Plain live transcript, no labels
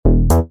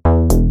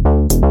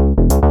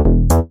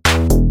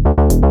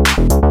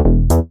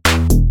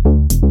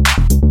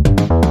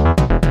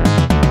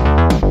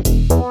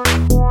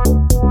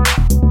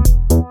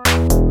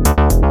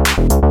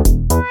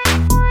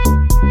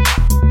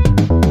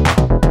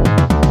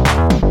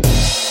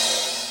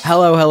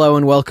Hello,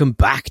 and welcome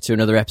back to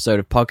another episode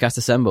of Podcast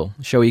Assemble,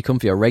 a show where you come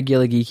for your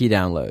regular geeky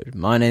download.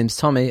 My name's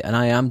Tommy, and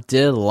I am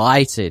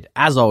delighted,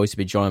 as always, to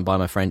be joined by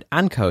my friend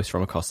and co-host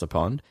from across the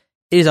pond.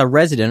 It is our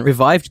resident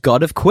revived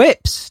god of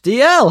quips,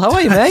 DL. How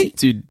are you, mate?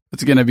 Dude,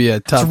 it's going to be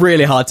a tough... It's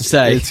really hard to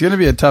say. It's going to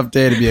be a tough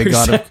day to be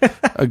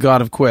a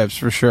god of quips,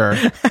 for sure.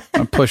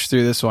 I'll push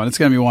through this one. It's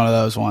going to be one of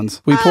those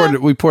ones. We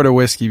poured a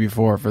whiskey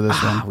before for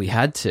this one. We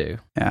had to.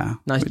 Yeah.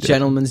 Nice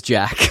gentleman's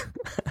jack.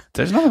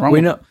 There's nothing wrong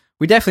with it.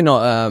 We're definitely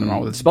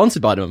not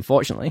sponsored by them,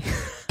 unfortunately.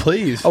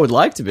 Please. I would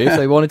like to be. If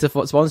they wanted to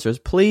sponsor us,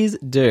 please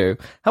do.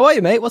 How are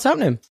you, mate? What's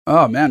happening?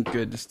 Oh, man,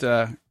 good. Just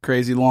a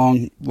crazy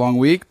long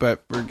week,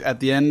 but we're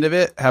at the end of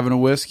it, having a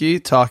whiskey,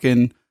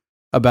 talking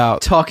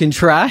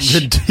trash.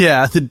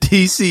 The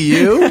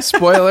DCU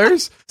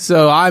spoilers.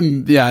 So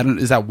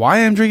is that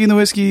why I'm drinking the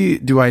whiskey?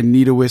 Do I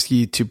need a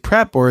whiskey to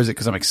prep, or is it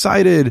because I'm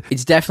excited?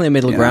 It's definitely a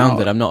middle ground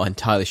that I'm not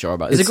entirely sure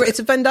about. It's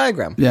a Venn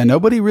diagram. Yeah,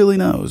 nobody really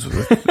knows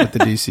with the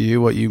DCU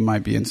what you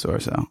might be in store.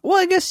 So, well,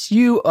 I guess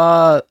you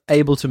are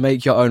able to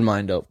make your own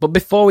mind up. But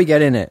before we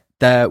get in it,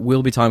 there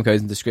will be time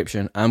codes in the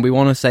description, and we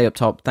want to say up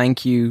top,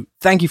 thank you,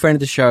 friend of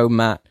the show,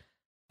 Matt,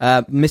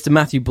 Mr.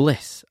 Matthew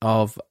Bliss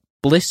of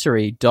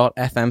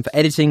Blissery.fm for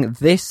editing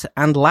this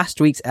and last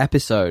week's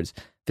episodes.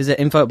 Visit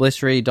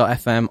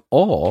info@blissery.fm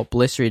or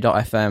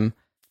blissery.fm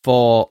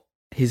for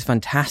his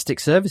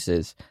fantastic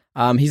services.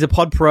 He's a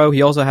pod pro.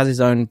 He also has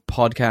his own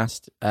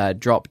podcast,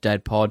 Drop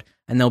Dead Pod,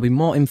 and there'll be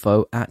more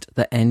info at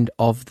the end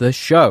of the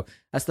show.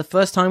 That's the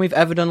first time we've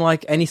ever done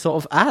like any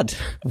sort of ad.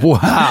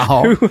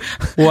 Wow.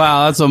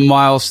 Wow, that's a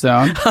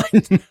milestone. I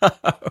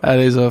know. That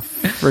is a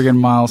friggin'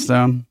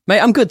 milestone. Mate,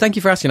 I'm good. Thank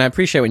you for asking. I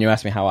appreciate when you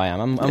ask me how I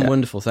am. I'm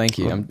wonderful. Thank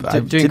you. I'm doing great. I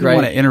didn't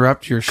want to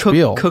interrupt your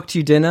spiel. Cooked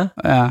you dinner?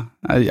 Yeah.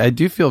 I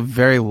do feel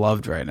very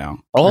loved right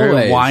now. Always.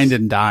 Very wined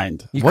and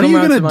dined. What are you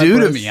going to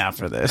do to me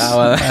after this?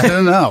 I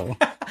don't know.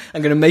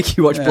 I'm going to make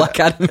you watch Black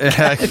Adam.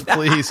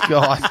 Please,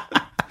 God.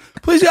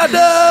 Please, God,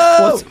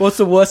 no! What's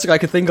the worst thing I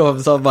could think of off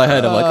the top of my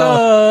head? I'm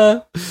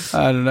like,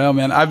 I don't know,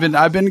 man. I've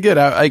been good.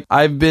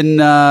 I've been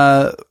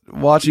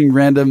watching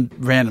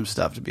random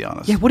stuff, to be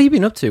honest. Yeah, what have you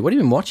been up to? What have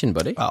you been watching,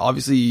 buddy?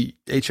 Obviously,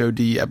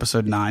 HOD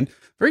episode 9.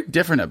 Very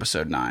different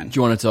episode 9. Do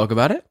you want to talk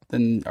about it?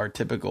 Than our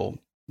typical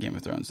Game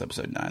of Thrones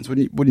episode 9s.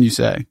 Wouldn't you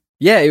say?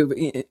 Yeah,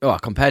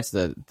 compared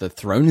to the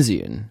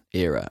Thronesian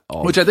era.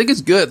 Which I think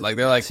is good. Like,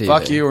 they're like, TV.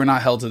 Fuck you, we're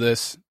not held to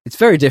this. It's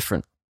very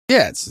different.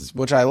 Yeah, it's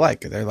which I like.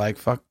 They're like,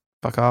 fuck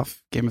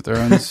off, Game of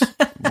Thrones.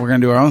 We're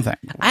going to do our own thing.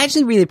 I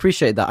actually really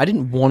appreciate that. I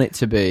didn't want it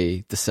to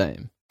be the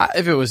same.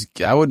 I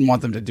wouldn't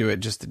want them to do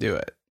it just to do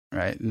it,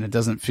 right? And it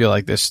doesn't feel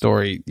like this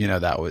story,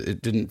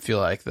 it didn't feel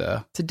like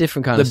it's a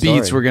different kind of story. The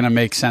beats were going to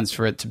make sense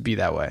for it to be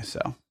that way, so.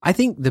 I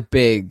think the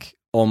big,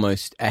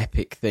 almost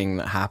epic thing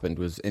that happened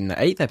was in the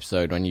 8th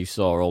episode when you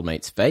saw Old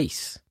Mate's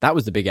face. That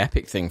was the big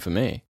epic thing for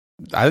me.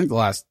 I think the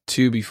last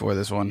 2 before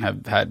this one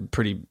have had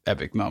pretty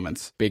epic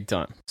moments. Big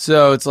time.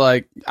 So it's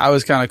like, I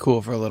was kind of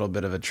cool for a little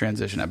bit of a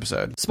transition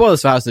episode.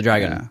 Spoilers for House of the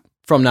Dragon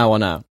from now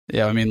on out.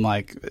 Yeah, I mean,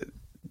 like,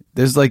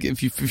 there's like,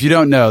 if you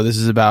don't know, this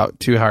is about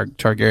 2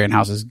 Targaryen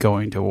houses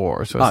going to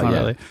war. So it's not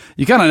really,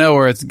 you kind of know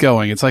where it's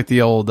going. It's like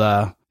the old,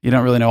 you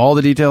don't really know all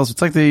the details.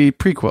 It's like the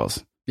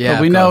prequels. Yeah,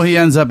 but we know he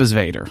ends up as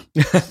Vader.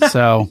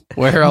 So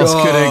where else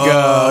could it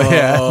go?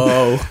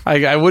 Yeah,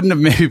 I wouldn't have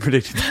maybe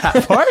predicted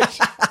that part.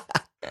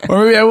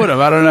 Or maybe I would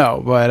have. I don't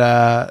know.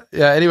 But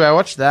anyway, I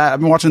watched that. I've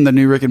been watching the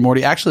new Rick and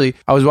Morty. Actually,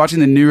 I was watching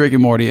the new Rick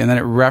and Morty, and then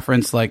it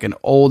referenced like an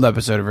old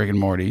episode of Rick and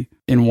Morty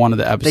in one of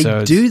the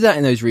episodes. They do that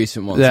in those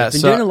recent ones. Yeah,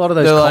 They've been doing a lot of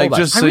those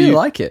callbacks. I really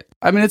like it.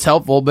 I mean, it's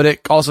helpful, but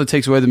it also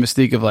takes away the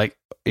mystique of like,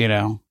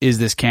 is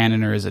this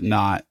canon or is it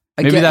not?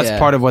 Maybe that's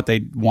part of what they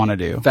want to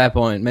do. Fair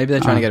point. Maybe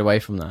they're trying to get away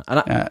from that.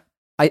 And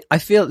I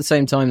feel at the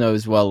same time, though,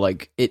 as well,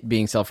 like, it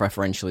being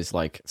self-referential is,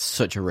 like,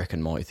 such a Rick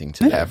and Morty thing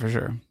to do. Yeah, for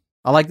sure.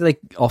 I like that they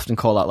often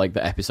call out, like,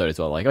 the episode as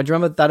well. Like, oh, do you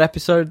remember that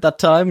episode that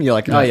time? And you're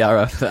like, oh, yeah, I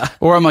remember that.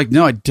 Or I'm like,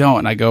 no, I don't.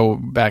 And I go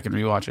back and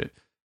rewatch it.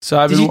 So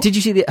have you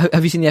seen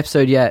have you seen the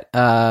episode yet?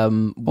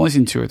 Only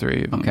seen 2 or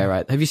 3 of them. Okay,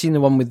 right. Have you seen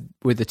the one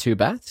with the 2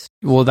 bats?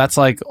 Well, that's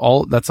like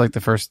the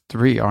first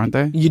 3, aren't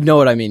they? You'd know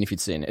what I mean if you'd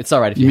seen it. It's all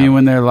right if you mean haven't.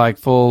 when they're like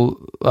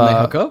full when they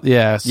hook up?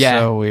 Yeah,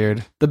 so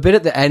weird. The bit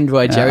at the end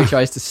where Jerry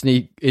tries to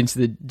sneak into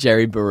the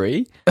Jerry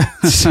Burry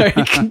so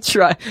he can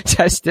try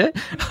test it.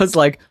 I was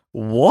like,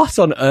 what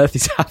on earth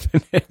is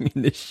happening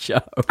in this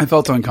show? I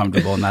felt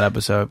uncomfortable in that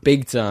episode.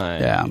 Big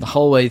time. Yeah. The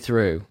whole way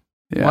through.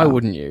 Yeah. Why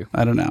wouldn't you?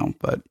 I don't know,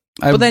 but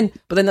then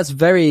that's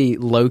very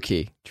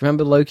Loki. Do you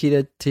remember Loki,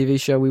 the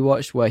TV show we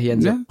watched, where he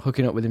ends up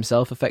hooking up with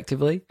himself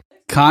effectively?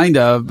 Kind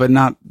of, but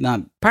not.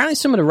 Apparently,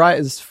 some of the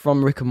writers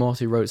from Rick and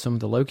Morty wrote some of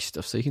the Loki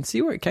stuff, so you can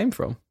see where it came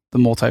from. The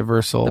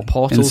multiversal, the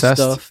portal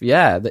incest stuff.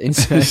 Yeah, the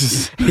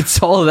incest.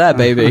 It's all there,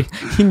 baby.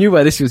 You knew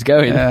where this was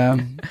going. Yeah.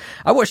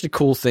 I watched a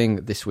cool thing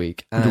this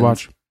week. What did you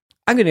watch?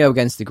 I'm going to go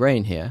against the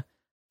grain here.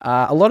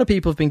 A lot of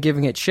people have been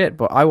giving it shit,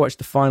 but I watched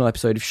the final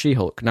episode of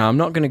She-Hulk. Now, I'm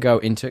not going to go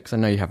into it because I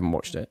know you haven't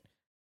watched it.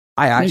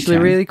 I actually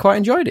really quite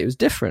enjoyed it. It was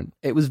different.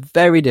 It was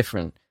very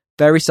different.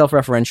 Very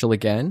self-referential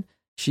again.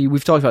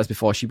 we've talked about this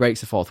before, she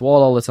breaks the fourth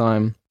wall all the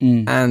time.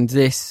 And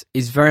this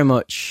is very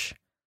much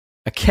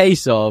a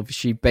case of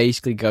she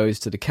basically goes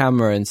to the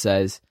camera and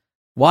says,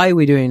 why are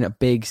we doing a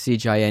big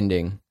CGI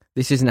ending?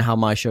 This isn't how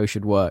my show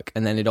should work.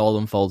 And then it all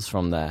unfolds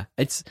from there.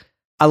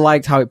 I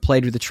liked how it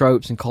played with the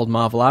tropes and called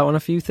Marvel out on a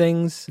few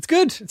things. It's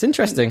good. It's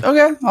interesting.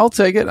 Okay, I'll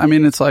take it. I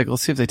mean, it's like,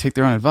 let's see if they take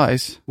their own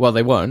advice. Well,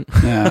 they won't.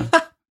 Yeah.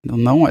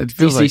 No one. It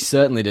feels DC like,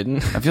 certainly didn't.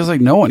 It feels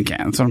like no one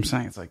can. That's what I'm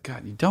saying. It's like,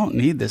 God, you don't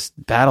need this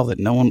battle that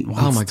no one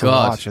wants to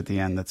watch at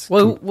the end. That's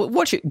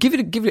watch it. Give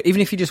it.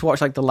 Even if you just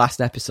watch like the last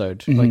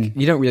episode, like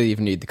you don't really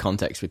even need the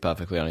context. To be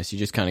perfectly honest, you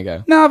just kind of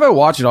go. No, if I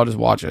watch it, I'll just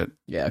watch it.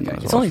 Yeah, okay.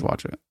 It's only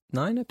watch it.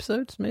 9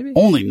 episodes, maybe.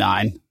 Only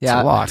 9. Yeah,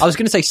 it's a lot. I was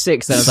going to say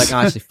 6. Then I was like,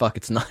 actually, fuck,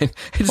 it's 9.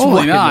 It's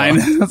only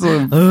 9. That's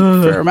a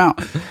fair amount.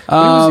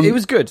 It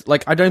was good.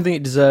 Like, I don't think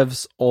it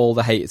deserves all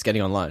the hate it's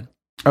getting online.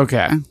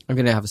 Okay, I'm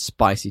going to have a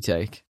spicy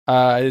take.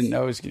 I didn't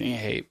know it was getting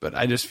hate, but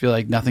I just feel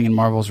like nothing in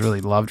Marvel's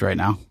really loved right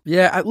now.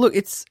 Yeah, look,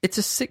 it's a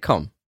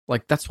sitcom.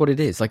 Like, that's what it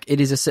is. Like,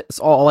 it's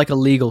all like a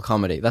legal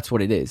comedy. That's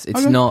what it is.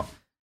 It's not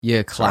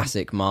your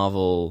classic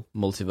Marvel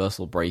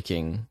multiversal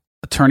breaking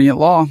attorney at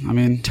law. I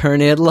mean,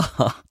 attorney at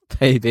law,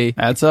 baby.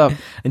 That's up.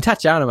 And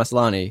Tatiana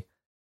Maslany,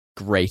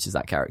 great as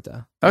that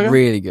character. Okay.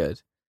 Really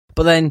good.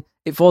 But then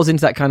it falls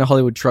into that kind of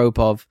Hollywood trope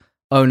of,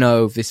 oh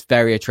no, this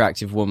very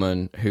attractive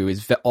woman who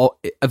is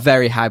a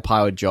very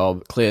high-powered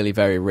job, clearly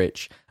very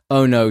rich.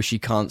 Oh no, she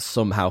can't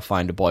somehow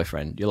find a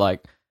boyfriend. You're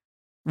like,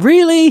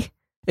 really?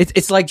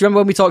 It's like, do you remember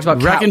when we talked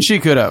about reckon she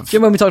could have. Do you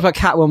remember when we talked about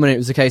Catwoman? It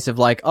was a case of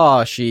like,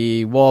 oh,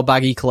 she wore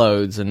baggy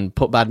clothes and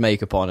put bad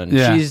makeup on, and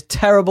she's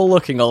terrible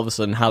looking all of a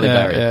sudden, Halle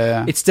Berry.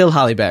 Yeah. It's still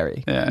Halle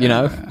Berry, you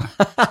know?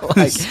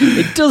 Like,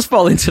 it does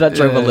fall into that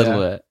trope a little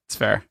bit. It's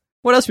fair.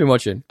 What else have you been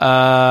watching?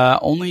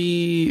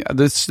 Only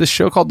this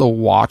show called The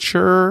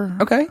Watcher.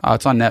 Okay.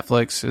 It's on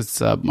Netflix.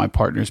 It's my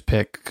partner's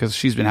pick because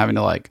she's been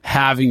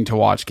having to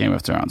watch Game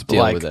of Thrones. But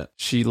Deal with it.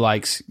 She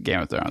likes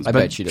Game of Thrones. I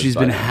bet she does. She's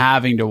been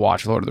having to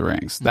watch Lord of the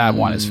Rings. That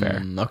one is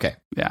fair. Okay.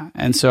 Yeah.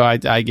 And so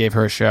I gave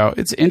her a show.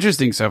 It's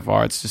interesting so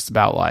far. It's just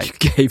about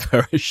like... You gave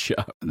her a show.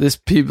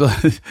 People...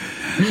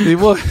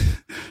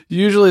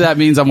 usually that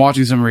means I'm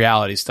watching some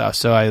reality stuff.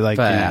 So I like...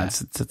 Yeah, it's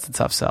a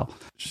tough sell.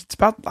 It's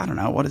about, I don't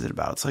know, what is it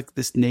about? It's like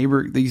this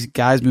neighbor, these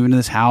guys move into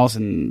this house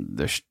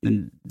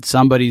and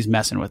somebody's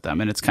messing with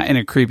them, and it's kind of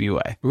in a creepy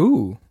way.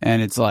 Ooh.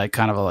 And it's like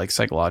kind of a like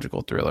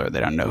psychological thriller.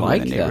 They don't know who in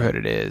the neighborhood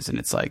it is, and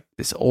it's like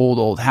this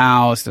old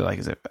house. They're like,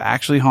 is it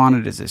actually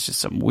haunted? Is this just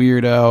some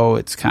weirdo?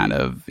 It's kind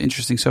of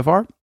interesting so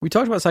far. We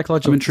talked about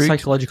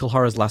psychological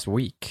horrors last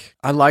week.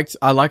 I like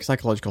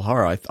psychological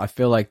horror. I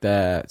feel like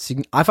I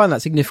find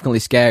that significantly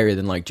scarier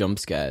than like jump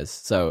scares.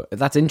 So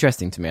that's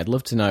interesting to me. I'd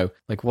love to know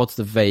like what's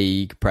the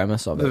vague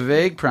premise of it. The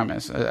vague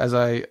premise,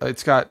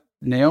 it's got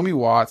Naomi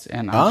Watts,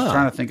 and I'm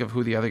trying to think of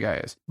who the other guy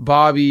is.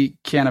 Bobby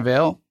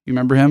Cannavale. You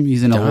remember him?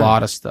 He's in a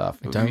lot of stuff.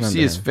 If you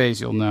see his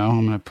face, you'll know.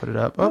 I'm going to put it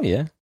up. Oh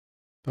yeah.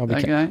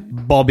 That guy?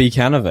 Bobby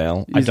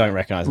Cannavale. I don't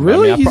recognize him.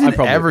 Really? He's in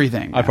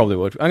everything. I probably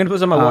would. I'm going to put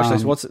this on my watch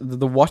list. What's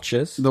The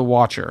Watchers? The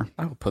Watcher.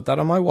 I will put that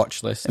on my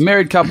watch list. A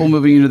married couple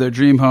moving into their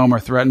dream home are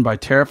threatened by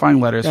terrifying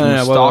letters from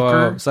a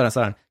stalker. Slow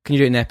down. Can you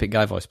do an epic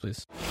guy voice,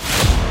 please?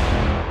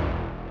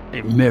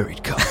 A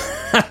married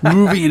couple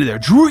moving into their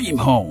dream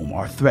home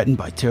are threatened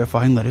by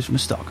terrifying letters from a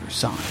stalker.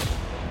 Signed,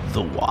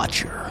 The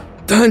Watcher.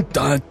 Dun,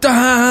 dun,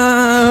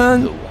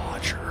 dun! The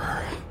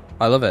Watcher.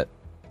 I love it.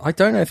 I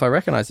don't know if I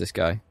recognize this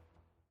guy.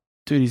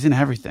 Dude, he's in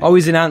everything. Oh,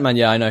 he's in Ant-Man.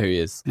 Yeah, I know who he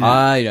is. Yeah.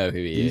 I know who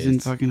he is. He's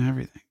in fucking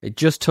everything. It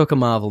just took a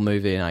Marvel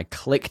movie and I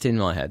clicked in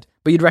my head.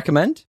 But you'd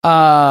recommend?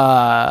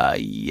 Yes.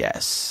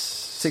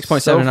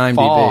 6.7 on IMDb.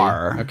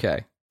 Far.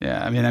 Okay.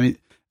 Yeah, I mean,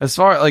 as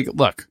far like,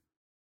 look,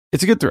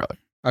 it's a good thriller.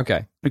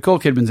 Okay. Nicole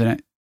Kidman's in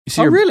it. You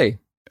see her, really?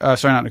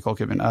 Sorry, not Nicole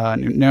Kidman.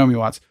 Naomi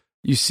Watts.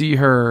 You see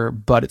her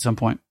butt at some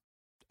point.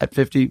 At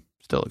 50,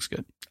 still looks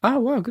good. Oh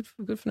wow, good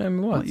for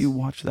Naomi Watts. I'll let you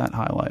watch that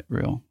highlight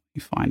reel.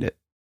 You find it.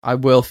 I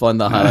will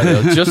find that highlight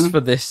reel just for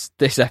this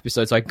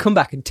episode, so I can come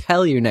back and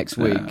tell you next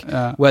week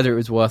whether it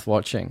was worth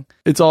watching.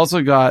 It's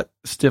also got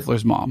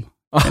Stifler's mom.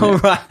 Oh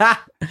right.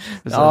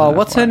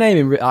 What's her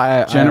name?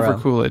 Jennifer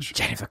Coolidge.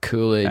 Jennifer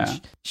Coolidge. Yeah.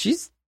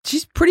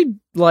 She's pretty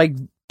like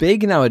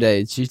big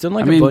nowadays. She's done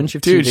a bunch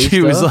of TV she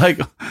stuff. Was like,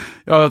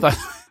 I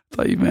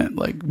thought you meant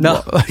like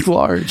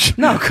large.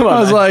 No, come on. I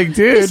was like,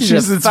 dude,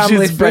 she's a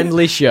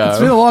family-friendly show. It's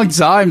been a long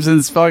time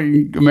since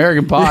fucking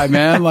American Pie,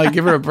 man. Like,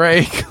 give her a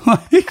break.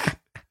 Like,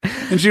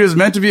 and she was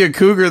meant to be a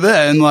cougar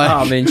then. Like,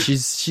 I mean,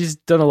 she's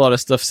done a lot of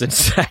stuff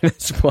since then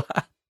as well.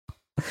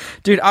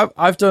 Dude,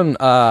 I've done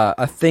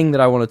a thing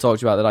that I want to talk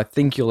to you about that I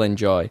think you'll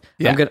enjoy.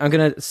 Yeah. I'm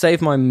gonna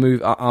save my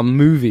our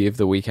movie of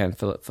the weekend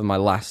for my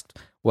last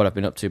what I've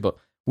been up to. But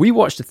we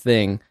watched a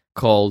thing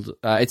called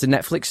it's a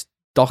Netflix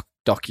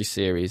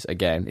docuseries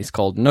again. It's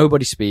called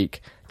Nobody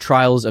Speak: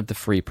 Trials of the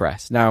Free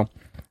Press. Now,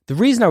 the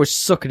reason I was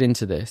suckered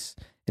into this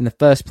in the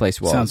first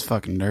place was sounds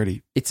fucking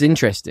nerdy. It's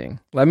interesting.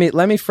 Let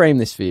me frame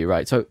this for you,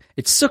 right? So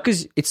it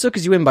suckers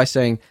you in by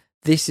saying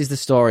this is the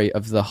story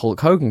of the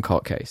Hulk Hogan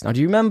court case. Now, do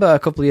you remember a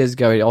couple of years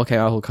ago it all came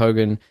out Hulk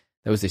Hogan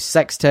there was this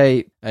sex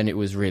tape, and it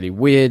was really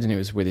weird, and it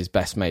was with his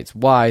best mate's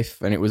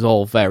wife, and it was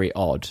all very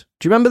odd.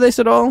 Do you remember this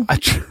at all?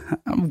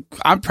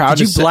 I'm proud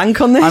Did to you blank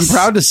on this? I'm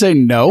proud to say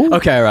no.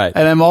 Okay, right.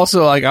 And I'm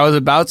also like, I was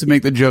about to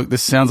make the joke,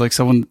 this sounds like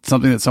something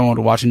that someone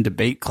would watch in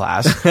debate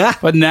class,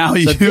 but now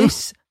So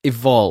this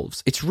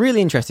evolves. It's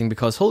really interesting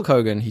because Hulk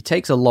Hogan, he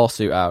takes a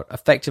lawsuit out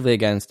effectively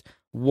against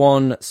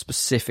one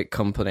specific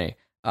company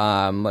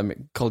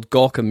called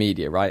Gawker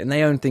Media, right? And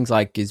they own things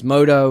like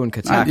Gizmodo and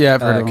Kotaku. Yeah,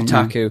 I've heard of them,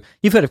 Kotaku.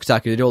 You've heard of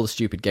Kotaku. They do all the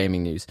stupid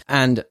gaming news.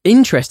 And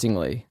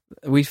interestingly,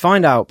 we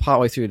find out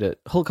partway through that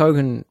Hulk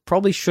Hogan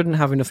probably shouldn't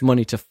have enough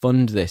money to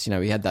fund this. You know,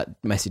 he had that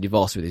messy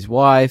divorce with his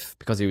wife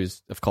because he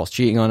was, of course,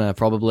 cheating on her,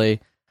 probably.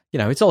 You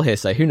know, it's all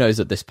hearsay. Who knows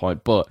at this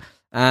point?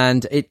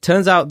 And it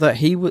turns out that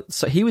he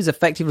was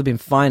effectively being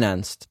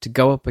financed to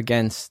go up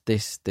against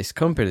this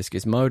company, this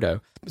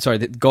Gizmodo,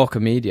 the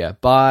Gawker Media,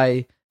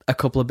 by a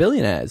couple of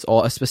billionaires,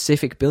 or a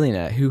specific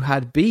billionaire who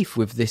had beef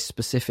with this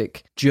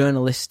specific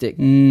journalistic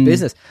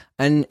business.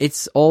 And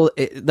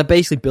they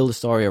basically build a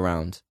story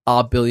around,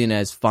 are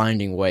billionaires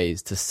finding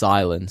ways to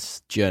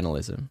silence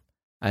journalism?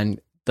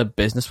 And the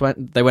business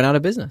went out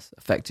of business,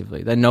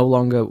 effectively. They're no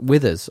longer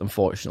with us,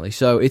 unfortunately.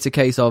 So it's a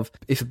case of,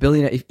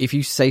 if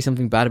you say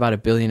something bad about a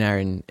billionaire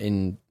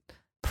in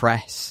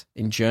press,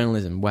 in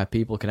journalism, where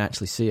people can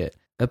actually see it,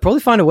 they'll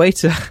probably find a way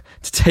to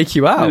take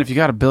you out. And if you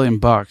got $1 billion,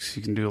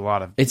 you can do a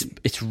lot of it's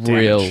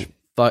damage.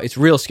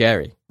 real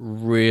scary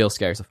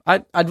stuff.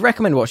 I'd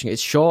recommend watching it.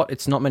 It's short.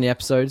 It's not many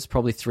episodes,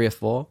 probably 3 or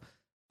 4.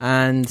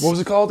 And what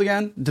was it called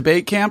again?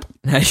 Debate Camp?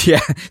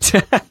 Yeah.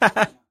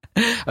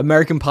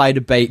 American Pie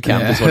Debate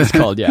Camp is what it's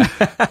called. Yeah.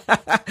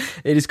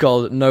 It is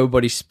called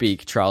Nobody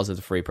Speak: Trials of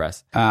the Free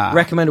Press.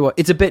 Recommend it.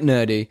 It's a bit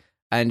nerdy.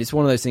 And it's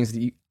one of those things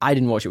that I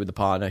didn't watch it with the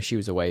partner. She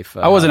was away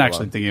for... I wasn't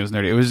actually thinking it was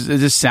nerdy. It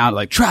just sounded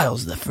like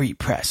Trials of the Free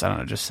Press. I don't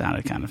know. It just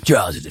sounded kind of...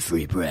 Trials of the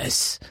Free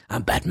Press.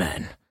 I'm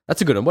Batman.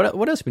 That's a good one.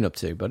 What else have you been up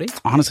to, buddy?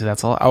 Honestly,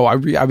 that's all. Oh,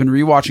 I've been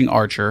rewatching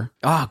Archer.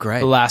 Oh, great.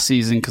 The last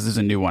season, because there's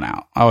a new one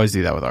out. I always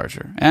do that with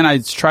Archer. And I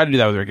try to do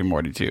that with Rick and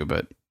Morty, too.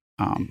 But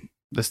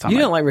this time... You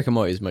don't like Rick and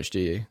Morty as much, do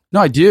you?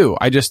 No, I do.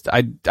 I just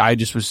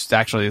was...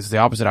 Actually, it's the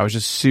opposite. I was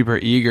just super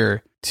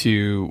eager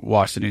to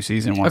watch the new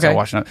season once I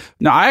watched it.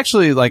 No, I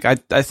actually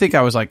I think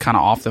I was like kind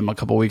of off them a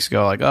couple weeks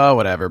ago, like, oh,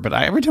 whatever. But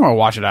every time I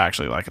watch it, I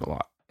actually like it a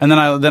lot. And then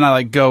I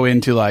like go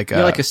into like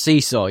you're like a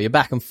seesaw. You're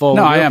back and forth.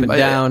 No, I am up and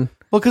down.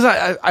 Well, because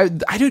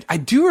I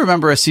do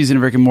remember a season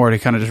of Rick and Morty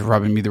kind of just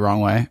rubbing me the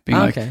wrong way, being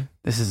like,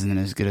 this isn't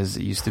as good as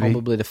it used to be.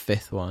 Probably the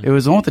 5th one. It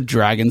was the one with the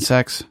dragon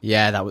sex.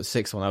 Yeah, that was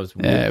 6th one. That was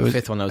weird. Yeah, The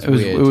 5th one, that was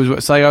weird. It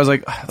was like I was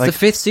like the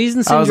 5th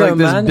season syndrome, I was like,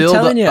 this man. build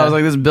I'm telling up. you. I was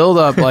like, this build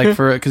up like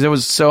for because it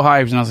was so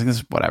hyped, and I was like, this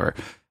whatever.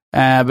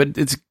 But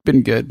it's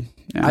been good.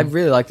 Yeah. I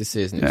really like the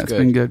season. It's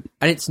been good.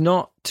 And it's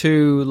not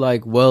too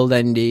like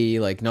world-endy,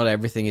 like not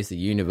everything is the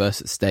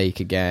universe at stake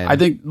again. I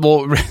think,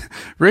 well,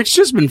 Rick's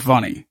just been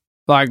funny.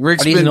 Like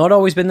he's not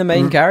always been the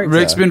main character.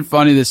 Rick's been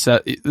funny this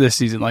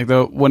season. Like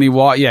though when he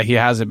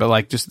has it, but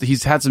like just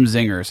he's had some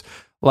zingers.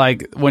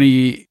 Like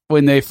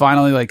when they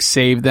finally like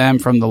saved them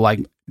from the like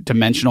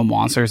dimensional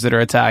monsters that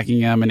are attacking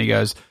him, and he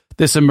goes,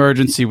 this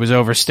emergency was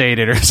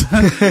overstated, or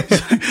something.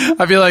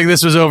 I feel like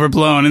this was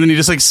overblown, and then he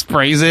just like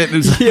sprays it,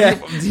 and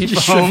he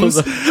foams.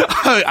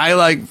 I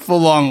like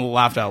full on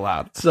laughed out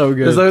loud. So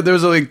good.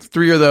 There's like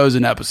 3 of those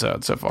in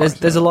episodes so far.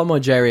 There's a lot more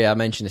Jerry. I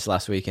mentioned this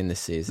last week in this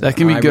season. That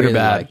can be good or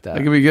bad. That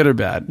can be good or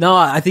bad. No,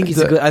 I think it's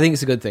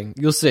a good thing.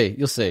 You'll see.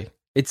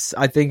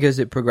 I think as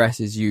it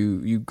progresses,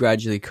 you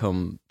gradually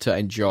come to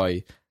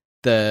enjoy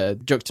the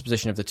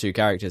juxtaposition of the two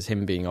characters.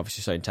 Him being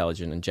obviously so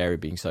intelligent and Jerry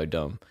being so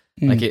dumb.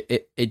 Like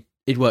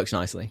it works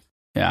nicely.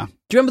 Yeah. Do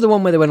you remember the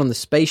one where they went on the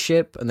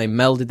spaceship and they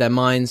melded their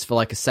minds for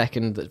like a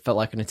second that felt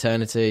like an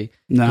eternity?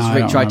 No, because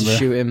Rick tried to remember.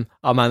 shoot him.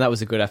 Oh man, that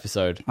was a good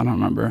episode. I don't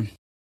remember.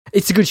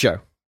 It's a good show.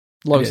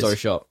 Long story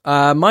short.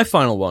 My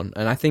final one,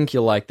 and I think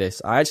you'll like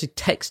this. I actually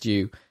text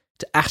you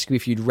to ask you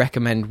if you'd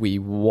recommend we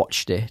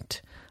watched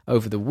it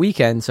over the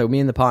weekend. So me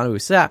and the partner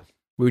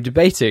we were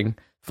debating,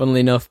 funnily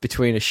enough,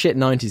 between a shit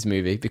 90s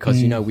movie,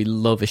 because you know we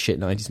love a shit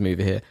 90s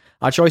movie here.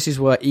 Our choices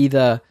were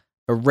either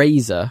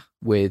Eraser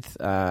with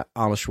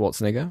Arnold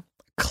Schwarzenegger,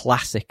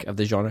 classic of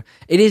the genre.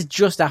 It is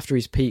just after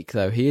his peak,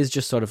 though. He is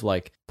just sort of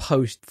like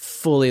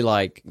fully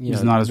like,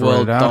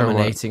 world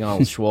dominating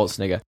Arnold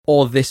Schwarzenegger.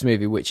 Or this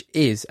movie, which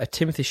is a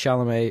Timothée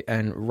Chalamet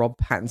and Rob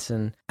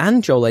Pattinson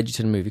and Joel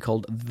Edgerton movie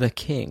called The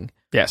King.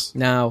 Yes.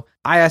 Now,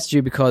 I asked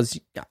you because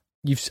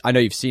I know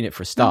you've seen it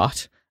for a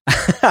start.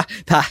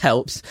 That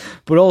helps.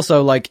 But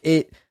also,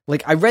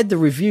 I read the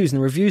reviews, and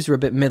the reviews are a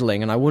bit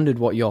middling, and I wondered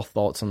what your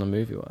thoughts on the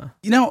movie were.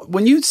 You know,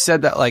 when you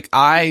said that, like,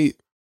 I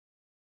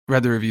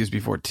read the reviews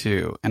before,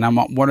 too, and I'm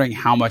wondering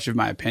how much of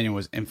my opinion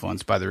was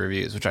influenced by the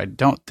reviews, which I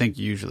don't think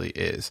usually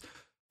is.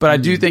 But I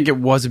do think it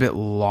was a bit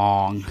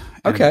long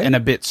and a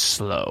bit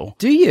slow.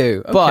 Do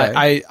you? Okay. But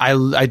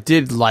I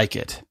did like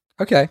it.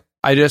 Okay.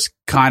 I just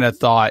kind of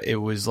thought it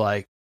was,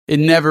 like, it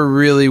never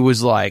really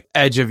was, like,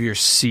 edge of your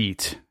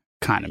seat.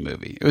 kind of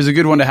movie. It was a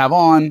good one to have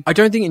on. I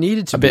don't think it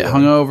needed to a be. bit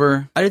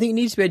hungover. I don't think it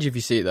needs to be edge if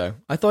you see it though.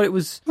 I thought it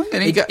was.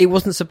 And it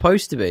wasn't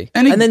supposed to be.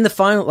 And then the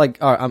final,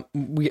 like, all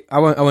right, I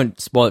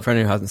won't spoil it for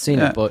anyone who hasn't seen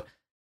it, but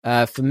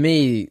for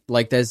me,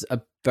 like, there's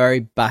a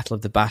very Battle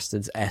of the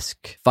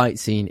Bastards-esque fight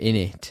scene in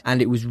it,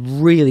 and it was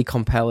really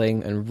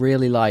compelling and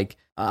really like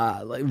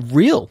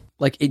real.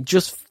 Like, it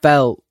just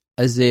felt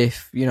as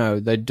if, you know,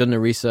 they'd done the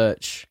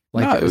research.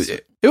 Like, no,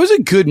 it was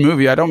a good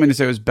movie. I don't mean to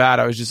say it was bad.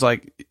 I was just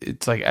like,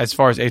 it's like, as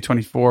far as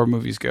A24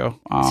 movies go.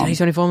 It's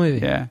an A24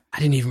 movie? Yeah. I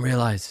didn't even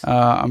realize.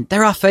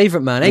 They're our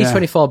favorite, man.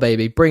 A24,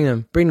 baby. Bring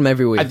them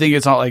every week. I think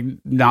it's not like,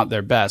 not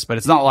their best, but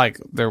it's not like,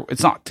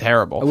 it's not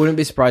terrible. I wouldn't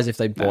be surprised if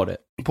they bought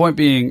it. Point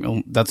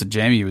being, that's what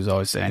Jamie was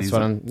always saying. That's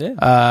what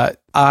I'm,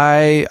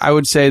 I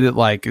would say that,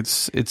 like,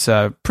 it's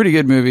a pretty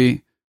good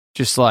movie,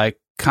 just like,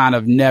 kind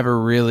of never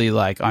really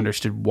like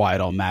understood why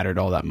it all mattered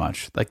all that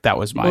much. Like, that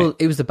was Well,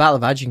 it was the Battle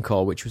of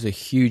Agincourt, which was a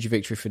huge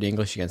victory for the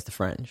English against the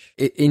French.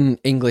 In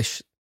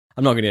English,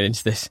 I'm not going to get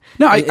into this.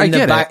 No, I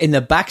get it. In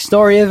the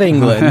backstory of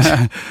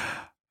England,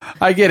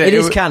 I get it. It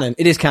is canon.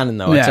 It is canon,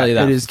 though. Yeah, I tell you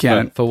that. It is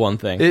canon for one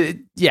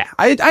thing.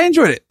 I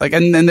enjoyed it. Like,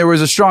 and then there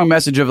was a strong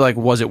message of like,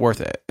 was it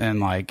worth it? And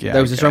like, there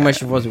was a strong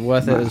message of was it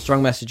worth it? There was a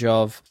strong message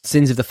of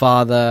sins of the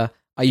father.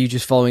 Are you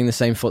just following the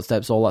same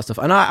footsteps? All that stuff.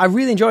 And I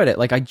really enjoyed it.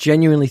 Like, I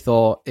genuinely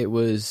thought it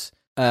was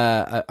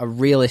a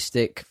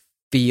realistic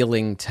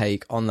feeling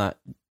take on that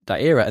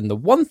era. And the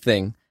one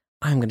thing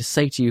I'm going to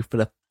say to you for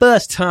the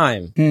first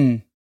time,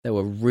 there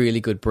were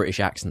really good British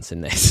accents in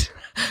this.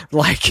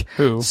 Like,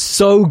 who?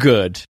 So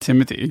good.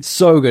 Timothy.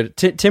 So good.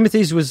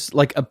 Timothy's was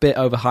like a bit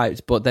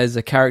overhyped, but there's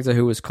a character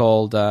who was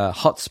called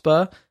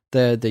Hotspur,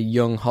 the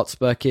young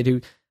Hotspur kid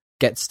who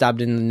gets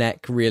stabbed in the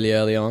neck really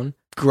early on.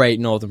 Great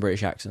Northern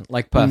British accent.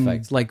 Like,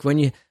 perfect. Like, when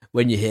you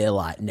hear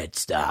like Ned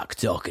Stark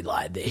talking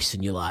like this,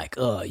 and you're like,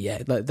 oh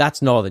yeah, like,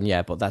 that's Northern,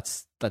 yeah, but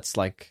that's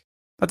like,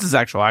 that's his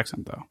actual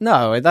accent though.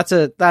 No, that's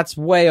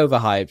way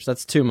overhyped.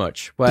 That's too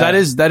much. Where, that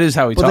is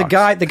how he talks.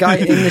 The guy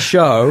in the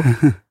show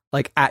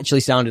like actually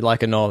sounded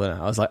like a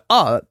Northerner. I was like,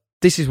 oh,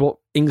 this is what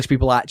English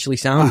people actually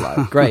sound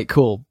like. Great,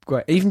 cool,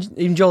 great.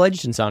 Even Joel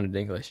Edgerton sounded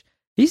English.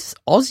 He's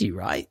Aussie,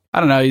 right? I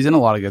don't know. He's in a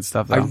lot of good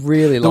stuff, though. I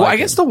really like I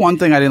guess the one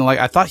thing I didn't like,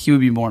 I thought he would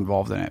be more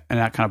involved in it, and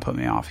that kind of put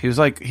me off. He was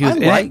in it,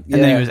 and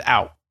then he was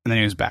out, and then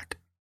he was back.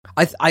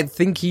 I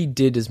think he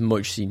did as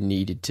much as he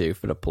needed to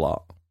for the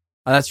plot.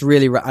 And that's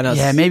really...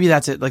 yeah, maybe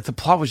that's it. Like, the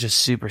plot was just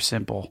super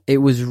simple. It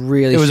was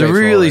really It was a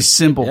really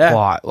simple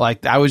plot.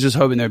 Like, I was just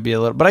hoping there'd be a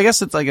little... But I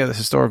guess it's like a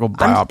historical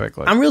biopic.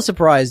 I'm real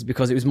surprised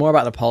because it was more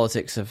about the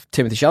politics of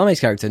Timothée Chalamet's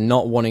character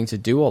not wanting to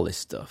do all this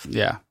stuff.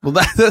 Yeah. Well,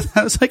 that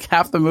was like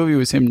half the movie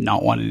was him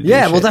not wanting to do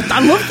Yeah, shit. well,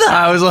 I love that.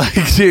 I was like,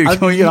 dude,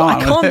 can we get on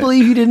I can't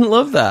believe you didn't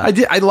love that. I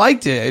did. I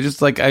liked it. I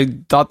just, like, I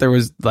thought there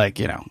was, like,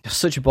 you know...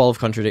 Such a ball of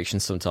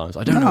contradictions sometimes.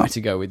 I don't know where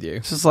to go with you.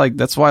 It's just like,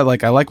 that's why,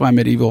 like, I like my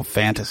medieval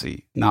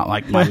fantasy, not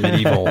like my medieval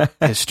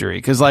history.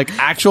 Because, like,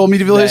 actual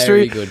medieval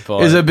history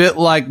is a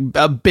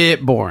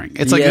bit boring.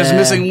 It's like just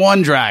missing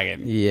one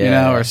dragon, you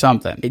know, or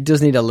something. It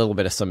does need a little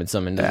bit of something,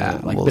 doesn't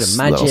it? Like a bit of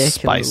magic,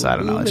 spice. I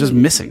don't know. It's just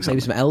missing something.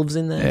 Maybe some elves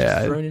in there,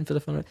 just thrown in for the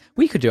fun of it.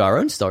 We could do our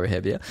own story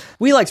here, but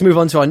we like to move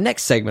on to our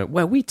next segment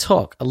where we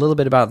talk a little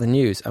bit about the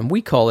news, and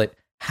we call it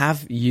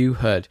 "Have You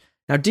Heard?"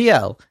 Now,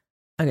 DL,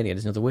 I'm going to get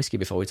us another whiskey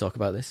before we talk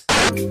about this.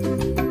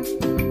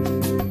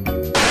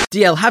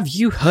 DL, have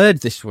you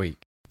heard this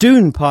week?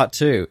 Dune Part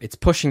 2. It's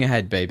pushing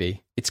ahead,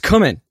 baby. It's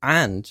coming.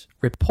 And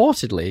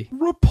reportedly,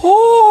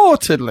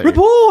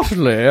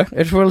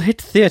 it will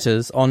hit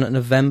theaters on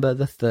November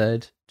the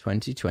 3rd,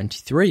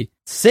 2023.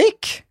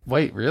 Sick.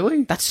 Wait,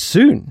 really? That's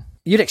soon.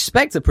 You'd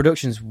expect the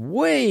production's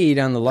way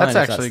down the line.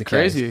 That's actually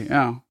crazy.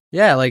 Yeah.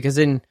 Yeah, like, as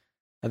in,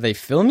 are they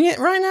filming it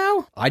right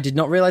now? I did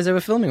not realize they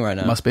were filming right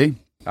now. Must be.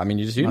 I mean,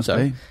 you just assume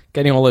so.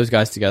 Getting all those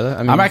guys together. I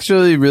mean, I'm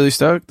actually really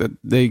stoked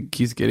that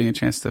he's getting a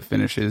chance to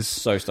finish his...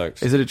 So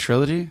stoked. Is it a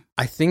trilogy?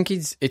 I think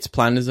it's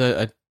planned as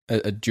a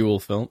dual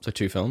film, so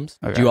 2 films.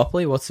 Okay.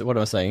 Duopoly? What am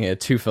I saying here?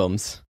 2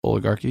 films.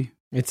 Oligarchy?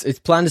 It's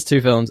planned as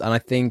 2 films, and I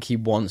think he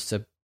wants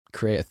to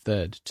create a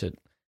third to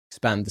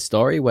expand the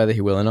story, whether he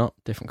will or not.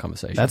 Different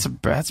conversation.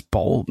 That's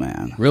bold,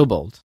 man. Real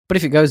bold. But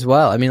if it goes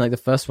well, I mean, like the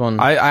first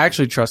one... I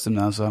actually trust him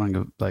now, so I don't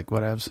go, like,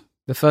 whatevs.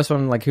 The first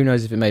one, like, who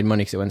knows if it made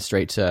money because it went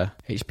straight to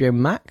HBO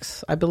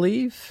Max, I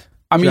believe.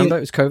 I mean, it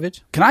was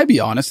COVID. Can I be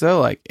honest though?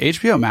 Like,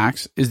 HBO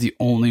Max is the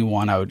only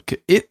one I would.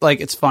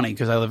 It's funny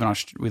because we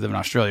live in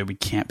Australia. We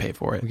can't pay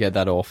for it. We get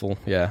that awful.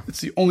 Yeah,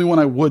 it's the only one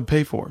I would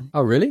pay for.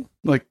 Oh, really?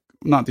 Like,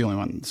 not the only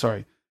one.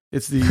 Sorry,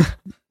 it's the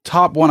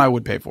top one I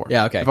would pay for.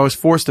 Yeah, okay. If I was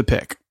forced to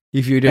pick,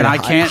 if you do,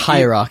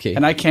 hierarchy,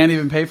 and I can't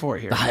even pay for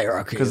it here. The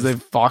hierarchy because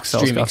they've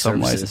Foxtel got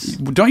some ways.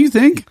 Don't you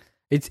think?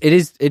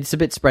 It's a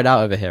bit spread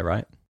out over here,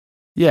 right?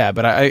 Yeah,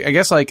 but I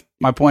guess, like,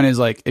 my point is,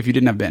 like, if you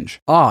didn't have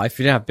binge. Oh, if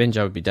you didn't have binge,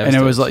 I would be devastated.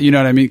 And it was, like, you know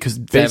what I mean? Because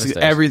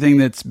basically everything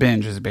that's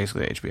binge is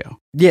basically HBO.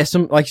 Yeah,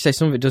 like you say,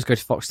 some of it does go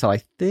to Foxtel,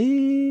 I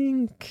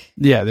think.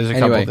 Yeah, there's a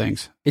couple of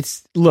things.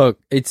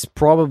 It's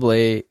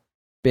probably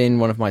been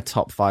one of my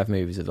top 5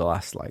 movies of the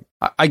last, like...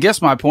 I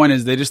guess my point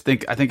is I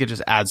think it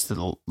just adds to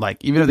the,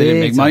 like, even if they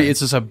didn't make money,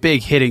 it's just a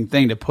big hitting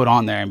thing to put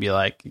on there and be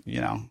like,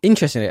 you know.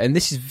 Interestingly, and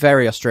this is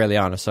very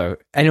Australiana, so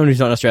anyone who's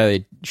not in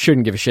Australia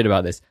shouldn't give a shit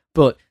about this,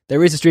 but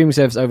there is a streaming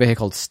service over here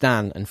called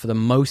Stan, and for the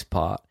most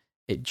part,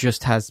 it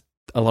just has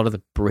a lot of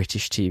the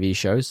British TV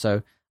shows,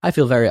 so I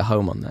feel very at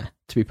home on there,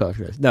 to be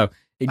perfectly honest. No,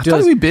 it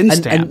does. Thought we'd been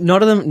Stan. And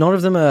none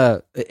of them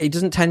are... It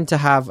doesn't tend to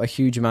have a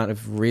huge amount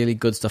of really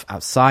good stuff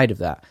outside of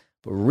that.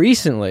 But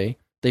recently,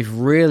 they've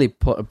really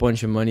put a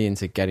bunch of money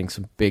into getting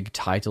some big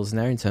titles in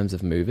there in terms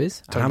of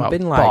movies. Talking about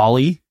been like,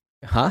 Bali?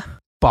 Huh?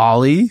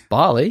 Bali?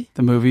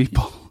 The movie?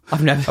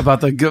 I've never...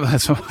 About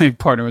that's what my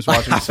partner was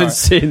watching. I haven't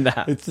seen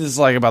that. It's just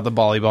like about the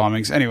Bali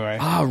bombings. Anyway.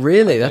 Oh,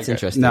 really? That's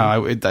interesting.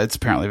 No, it's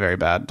apparently very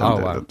bad.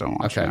 Don't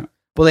watch that.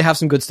 Well, they have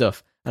some good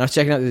stuff. And I was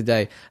checking out the other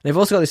day. And they've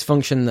also got this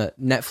function that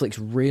Netflix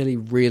really,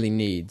 really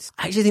needs.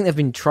 I actually think they've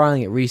been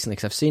trialing it recently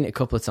because I've seen it a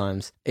couple of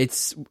times.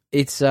 It's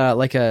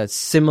like a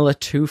similar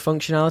to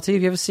functionality.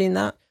 Have you ever seen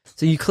that?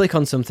 So you click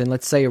on something,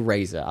 let's say a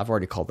razor. I've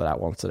already called that out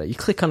once today. You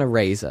click on a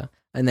razor,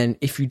 and then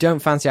if you don't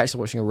fancy actually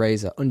watching a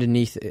razor,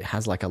 underneath it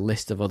has like a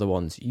list of other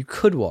ones you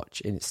could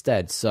watch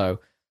instead. So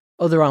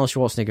other Arnold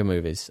Schwarzenegger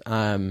movies.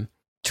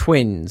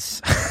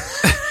 Twins.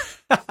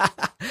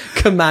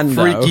 Commando.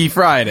 Freaky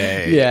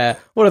Friday. Yeah.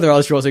 What other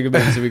Arnold Schwarzenegger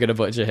movies are we going to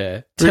butcher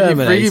here?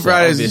 Freaky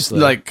Friday is just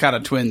like kind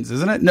of twins,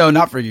 isn't it? No,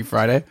 not Freaky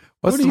Friday.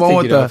 What's the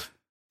one with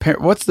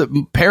what's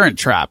the Parent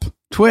Trap?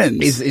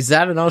 Twins. Is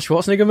that an Arnold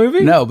Schwarzenegger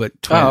movie? No,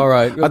 but twins. Oh, all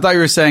right. I thought you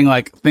were saying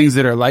like things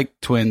that are like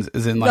twins,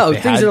 as in like no,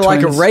 things that are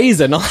like a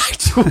razor, not like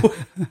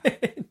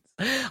twins.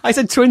 I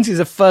said Twins is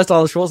the first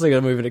Arnold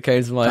Schwarzenegger movie that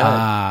came to my head.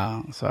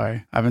 Ah,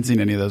 sorry. I haven't seen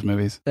any of those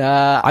movies.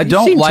 I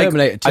don't like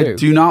Terminator 2. I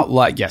do not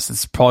like. Yes,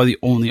 it's probably the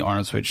only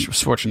Arnold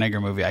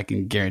Schwarzenegger movie I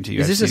can guarantee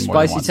you. Is this a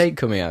spicy take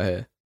coming out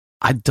here?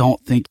 I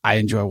don't think I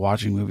enjoy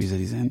watching movies that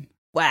he's in.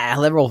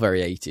 Well, they're all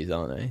very 80s,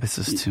 aren't they? This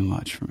is too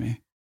much for me.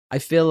 I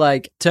feel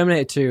like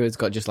Terminator 2 has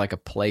got just like a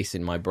place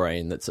in my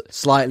brain that's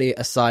slightly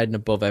aside and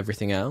above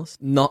everything else.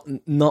 Not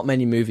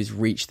many movies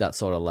reach that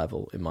sort of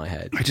level in my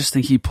head. I just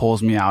think he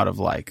pulls me out of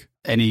like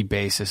any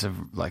basis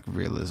of like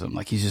realism.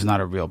 Like he's just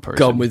not a real person.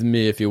 Come with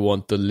me if you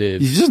want to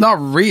live. He's just not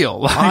real.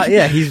 Like,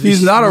 yeah,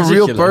 he's not ridiculous. A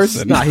real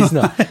person. No, he's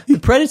not. The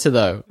Predator,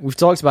 though, we've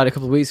talked about it a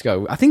couple of weeks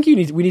ago. I think we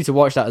need to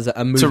watch that as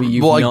a movie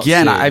you've not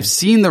seen. I've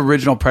seen the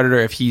original Predator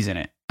if he's in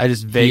it. I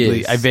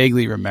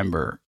vaguely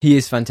remember. He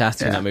is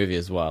fantastic in that movie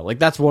as well. Like,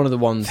 that's one of the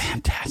ones.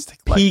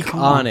 Fantastic. Peak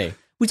Arnie.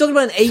 We talked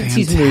about an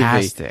 80s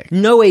movie.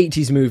 No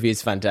 80s movie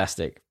is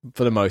fantastic,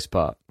 for the most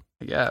part.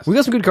 I guess. We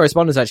got some good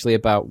correspondence, actually,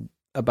 about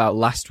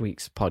last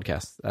week's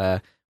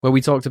podcast, where we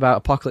talked about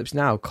Apocalypse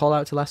Now. Call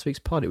out to last week's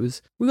pod.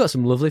 We got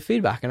some lovely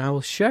feedback, and I will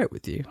share it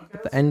with you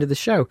at the end of the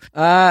show.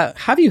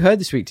 Have you heard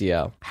this week,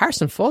 DL?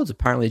 Harrison Ford's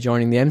apparently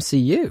joining the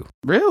MCU.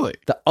 Really?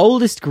 The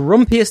oldest,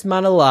 grumpiest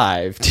man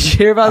alive. Did you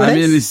hear about this? I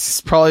mean,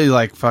 it's probably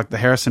like, fuck, the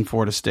Harrison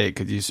Ford estate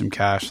could use some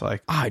cash.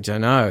 Like, I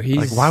don't know.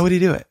 Why would he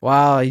do it?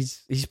 Well,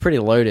 he's pretty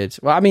loaded.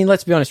 Well, I mean,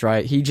 let's be honest,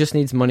 right? He just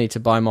needs money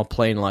to buy more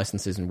plane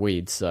licenses and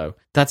weed, so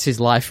that's his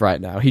life right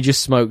now. He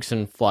just smokes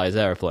and flies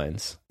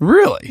airplanes.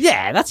 Really?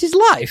 Yeah, that's his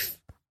life.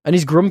 And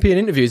he's grumpy in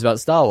interviews about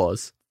Star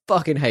Wars.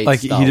 Fucking hates Star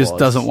Wars. Like, he just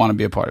doesn't want to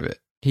be a part of it.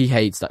 He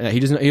hates that. No, he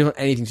doesn't want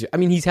anything to do. I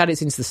mean, he's had it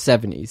since the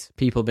 70s.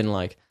 People have been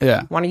like,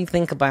 yeah. What do you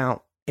think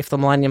about if the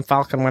Millennium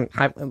Falcon went...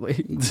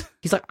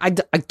 He's like, I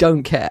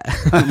don't care.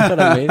 You know what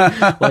I mean?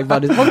 Like,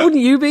 what wouldn't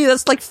you be?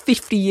 That's like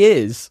 50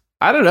 years.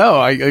 I don't know.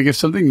 Like, if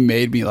something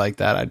made me like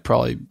that, I'd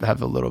probably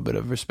have a little bit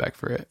of respect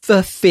for it.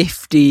 For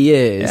 50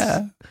 years?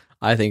 Yeah.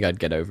 I think I'd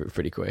get over it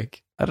pretty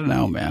quick. I don't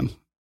know, man.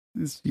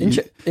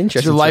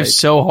 Interesting. Your life's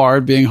so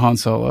hard being Han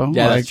Solo.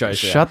 Yeah, like, that's right.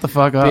 Shut the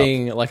fuck up.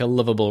 Being like a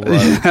lovable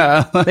rogue.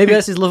 Yeah, maybe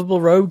that's his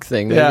lovable rogue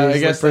thing. Maybe I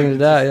guess bringing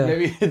it out. Yeah.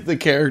 Maybe the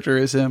character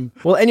is him.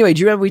 Well, anyway,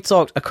 do you remember we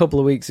talked a couple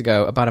of weeks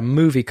ago about a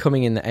movie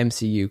coming in the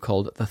MCU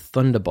called The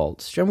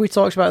Thunderbolts? Do you remember we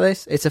talked about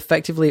this? It's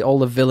effectively all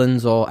the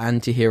villains or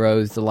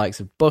anti-heroes, the likes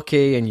of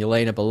Bucky and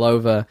Yelena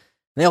Belova.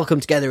 They all come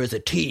together as a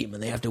team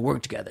and they have to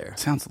work together.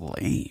 Sounds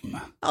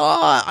lame.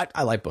 Oh,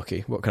 I like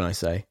Bucky. What can I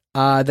say?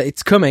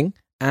 It's coming.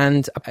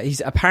 And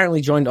he's apparently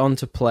joined on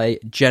to play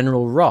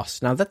General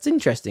Ross. Now, that's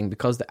interesting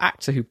because the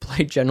actor who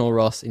played General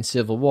Ross in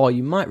Civil War,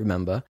 you might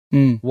remember,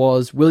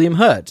 was William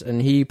Hurt,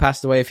 and he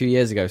passed away a few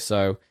years ago.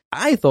 So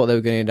I thought they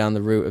were going down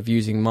the route of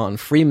using Martin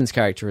Freeman's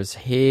character as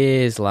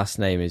his last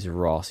name is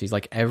Ross. He's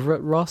like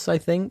Everett Ross, I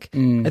think.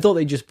 I thought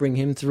they'd just bring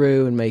him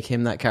through and make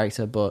him that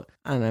character, but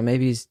I don't know,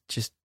 maybe he's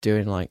just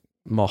doing like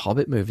more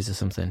Hobbit movies or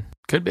something.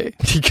 Could be.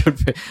 He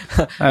could be.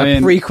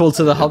 A prequel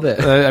to The Hobbit.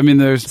 I mean,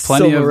 there's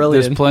plenty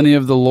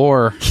of the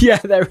lore. Yeah,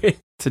 there is.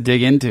 To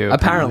dig into.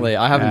 Apparently,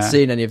 I haven't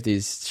seen any of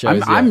these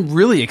shows. I'm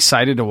really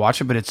excited to watch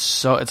it, but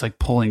it's like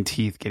pulling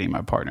teeth getting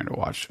my partner to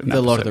watch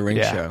the Lord of the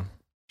Rings show.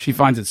 She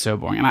finds it so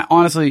boring, and I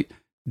honestly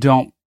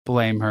don't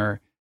blame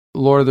her.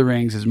 Lord of the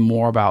Rings is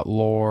more about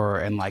lore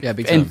and like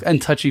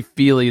and touchy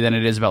feely than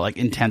it is about like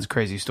intense,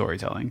 crazy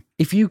storytelling.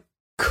 If you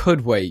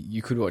could wait,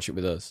 you could watch it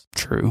with us.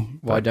 True.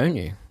 Why don't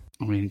you?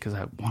 I mean, because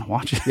I want to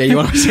watch it. Yeah, you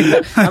want to see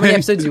that? How many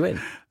episodes are you in?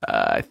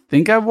 I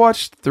think I've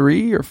watched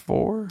 3 or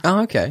 4. Oh,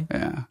 okay.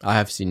 Yeah. I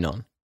have seen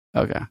none.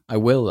 Okay. I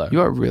will, though.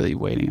 You are really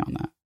waiting on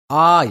that.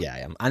 Yeah, I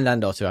am. And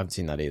Andor 2, I haven't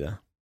seen that either.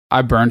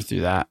 I burned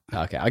through that.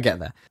 Okay, I get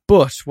there.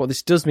 But what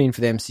this does mean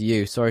for the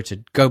MCU, sorry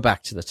to go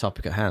back to the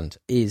topic at hand,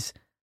 is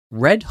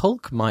Red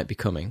Hulk might be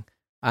coming.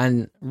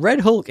 And Red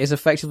Hulk is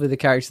effectively the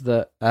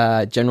character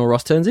that General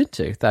Ross turns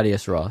into,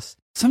 Thaddeus Ross.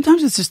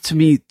 Sometimes it's just, to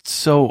me,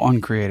 so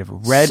uncreative.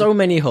 So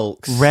many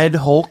Hulks. Red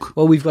Hulk.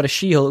 Well, we've got a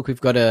She-Hulk, we've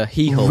got a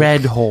He-Hulk.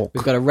 Red Hulk.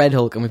 We've got a Red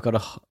Hulk, and we've got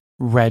a...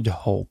 Red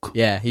Hulk.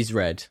 Yeah, he's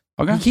red.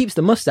 Okay. He keeps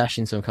the mustache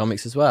in some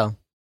comics as well.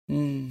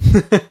 Thunderbolt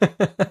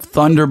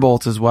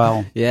as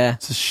well. Yeah.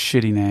 It's a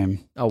shitty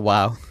name. Oh,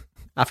 wow.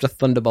 After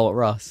Thunderbolt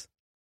Ross.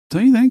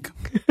 Don't you think?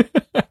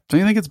 Don't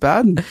you think it's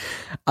bad?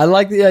 I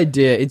like the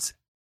idea.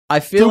 I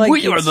feel like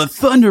we are the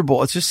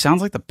Thunderbolt. It just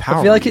sounds like the Power.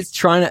 I feel like it's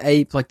trying to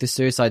ape like the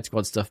Suicide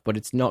Squad stuff, but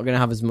it's not going to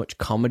have as much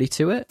comedy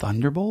to it.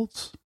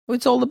 Thunderbolts? Well,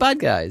 it's all the bad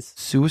guys.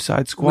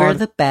 Suicide Squad? We're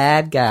the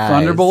bad guys.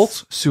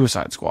 Thunderbolts?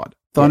 Suicide Squad.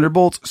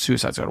 Thunderbolts?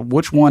 Suicide Squad.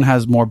 Which one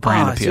has more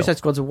brand appeal? Suicide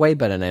Squad's a way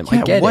better name.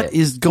 Yeah, I get what it.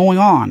 is going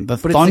on? The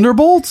But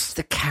Thunderbolts? It's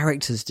the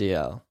characters,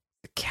 DL.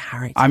 The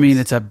characters. I mean,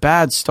 it's a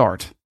bad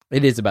start.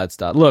 It is a bad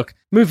start. Look,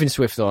 moving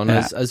swift on,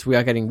 Yeah. as we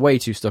are getting way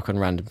too stuck on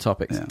random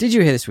topics. Yeah. Did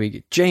you hear this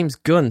week, James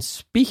Gunn,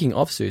 speaking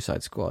of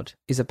Suicide Squad,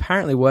 is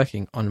apparently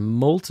working on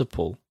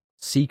multiple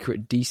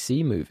secret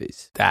DC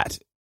movies? That,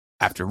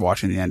 after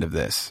watching the end of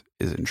this,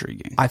 is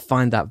intriguing. I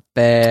find that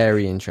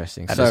very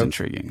interesting. That is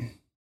intriguing.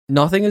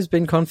 Nothing has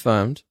been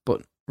confirmed,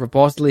 but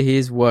reportedly he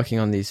is working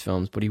on these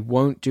films, but he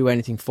won't do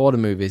anything for the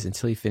movies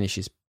until he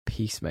finishes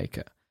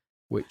Peacemaker,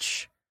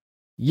 which...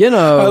 I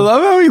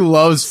love how he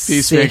loves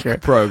Peacemaker.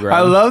 Sick program. I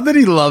love that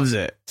he loves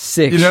it.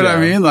 Sick. You know show. what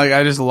I mean? Like,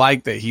 I just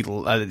like that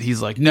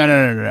he's like,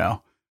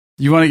 no.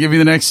 You want to give me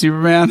the next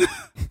Superman?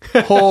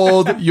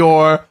 Hold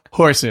your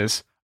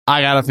horses.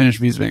 I gotta finish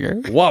Peacemaker.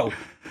 Whoa!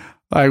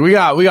 Like, we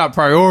got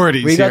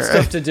priorities. We got here.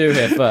 stuff to do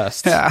here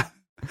first. Yeah,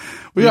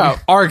 we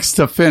got arcs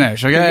to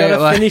finish. Okay, We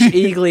gotta finish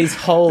Eagly's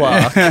whole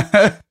arc.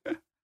 That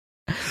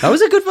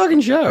was a good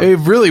fucking show. It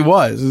really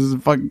was.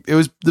 It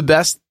was the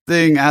best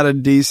thing out of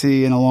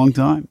DC in a long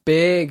time.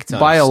 Big time.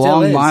 By a Still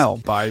long is. mile.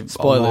 By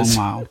Spoilers. a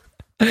long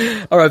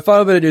mile. All right,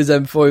 final bit of news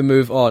then before we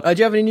move on. Do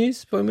you have any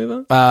news before we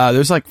move on?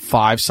 There's like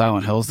 5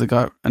 Silent Hills that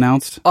got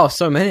announced. Oh,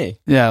 so many.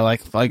 Yeah,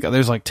 like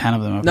there's like 10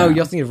 of them. No, now.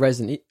 you're thinking of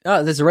Resident Evil.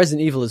 Oh, there's a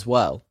Resident Evil as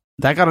well.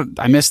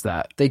 I missed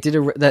that. They did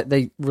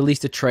they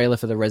released a trailer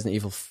for the Resident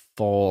Evil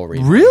 4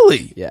 remake.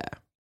 Really? Yeah.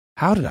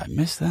 How did I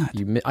miss that?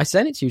 I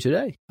sent it to you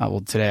today. Oh, well,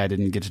 today I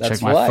didn't get to That's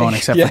check my why. phone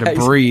except Yeah, for to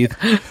breathe.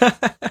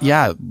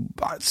 Yeah.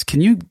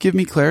 Can you give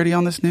me clarity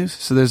on this news?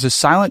 So there's a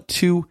Silent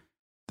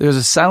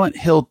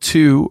Hill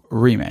 2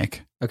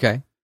 remake,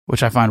 Okay.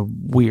 which I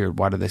find weird.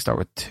 Why did they start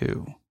with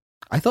 2?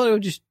 I thought they were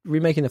just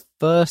remaking the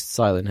first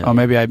Silent Hill. Oh,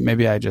 maybe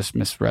I just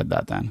misread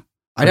that then.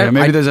 I don't.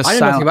 Maybe there's a I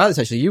know nothing about this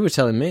actually. You were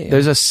telling me.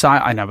 There's a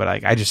I know,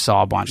 but I just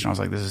saw a bunch and I was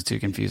like, this is too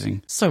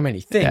confusing. so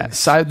many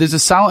things. Yeah, there's a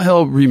Silent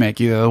Hill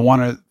remake, either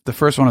the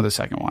first one or the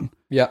second one.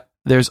 Yeah.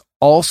 There's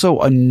also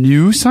a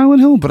new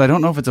Silent Hill, but I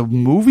don't know if it's a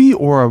movie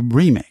or a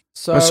remake.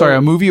 So a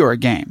movie or a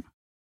game.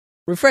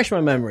 refresh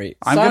my memory.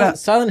 I'm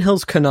Silent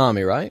Hill's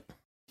Konami, right?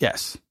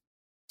 Yes.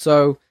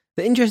 So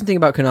the interesting thing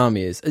about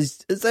Konami is,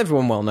 as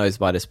everyone well knows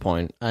by this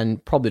point,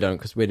 and probably don't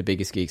because we're the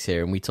biggest geeks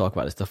here and we talk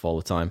about this stuff all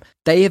the time,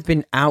 they have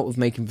been out of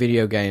making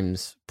video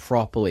games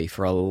properly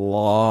for a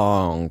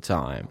long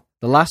time.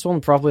 The last one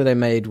properly they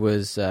made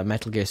was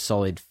Metal Gear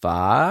Solid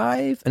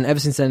 5, and ever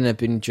since then they've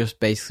been just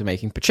basically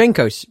making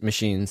pachinko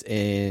machines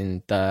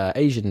in the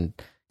Asian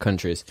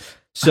countries.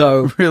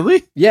 So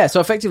Really? yeah,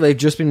 so effectively they've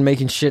just been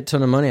making shit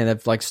ton of money and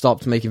they've like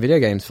stopped making video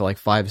games for like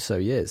 5 or so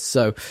years.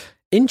 So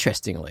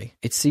interestingly,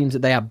 it seems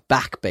that they are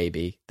back,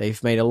 baby.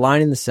 They've made a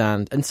line in the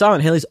sand, and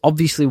Silent Hill is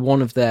obviously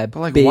one of their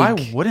big...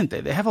 why wouldn't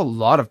they? They have a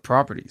lot of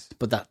properties.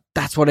 But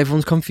that's what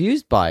everyone's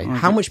confused by. Okay.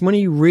 How much money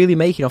are you really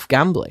making off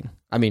gambling?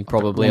 I mean,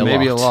 probably a lot.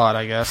 Maybe a lot,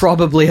 I guess.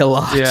 Probably a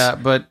lot. Yeah,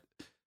 but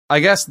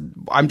I guess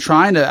I'm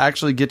trying to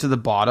actually get to the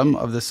bottom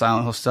of the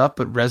Silent Hill stuff,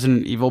 but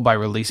Resident Evil, by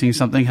releasing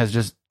something, has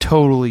just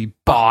totally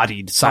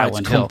bodied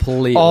Silent Hill.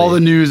 Completely. All the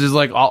news is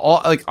like,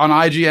 all like on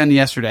IGN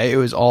yesterday, it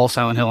was all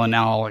Silent Hill, and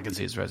now all I can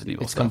see is Resident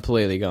Evil. It's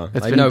completely gone.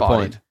 It's like, been no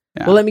bodied. point.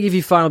 Yeah. Well, let me give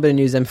you a final bit of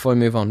news then before we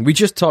move on. We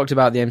just talked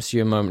about the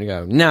MCU a moment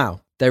ago. Now,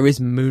 there is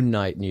Moon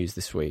Knight news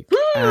this week.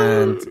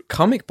 And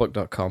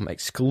comicbook.com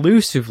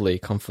exclusively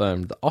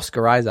confirmed that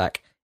Oscar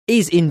Isaac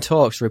is in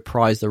talks to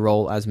reprise the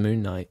role as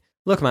Moon Knight.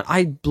 Look, man,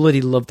 I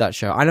bloody loved that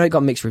show. I know it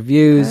got mixed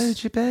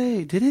reviews.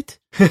 Did it?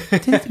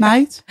 Did it,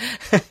 mate?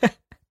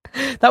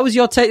 That was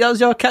your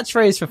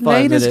catchphrase for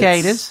 5 minutes.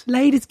 Gators.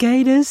 Latest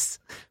Gators.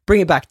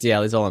 Bring it back,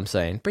 DL, is all I'm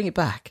saying. Bring it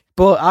back.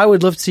 But I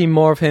would love to see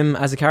more of him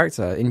as a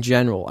character in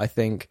general. I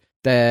think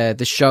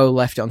the show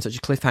left it on such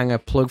a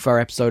cliffhanger. Plug for our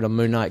episode on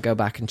Moon Knight. Go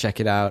back and check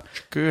it out.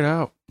 Good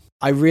out.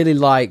 I really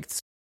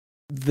liked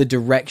the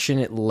direction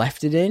it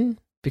left it in,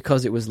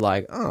 because it was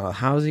like, oh,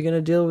 how's he going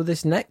to deal with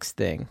this next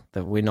thing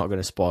that we're not going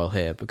to spoil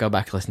here, but go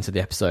back and listen to the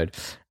episode.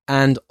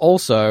 And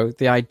also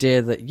the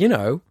idea that,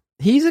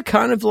 He's a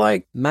kind of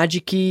like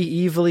magic-y,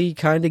 evil-y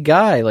kind of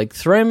guy. Like,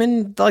 throw him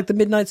in like the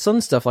Midnight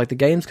Sun stuff, like the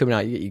games coming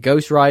out. You get your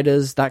Ghost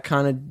Riders, that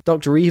kind of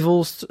Dr.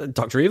 Evil?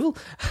 Doctor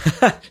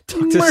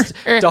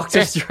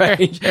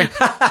Strange.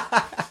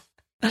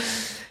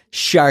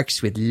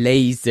 Sharks with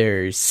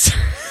lasers.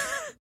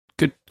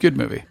 Good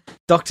movie.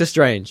 Doctor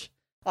Strange.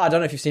 I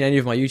don't know if you've seen any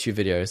of my YouTube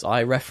videos.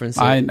 I reference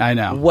it I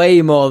know.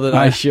 way more than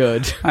I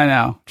should. I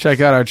know. Check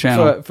out our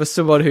channel. For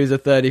someone who's a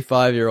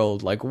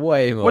 35-year-old, like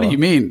way more. What do you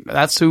mean?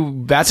 That's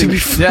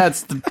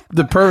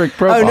the perfect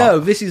profile. Oh no,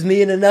 this is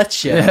me in a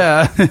nutshell.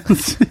 Yeah.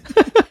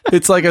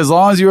 It's like as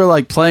long as you were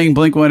like playing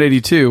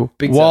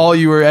Blink-182 while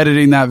you were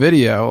editing that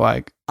video,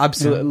 like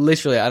absolutely,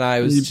 literally, and I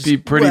was you'd be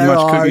pretty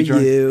much cookie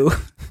jar. You?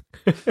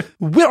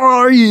 Where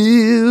are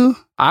you?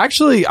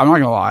 Actually, I'm not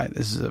gonna lie.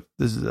 This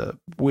is a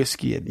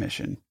whiskey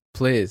admission.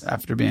 Please.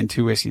 After being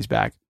 2 whiskeys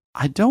back,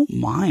 I don't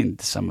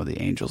mind some of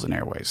the Angels and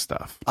Airways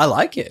stuff. I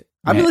like it.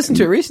 I've been listening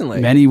to it recently.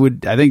 Many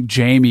would. I think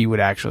Jamie would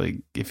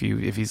actually, if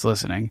he's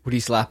listening, would he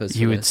slap us?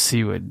 He would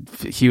say,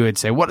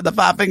 "What did the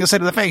 5 fingers say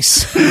to the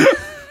face?"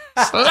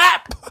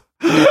 Slap.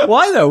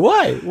 Why though?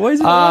 Why? Why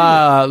is it?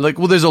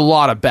 Well, there's a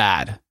lot of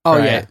bad. Oh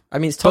right? yeah. I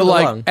mean, it's totally but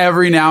like wrong.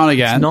 Every now and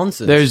again, it's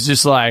nonsense. There's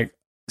just like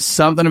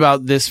something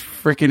about this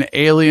freaking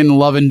alien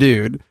loving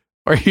dude.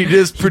 Or he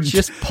just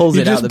pulls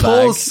it out of the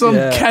bag. He just pulls some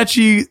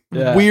catchy,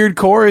 weird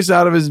chorus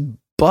out of his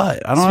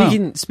butt. I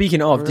don't know.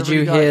 Speaking of, did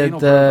you hear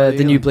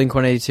the new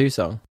Blink-182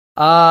 song?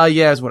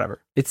 Yeah, it's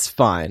whatever. It's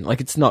fine.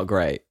 Like, it's not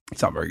great.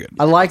 It's not very good.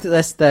 I like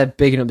that they're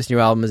bigging up this new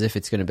album as if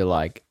it's going to be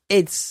like,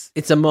 it's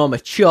a more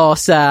mature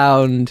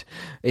sound.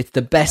 It's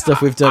the best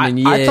stuff we've done in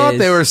years. I thought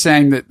they were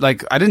saying that,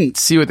 like, I didn't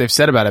see what they've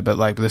said about it, but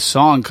like the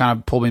song kind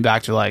of pulled me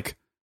back to like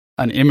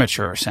an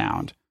immature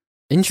sound.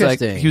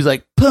 Interesting. Like, he was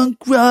like, punk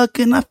rock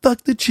and I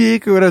fucked the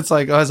chick or whatever. It's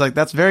like, I was like,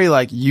 that's very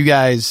like you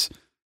guys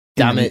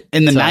in the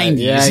 90s.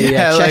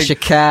 Yeah. Cheshire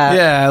like, Cat.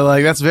 Yeah,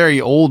 like that's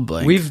very old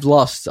Blink. We've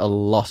lost a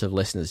lot of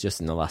listeners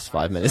just in the last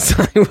 5 minutes.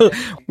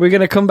 We're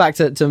going to come back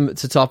to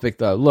topic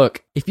though.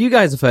 Look, if you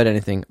guys have heard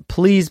anything,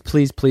 please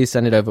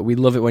send it over. We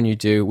love it when you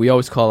do. We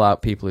always call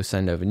out people who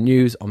send over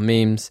news or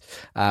memes.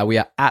 We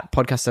are at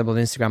Podcast Assemble on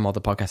Instagram or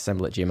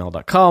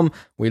thepodcastassemble@gmail.com.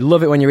 We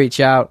love it when you reach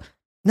out.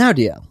 Now,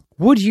 DL,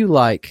 would you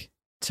like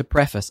to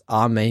preface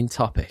our main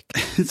topic?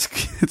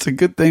 It's a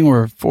good thing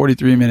we're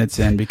 43 minutes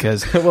in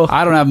because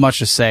I don't have much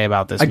to say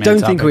about this. I don't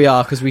think we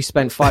are because we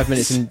spent 5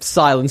 minutes in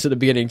silence at the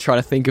beginning trying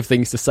to think of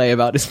things to say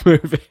about this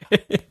movie.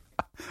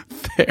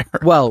 Fair.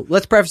 Well,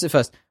 let's preface it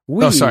first.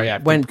 We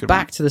went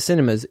back one. to the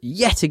cinemas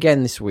yet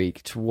again this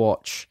week to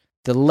watch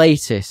the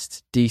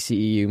latest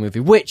DCEU movie,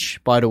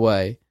 which, by the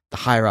way, the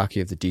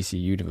hierarchy of the DC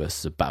universe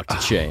is about to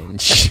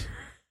change.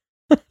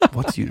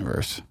 What's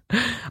universe?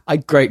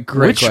 Great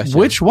question.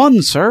 Which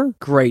one, sir?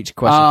 Great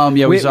question.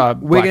 We saw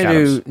Black We're going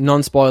to Adams. do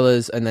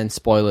non-spoilers and then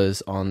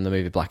spoilers on the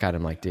movie Black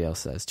Adam, like DL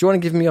says. Do you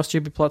want to give me your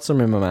stupid plot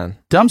summary, my man?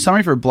 Dumb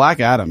summary for Black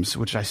Adams,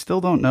 which I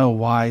still don't know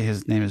why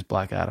his name is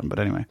Black Adam, but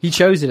anyway. He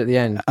chose it at the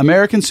end.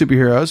 American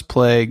superheroes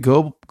play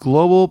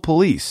global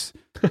police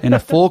in a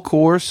full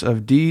course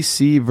of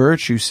DC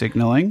virtue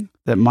signaling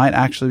that might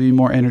actually be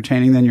more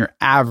entertaining than your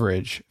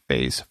average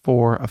Phase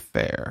 4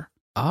 affair.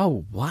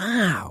 Oh,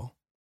 wow.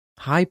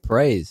 High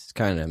praise,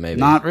 kind of,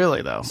 maybe. Not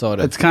really, though. Sort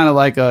of. It's kind of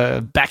like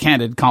a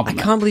backhanded compliment.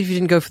 I can't believe you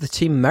didn't go for the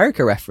Team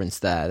America reference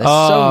there. There's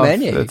so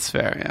many. That's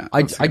fair, yeah.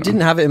 I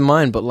didn't have it in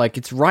mind, but like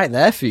it's right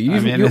there for you.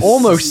 You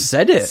almost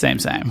said it. Same.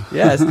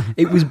 Yes,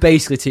 it was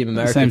basically Team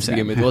America to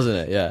begin with,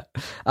 wasn't it?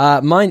 Yeah.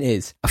 Mine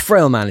is, a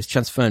frail man is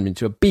transformed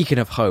into a beacon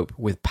of hope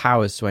with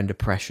powers to end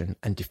oppression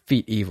and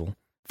defeat evil.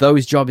 Though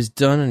his job is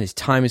done and his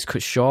time is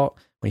cut short,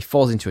 when he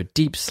falls into a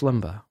deep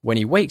slumber, when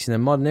he wakes in the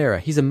modern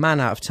era, he's a man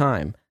out of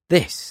time.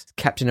 This,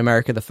 Captain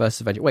America, the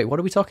First Avenger. Wait, what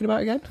are we talking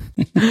about again?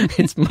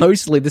 It's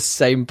mostly the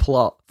same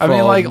plot. I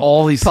mean, like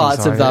all these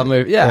parts of that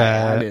movie.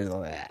 Yeah.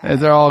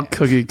 They're all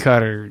cookie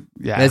cutter.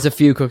 Yeah. There's a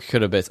few cookie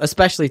cutter bits,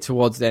 especially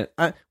towards the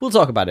end. We'll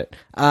talk about it.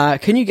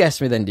 Can you guess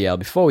me then, DL,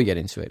 before we get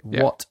into it,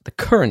 what the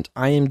current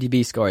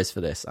IMDb score is for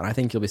this? And I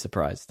think you'll be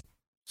surprised.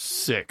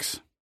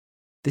 6.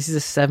 This is a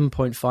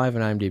 7.5 on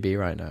IMDb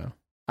right now.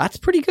 That's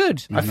pretty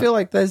good. I feel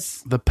like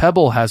there's... The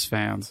Pebble has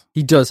fans.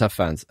 He does have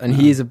fans, and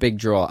he is a big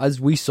draw,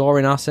 as we saw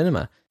in our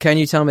cinema. Can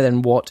you tell me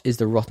then what is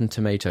the Rotten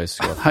Tomatoes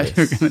score for this?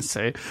 You're going to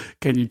say,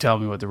 can you tell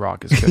me what The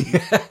Rock is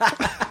good?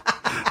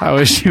 I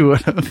wish you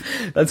would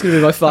have. That's going to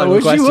be my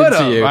final question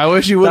to you. I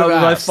wish you would have. That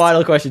would be my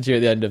final question to you at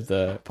the end of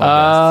the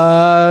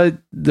podcast.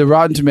 The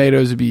Rotten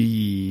Tomatoes would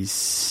be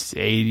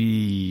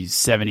 80,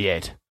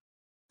 78.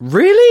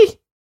 Really?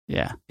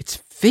 Yeah. It's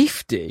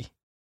 50.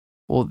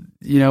 Well,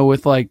 you know,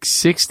 with like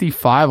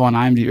 65 on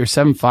IMDb or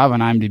 75 on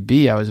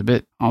IMDb,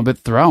 I'm a bit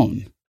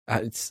thrown.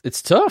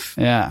 It's tough.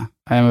 Yeah,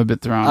 I am a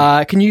bit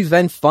thrown. Can you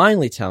then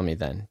finally tell me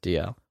then,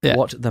 DL, Yeah.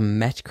 what the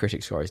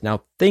Metacritic score is?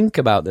 Now think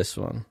about this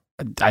one.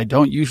 I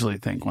don't usually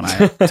think when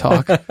I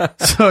talk,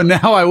 so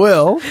now I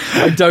will.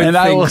 I don't and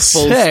think I will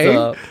full say,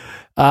 stop.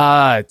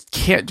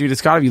 Can't, dude.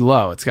 It's got to be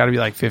low. It's got to be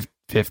like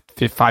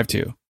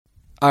 5.2.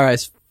 All right,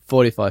 it's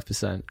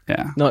 45%.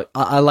 Yeah. No,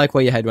 I like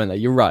where your head went there.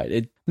 You're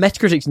right.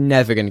 Metacritic's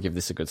never going to give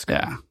this a good score.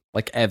 Yeah.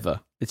 like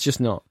ever. It's just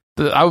not.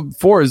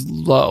 4 is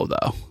low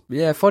though.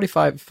 Yeah,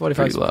 45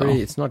 is low.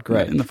 pretty, it's not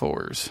great. In the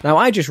 4s. Now,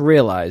 I just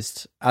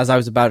realized, as I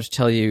was about to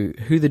tell you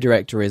who the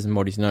director is and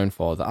what he's known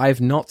for, that I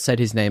have not said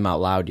his name out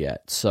loud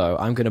yet, so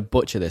I'm going to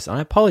butcher this, and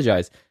I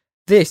apologize.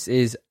 This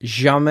is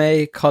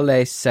Jamais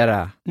Cole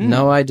Serra.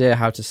 No idea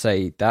how to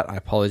say that, I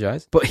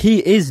apologize. But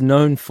he is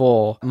known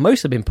for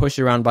mostly being pushed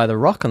around by The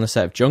Rock on the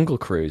set of Jungle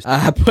Cruise.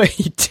 But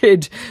he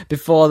did,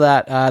 before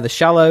that, The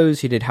Shallows,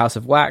 he did House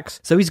of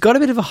Wax. So he's got a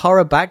bit of a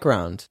horror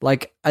background.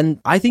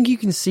 And I think you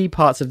can see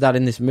parts of that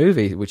in this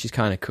movie, which is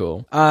kind of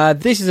cool.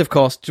 This is, of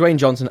course, Dwayne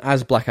Johnson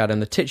as Black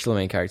Adam, the titular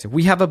main character.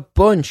 We have a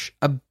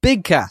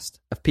big cast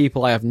of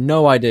people I have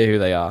no idea who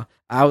they are.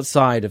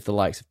 Outside of the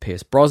likes of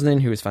Pierce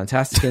Brosnan, who was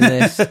fantastic in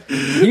this.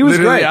 He was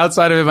Literally great.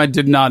 Outside of him, I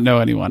did not know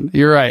anyone.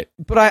 You're right.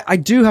 But I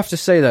do have to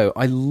say, though,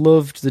 I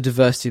loved the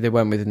diversity they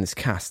went with in this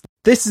cast.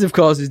 This is, of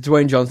course, is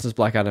Dwayne Johnson's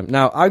Black Adam.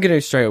 Now, I'm going to go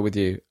straight up with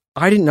you.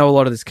 I didn't know a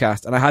lot of this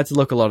cast, and I had to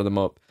look a lot of them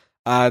up.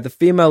 The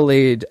female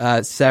lead,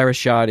 Sarah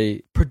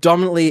Shadi,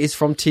 predominantly is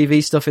from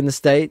TV stuff in the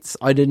States.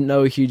 I didn't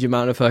know a huge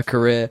amount of her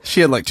career.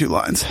 She had like 2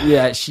 lines.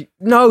 Yeah, she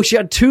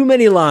had too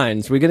many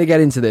lines. We're going to get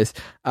into this.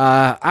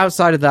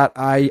 Outside of that,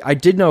 I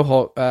did know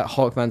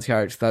Hawkman's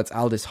character. That's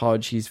Aldous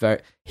Hodge. He's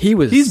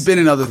been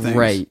in other things.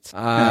 Great.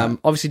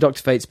 Obviously,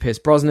 Dr. Fate's Pierce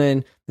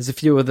Brosnan. There's a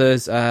few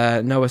others.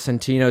 Noah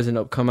Centino's an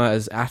upcomer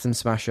as Atom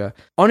Smasher.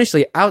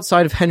 Honestly,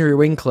 outside of Henry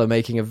Winkler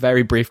making a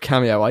very brief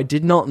cameo, I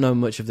did not know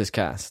much of this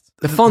cast.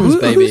 The Fonz,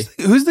 baby.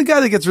 Who's the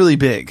guy that gets really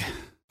big?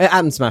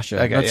 Atom Smasher.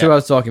 Okay, that's who I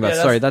was talking about.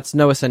 Sorry, that's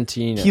Noah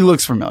Centino. He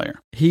looks familiar.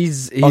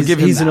 He's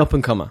an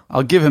up-and-comer.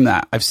 I'll give him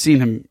that. I've seen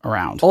him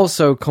around.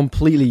 Also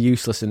completely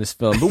useless in this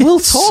film, but we'll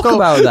talk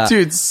about that.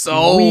 Dude,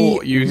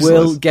 useless.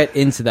 We'll get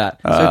into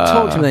that. So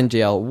talk to me then,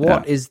 GL.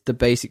 What is the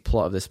basic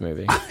plot of this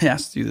movie? I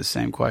asked you the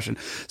same question.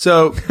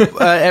 So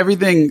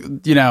everything,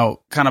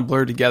 kind of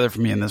blurred together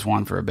for me in this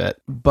one for a bit.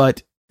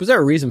 But was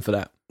there a reason for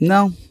that?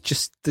 No.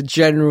 Just the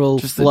general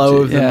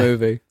flow of the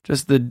movie.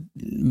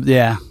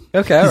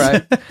 Okay, all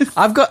right.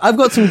 I've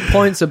got some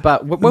points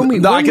about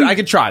I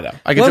could try though.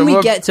 When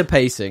we get to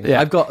pacing,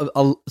 I've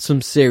got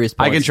some serious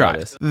points. I can try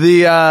this.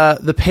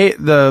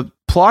 The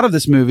plot of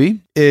this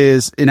movie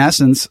is in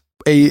essence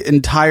a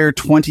entire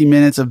 20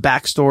 minutes of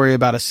backstory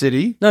about a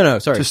city. Sorry.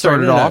 To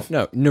start it off.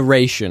 No,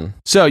 narration.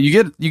 So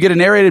you get a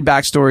narrated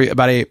backstory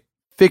about a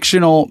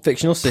fictional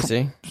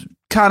city.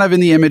 Kind of in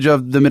the image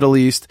of the Middle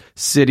East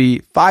city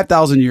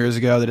 5,000 years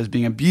ago that is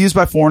being abused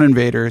by foreign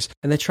invaders.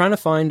 And they're trying to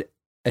find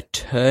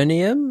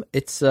Eternium.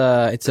 It's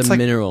a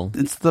mineral.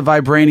 It's the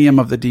vibranium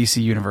of the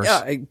DC universe.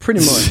 Yeah, pretty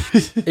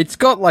much. It's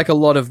got like a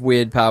lot of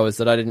weird powers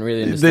that I didn't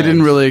really understand. They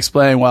didn't really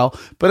explain well.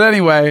 But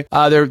anyway,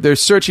 they're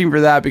searching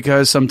for that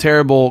because some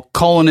terrible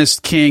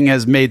colonist king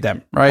has made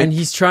them, right? And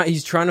he's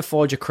trying to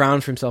forge a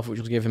crown for himself, which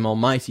will give him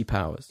almighty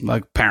powers.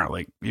 Like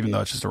apparently, even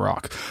though it's just a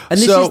rock. And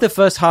this is the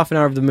first half an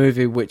hour of the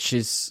movie, which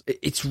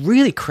it's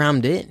really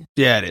crammed in.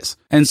 Yeah, it is.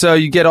 And so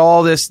you get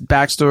all this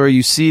backstory.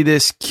 You see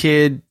this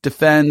kid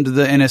defend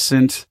the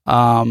innocent.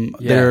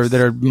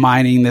 They're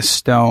mining this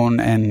stone,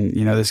 and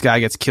this guy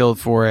gets killed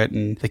for it,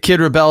 and the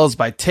kid rebels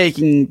by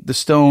taking the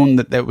stone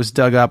that was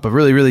dug up, a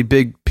really, really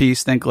big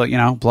piece. Think like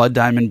blood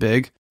diamond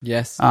big.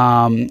 Yes.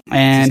 And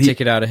it's his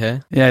ticket out of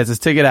here. Yeah, it's his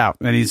ticket out,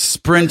 and he's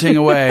sprinting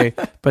away,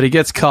 but he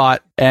gets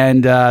caught,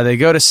 and they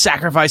go to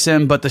sacrifice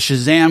him, but the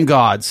Shazam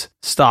gods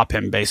stop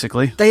him.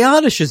 Basically, they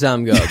are the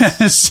Shazam gods.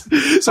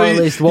 Yes. So at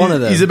least one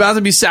of them. He's about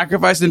to be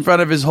sacrificed in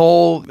front of his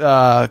whole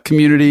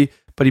community.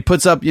 But he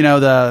puts up,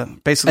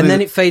 basically... And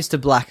then it fades to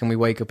black and we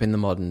wake up in the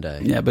modern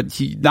day. Yeah, but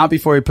not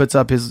before he puts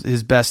up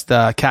his best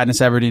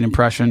Katniss Everdeen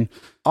impression.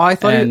 Oh, I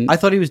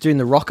thought he was doing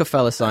the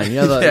Rockefeller sign,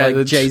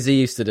 like Jay-Z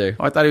used to do.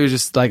 I thought he was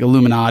just like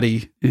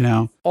Illuminati,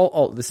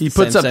 This is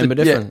same but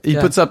different. He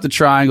puts up the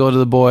triangle to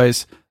the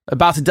boys,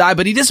 about to die,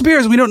 but he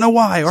disappears. We don't know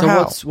why or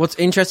how. What's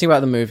interesting about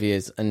the movie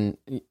is, and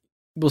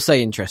we'll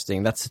say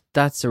interesting, that's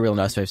a real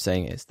nice way of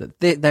saying it, is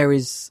that there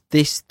is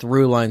this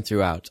through line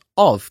throughout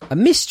of a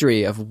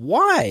mystery of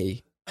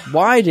why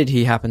did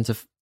he happen to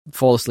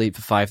fall asleep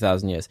for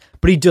 5,000 years?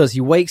 But he does. He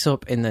wakes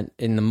up in the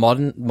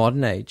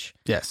modern age.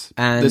 Yes.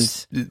 And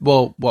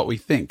what we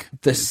think.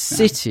 The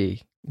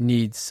city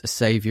needs a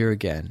savior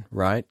again,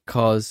 right?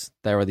 Because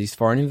there are these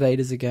foreign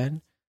invaders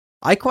again.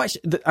 I'm going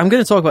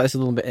to talk about this a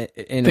little bit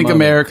in a moment.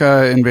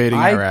 America invading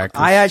Iraq.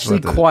 I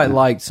actually quite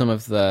liked some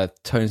of the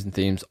tones and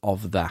themes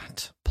of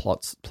that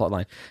plot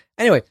line.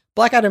 Anyway,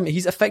 Black Adam,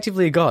 he's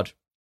effectively a god.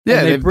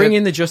 Yeah, and they bring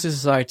in the Justice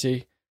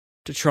Society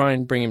to try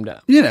and bring him down.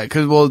 Yeah,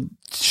 because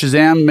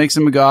Shazam makes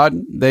him a god.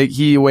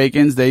 He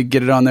awakens. They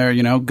get it on their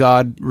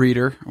God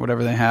reader or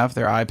whatever they have,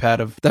 their iPad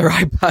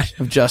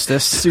of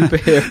justice,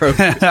 superhero.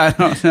 I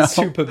don't know,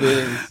 super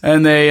beings.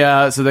 And they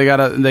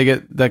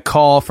get the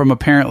call from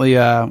apparently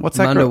what's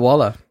that Amanda girl?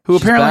 Waller, who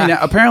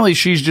apparently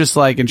she's just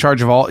like in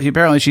charge of all.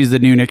 Apparently she's the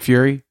new Nick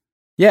Fury.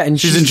 Yeah, and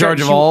she's in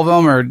charge of all of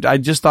them. Or I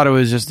just thought it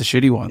was just the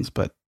shitty ones,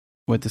 but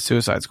with the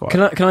Suicide Squad.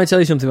 Can I tell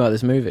you something about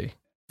this movie?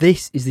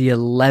 This is the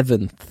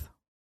 11th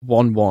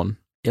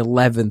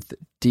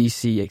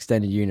DC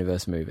Extended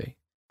Universe movie.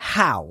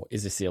 How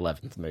is this the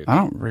 11th movie? I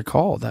don't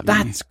recall that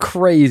many. That's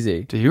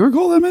crazy. Do you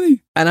recall that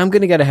many? And I'm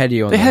going to get ahead of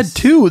you on this. They had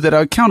 2 that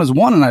I count as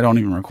 1, and I don't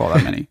even recall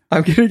that many.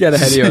 I'm going to get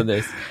ahead of you on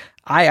this.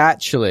 I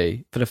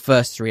actually, for the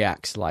first 3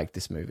 acts, liked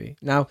this movie.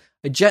 Now,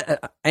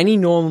 any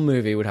normal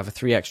movie would have a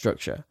 3-act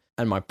structure.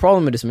 And my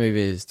problem with this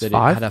movie is that it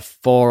had a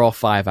 4 or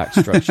 5-act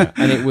structure.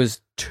 And it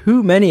was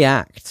too many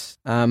acts.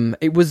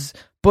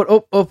 But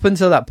up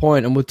until that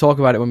point, and we'll talk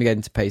about it when we get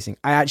into pacing,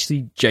 I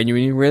actually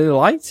genuinely really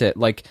liked it.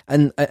 Like,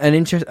 and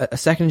a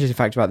second interesting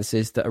fact about this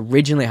is that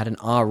originally it had an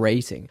R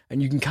rating,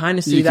 and you can kind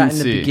of see that in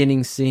the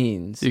beginning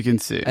scenes. You can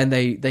see, and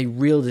they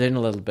reeled it in a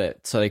little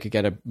bit so they could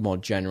get a more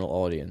general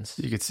audience.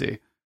 You could see.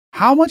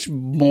 How much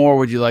more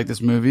would you like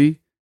this movie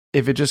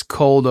if it just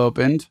cold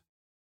opened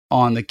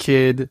on the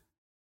kid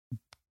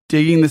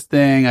digging this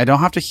thing? I don't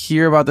have to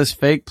hear about this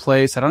fake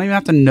place. I don't even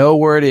have to know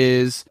where it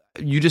is.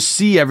 You just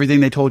see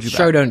everything they told you about.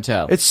 Show, don't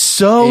tell. It's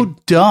so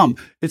dumb.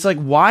 It's like,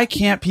 why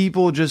can't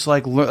people just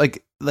like learn?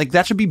 Like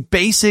that should be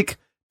basic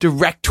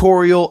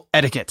directorial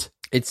etiquette.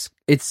 It's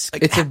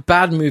a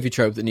bad movie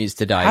trope that needs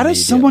to die. How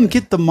does someone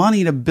get the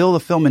money to build a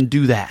film and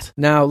do that?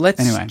 Now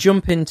let's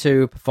jump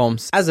into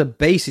performance as a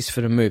basis for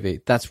the movie.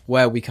 That's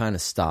where we kind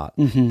of start.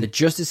 Mm-hmm. The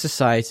Justice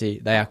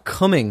Society, they are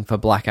coming for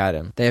Black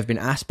Adam. They have been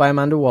asked by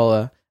Amanda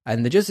Waller.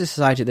 And the Justice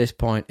Society at this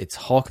point, it's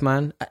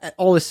Hawkman.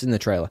 All this is in the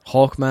trailer.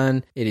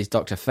 Hawkman, it is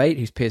Dr. Fate,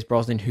 who's Pierce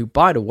Brosnan, who,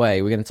 by the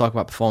way, we're going to talk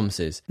about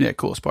performances. Yeah,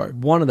 coolest part.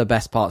 One of the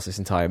best parts of this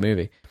entire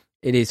movie.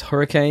 It is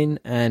Hurricane,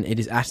 and it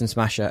is Atom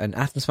Smasher. And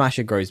Atom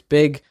Smasher grows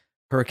big.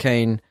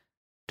 Hurricane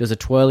does a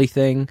twirly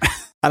thing.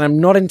 And I'm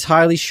not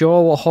entirely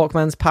sure what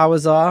Hawkman's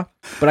powers are,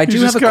 but I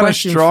do have a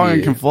question strong for you.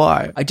 And can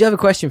fly. I do have a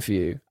question for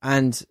you,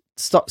 and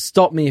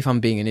stop me if I'm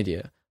being an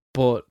idiot,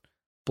 but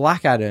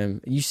Black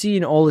Adam, you see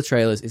in all the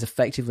trailers, is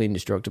effectively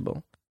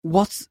indestructible.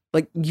 What's,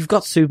 like, you've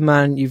got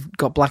Superman, you've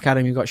got Black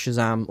Adam, you've got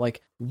Shazam.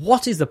 Like,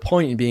 what is the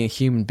point in being a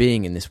human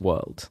being in this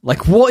world?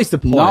 Like, what is the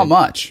point? Not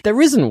much. There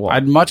isn't one.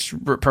 I'd much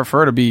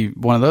prefer to be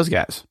one of those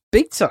guys.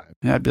 Big time.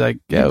 Yeah, I'd be like,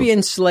 you'd be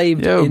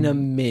enslaved in a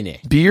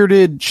minute.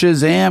 Bearded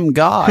Shazam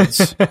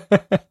gods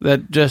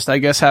that just, I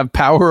guess, have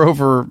power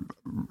over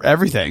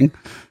everything.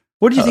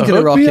 What do you think of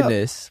The Rock in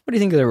this? What do you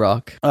think of The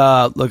Rock?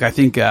 Look, I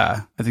think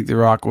The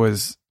Rock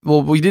was...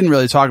 Well, we didn't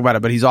really talk about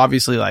it, but he's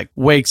obviously like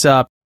wakes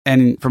up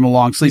and from a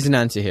long sleep. He's an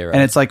anti-hero.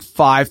 And it's like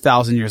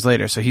 5,000 years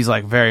later. So he's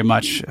like very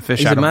much a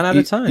fish out of... He's a man out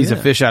of time. He's a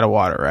fish out of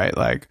water, right?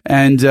 Like,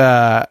 and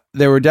there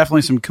were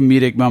definitely some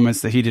comedic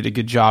moments that he did a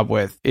good job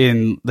with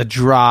in the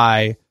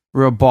dry,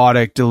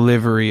 robotic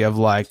delivery of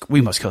like, we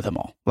must kill them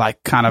all.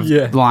 Like kind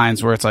of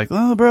lines where it's like,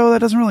 oh, bro, that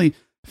doesn't really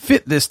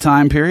fit this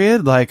time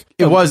period. Like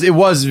it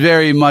was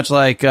very much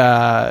like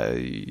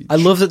I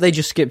love that they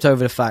just skipped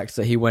over the fact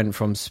that he went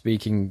from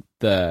speaking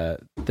the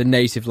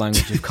native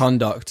language of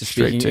Kondak to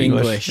speaking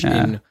English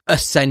in a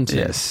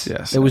sentence.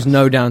 Yes. There was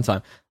no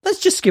downtime. Let's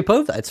just skip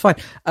over that. It's fine.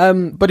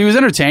 But he was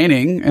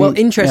entertaining. Well,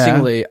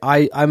 interestingly,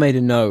 I made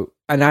a note,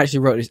 and I actually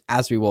wrote this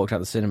as we walked out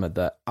the cinema,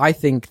 that I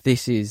think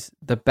this is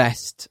the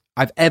best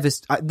I've ever...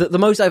 the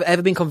most I've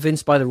ever been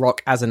convinced by The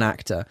Rock as an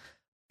actor.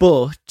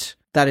 But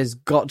that has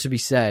got to be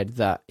said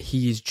that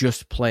he's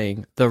just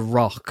playing The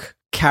Rock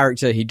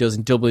character he does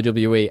in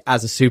WWE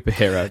as a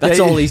superhero. That's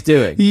all he's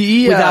doing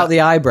without the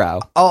eyebrow.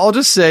 I'll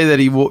just say that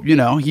he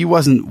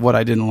wasn't what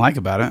I didn't like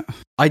about it.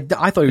 I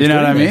thought he was, you know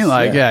what I mean?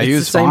 Like, he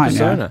was the same fine.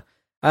 Persona.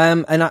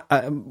 And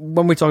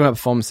when we're talking about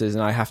performances,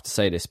 and I have to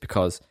say this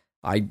because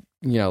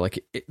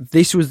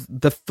this was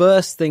the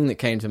first thing that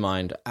came to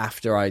mind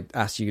after I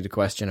asked you the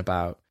question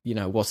about,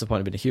 what's the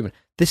point of being a human?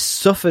 This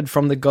suffered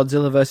from the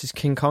Godzilla versus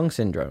King Kong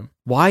syndrome.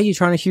 Why are you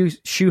trying to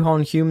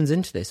shoehorn humans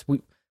into this?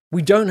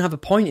 We don't have a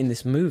point in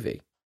this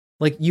movie.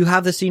 Like, you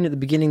have the scene at the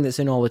beginning that's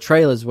in all the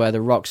trailers where The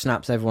Rock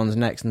snaps everyone's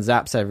necks and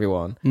zaps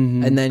everyone,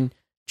 and then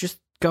just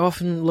go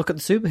off and look at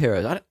the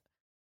superheroes.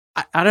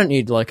 I don't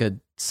need, like, a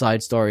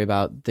side story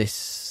about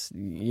this,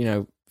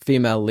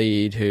 female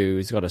lead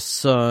who's got a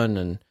son,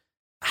 and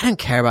I don't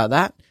care about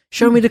that.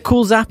 Show me the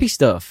cool zappy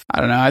stuff. I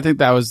don't know. I think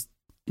that was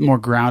more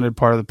grounded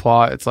part of the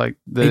plot. It's like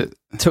it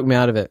took me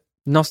out of it.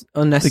 Not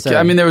unnecessary.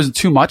 I mean, there was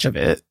too much of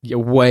it.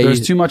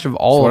 There's too much of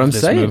all of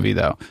this movie,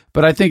 though.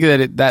 But I think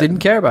that didn't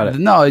care about it.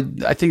 No,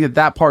 I think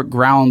that part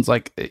grounds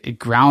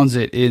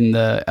it in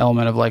the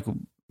element of like,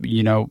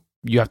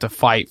 you have to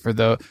fight for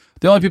the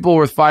only people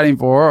worth fighting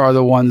for are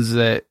the ones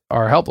that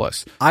are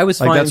helpless. I was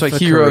fighting for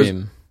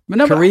Kareem.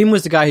 Kareem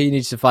was the guy who you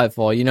needed to fight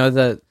for.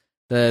 The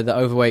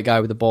overweight guy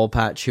with the bald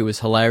patch who was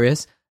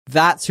hilarious.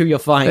 That's who you're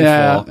fighting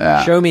for.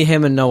 Yeah. Show me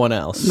him and no one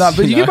else. No,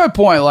 but you get my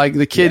point. Like,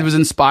 the kid was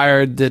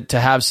inspired to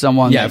have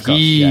someone that of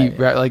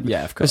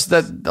course.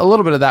 That a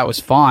little bit of that was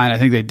fine. I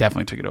think they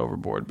definitely took it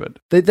overboard, but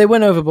they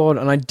went overboard,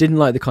 and I didn't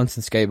like the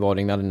constant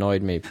skateboarding. That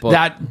annoyed me. But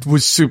that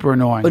was super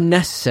annoying.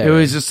 Unnecessary. It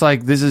was just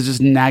like, this is just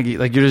naggy.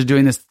 Like, you're just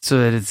doing this so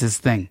that it's his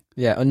thing.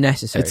 Yeah,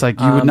 unnecessary. It's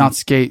like, you would not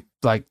skate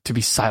like to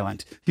be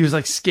silent. He was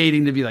like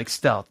skating to be like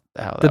stealth.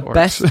 The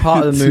best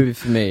part of the movie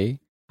for me,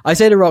 I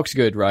say The Rock's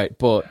good, right?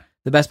 But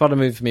the best part of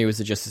the movie for me was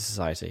the Justice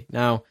Society.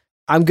 Now,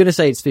 I'm going to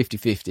say it's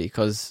 50-50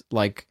 because,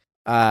 like,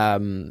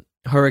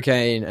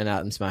 Hurricane and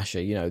Atom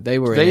Smasher, you know, they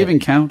were. They even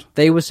count.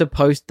 They were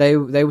supposed. They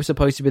were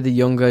supposed to be the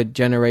younger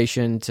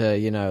generation to,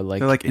 you know, like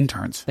they're like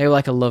interns. They were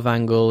like a love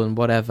angle and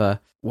whatever.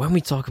 When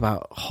we talk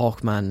about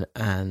Hawkman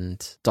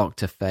and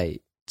Dr.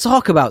 Fate,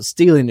 talk about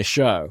stealing the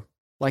show.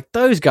 Like,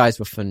 those guys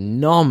were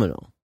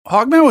phenomenal.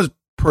 Hawkman was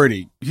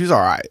pretty. He was all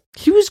right.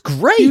 He was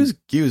great.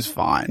 He was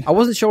fine. I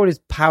wasn't sure what his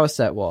power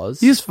set was.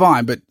 He was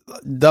fine, but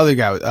the other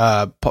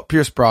guy,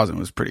 Pierce Brosnan,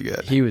 was pretty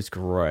good. He was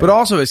great. But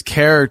also his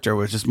character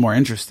was just more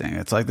interesting.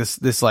 It's like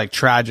this like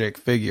tragic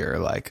figure,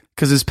 like,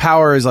 because his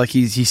power is like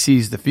he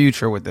sees the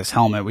future with this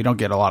helmet. We don't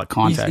get a lot of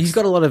context. He's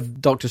got a lot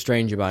of Doctor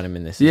Strange about him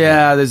in this.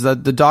 Yeah, there's the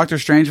Doctor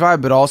Strange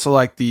vibe, but also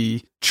like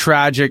the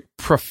tragic,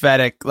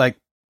 prophetic, like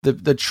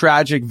the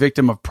tragic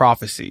victim of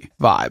prophecy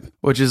vibe,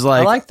 which is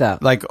like, I like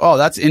that. Like, oh,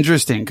 that's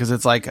interesting because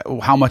it's like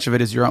how much of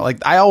it is your own.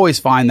 Like, I always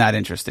find that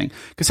interesting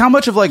because how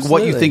much of like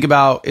what you think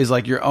about is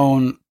like your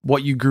own,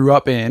 what you grew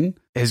up in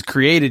has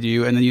created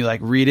you, and then you like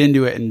read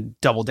into it and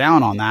double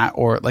down on that,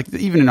 or like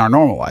even in our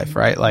normal life,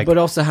 right? Like, but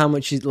also how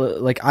much is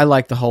like, I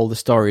like the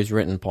story is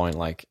written point.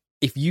 Like,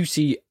 if you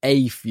see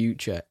a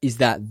future, is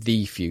that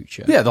the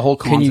future? Yeah, the whole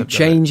concept. Can you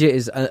change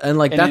it? And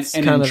like, that's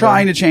and kind in of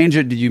trying to change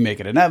it. Did you make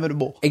it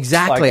inevitable?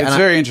 Exactly. Like, it's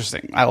very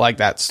interesting. I like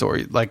that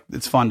story. Like,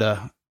 it's fun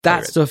to.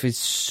 That stuff is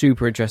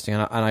super interesting,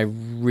 and I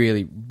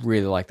really,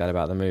 really like that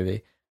about the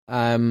movie.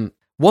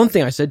 One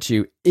thing I said to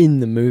you in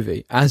the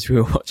movie as we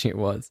were watching it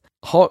was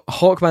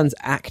Hawkman's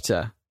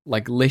actor,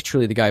 like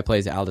literally the guy who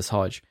plays it, Aldous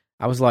Hodge.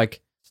 I was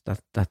like,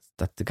 that's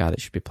the guy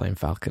that should be playing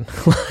Falcon.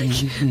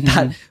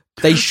 That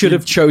they should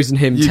have chosen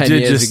him 10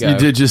 years ago. You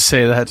did just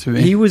say that to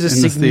me. He was a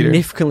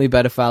significantly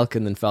better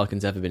Falcon than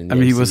Falcon's ever been in the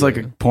MCU. He was like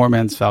a poor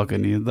man's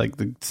Falcon. He had like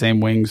the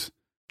same wings.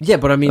 Yeah,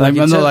 but I mean,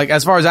 like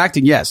as far as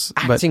acting, yes,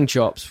 acting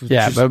chops.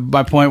 Yeah, but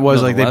my point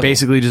was like they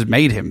basically just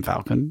made him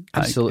Falcon.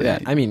 Absolutely.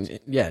 Like, yeah. I mean,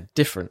 yeah,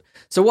 different.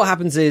 So what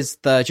happens is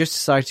the Justice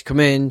Society come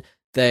in.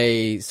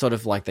 They sort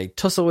of like they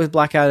tussle with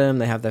Black Adam.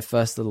 They have their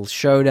first little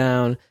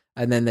showdown,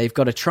 and then they've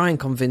got to try and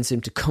convince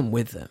him to come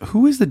with them.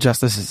 Who is the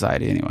Justice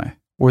Society anyway?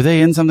 Were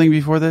they in something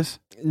before this?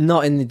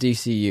 Not in the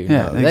DCU.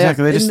 Yeah, no.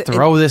 Exactly. They just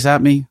throw this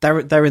at me.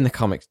 They're in the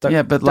comics.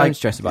 Don't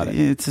stress about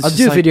it. I'll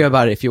do a video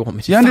about it if you want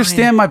me to. You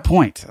understand my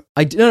point?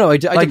 I do.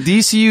 Like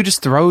DCU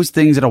just throws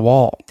things at a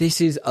wall.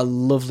 This is a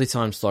lovely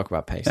time to talk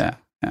about pacing.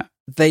 Yeah.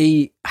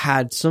 They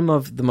had some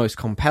of the most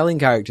compelling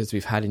characters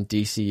we've had in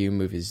DCU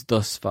movies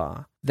thus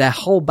far. Their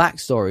whole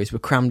backstories were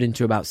crammed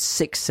into about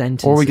 6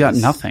 sentences. Or we got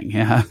nothing,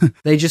 yeah.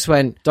 They just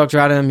went, Dr.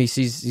 Adam, he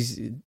sees...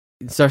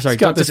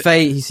 Dr.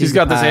 Fate, he's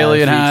got this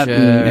alien hat.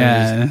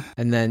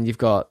 And then you've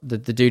got the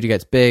dude who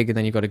gets big, and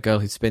then you've got a girl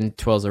who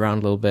twirls around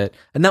a little bit.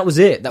 And that was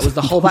it. That was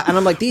the whole back. And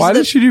I'm like, why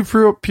did she do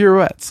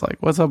pirouettes? Like,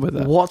 what's up with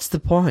that? What's the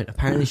point?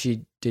 Apparently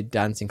she did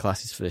dancing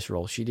classes for this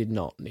role. She did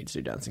not need to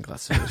do dancing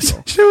classes for this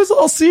role. She was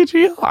all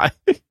CGI.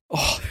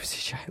 Oh, it was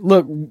CGI.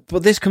 Look,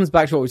 but this comes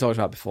back to what we talked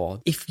about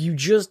before. If you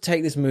just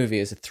take this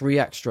movie as a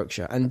 3-act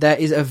structure, and there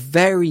is a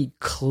very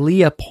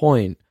clear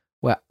point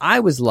where I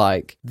was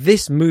like,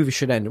 this movie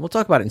should end. And we'll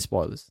talk about it in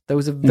spoilers. There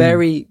was a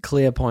very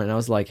clear point, and I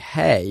was like,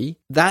 hey,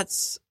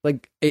 that's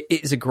like,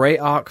 it's a great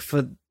arc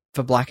for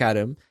Black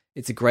Adam.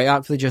 It's a great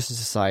arc for the Justice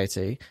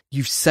Society.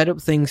 You've set up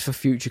things for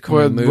future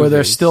coming movies. Where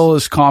there still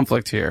is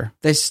conflict here.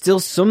 There's still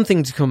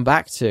something to come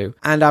back to.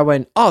 And I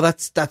went, oh,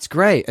 that's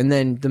great. And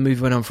then the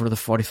movie went on for another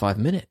 45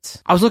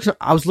 minutes. I was looking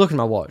at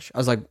my watch. I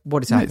was like,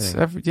 what is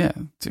happening? Yeah,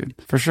 dude,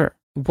 for sure.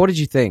 What did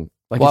you think?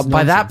 Like, well,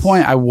 by that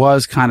point, I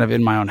was kind of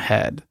in my own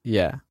head.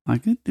 Yeah.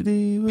 Like,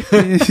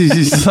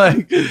 he's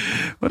like,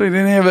 what did he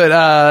name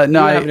it?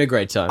 No, having a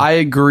great time. I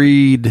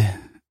agreed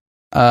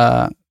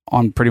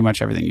on pretty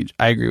much everything.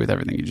 I agree with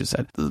everything you just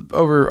said.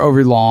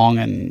 Over long,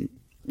 and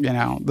you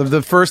know,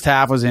 the first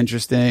half was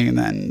interesting, and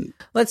then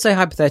let's say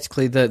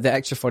hypothetically the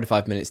extra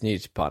 45 minutes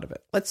needed to be part of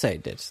it. Let's say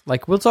it did.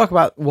 Like, we'll talk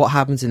about what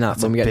happens in that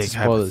when we get to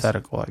spoilers.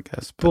 Hypothetical, I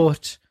guess.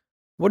 But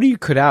what do you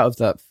cut out of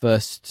that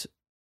first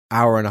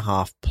hour and a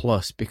half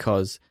plus,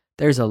 because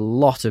there's a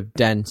lot of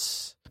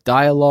dense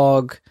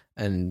dialogue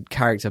and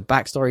character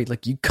backstory.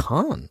 Like, you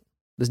can't.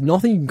 There's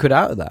nothing you can cut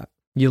out of that.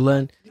 You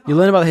learn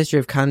about the history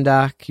of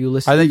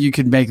Kandak. I think you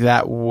could make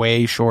that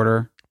way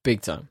shorter. Big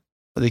time.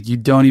 Like, you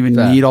don't even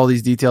need all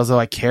these details. Though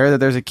I care that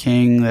there's a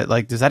king. That,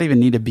 like, does that even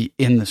need to be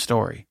in the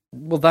story?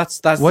 Well,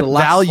 that's what the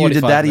last value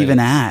did that minutes. even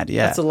add?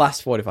 Yeah, that's the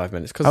last 45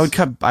 minutes. Cause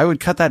I would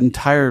cut that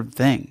entire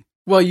thing.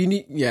 Well,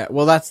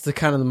 well, that's the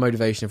kind of the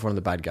motivation of one of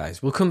the bad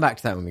guys. We'll come back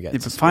to that when we get to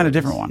but find a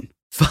different one.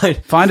 Find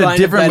a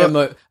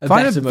different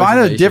find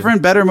a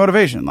different, better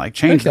motivation. Like,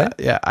 change that.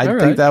 Yeah, I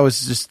think that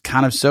was just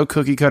kind of so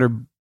cookie cutter,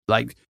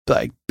 like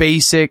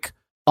basic,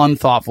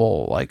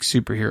 unthoughtful, like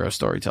superhero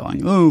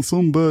storytelling. Oh,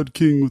 some bad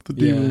king with the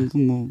demons.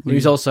 He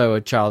was also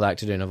a child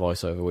actor doing a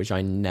voiceover, which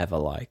I never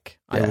like.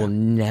 I will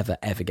never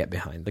ever get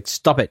behind. Like,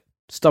 stop it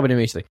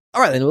immediately.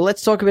 All right, then. Well,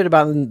 let's talk a bit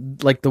about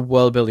like the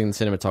world building and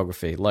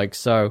cinematography. Like,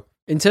 so.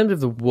 In terms of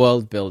the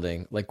world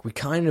building, like, we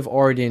kind of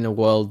already in a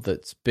world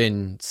that's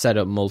been set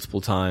up multiple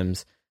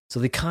times. So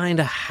they kind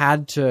of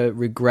had to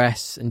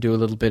regress and do a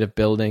little bit of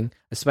building,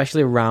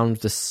 especially around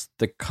the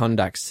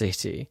Kandak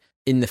city.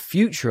 in the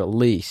future at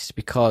least,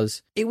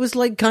 because it was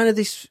like kind of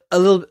this a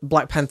little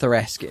Black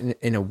Panther-esque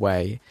in a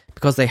way,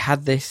 because they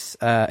had this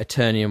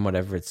Eternium,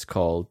 whatever it's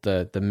called,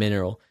 the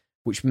mineral,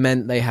 which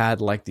meant they had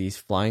like these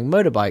flying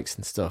motorbikes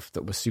and stuff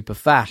that were super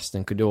fast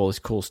and could do all this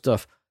cool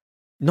stuff.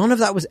 None of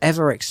that was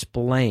ever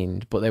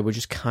explained, but they were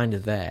just kind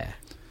of there.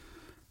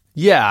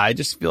 Yeah, I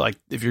just feel like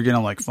if you're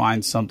gonna like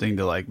find something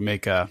to like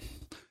make a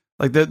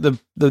like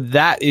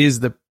that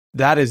is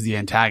the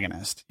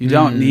antagonist. You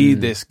don't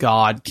need this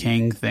god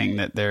king thing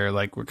that they're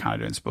like, we're kind of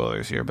doing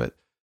spoilers here, but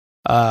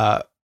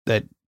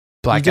that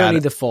Black You don't Adam,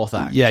 need the fourth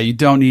act. Yeah, you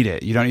don't need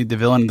it. You don't need the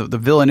villain. The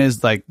villain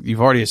is like,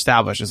 you've already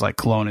established, is like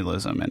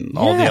colonialism and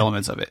all the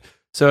elements of it.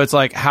 So it's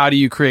like, how do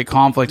you create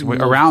conflict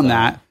around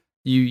that?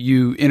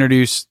 You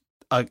introduce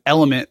an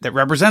element that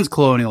represents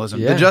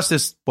colonialism, the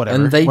justice,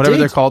 whatever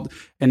they're called,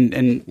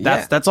 and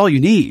that's all you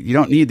need. You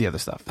don't need the other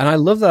stuff. And I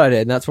love that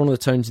idea, and that's one of the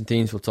tones and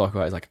themes we'll talk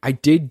about. Is like, I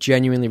did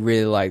genuinely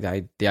really like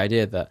the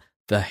idea that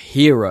the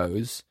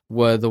heroes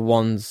were the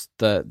ones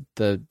that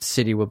the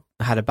city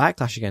had a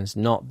backlash against,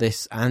 not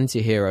this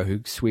anti-hero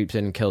who sweeps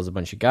in and kills a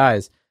bunch of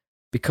guys,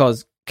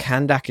 because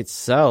Kahndaq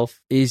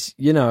itself is,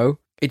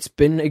 it's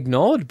been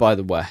ignored by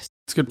the West.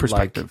 It's good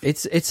perspective. Like,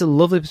 it's a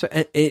lovely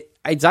perspective.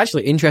 It's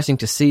actually interesting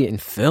to see it in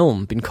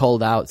film, been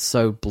called out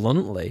so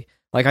bluntly.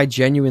 Like, I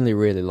genuinely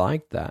really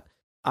liked that.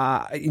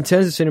 In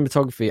terms of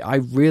cinematography, I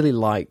really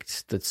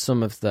liked that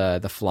some of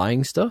the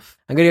flying stuff.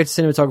 I'm going to go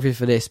to cinematography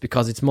for this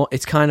because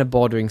it's kind of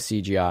bordering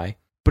CGI.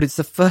 But it's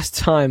the first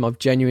time I've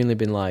genuinely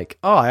been like,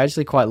 oh, I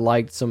actually quite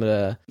liked some of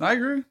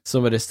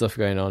the stuff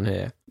going on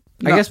here.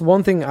 No. I guess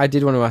one thing I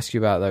did want to ask you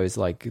about though is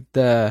like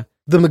the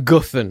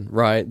MacGuffin,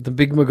 right? The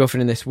big MacGuffin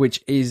in this,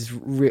 which is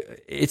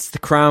it's the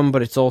crown,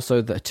 but it's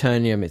also the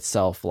Eternium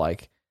itself.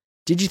 Like,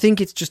 did you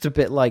think it's just a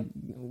bit like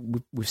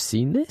we've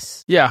seen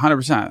this? Yeah,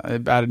 100%.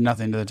 It added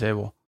nothing to the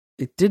table.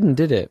 It didn't,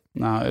 did it?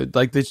 No,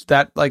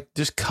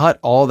 just cut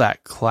all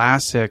that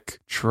classic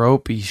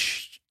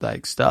tropey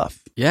like stuff.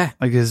 Yeah,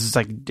 like this is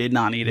like did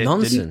not need it.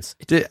 Nonsense.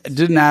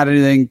 Didn't add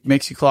anything.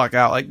 Makes you clock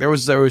out. Like there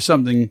was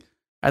something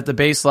at the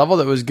base level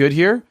that was good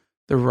here.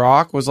 The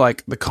Rock was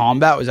like, the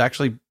combat was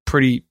actually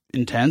pretty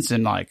intense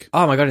and like,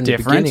 oh my god, in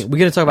different. The beginning. We're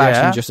gonna talk about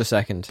action in just a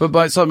second.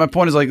 But so my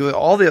point is like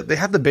they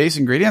had the base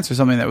ingredients for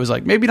something that was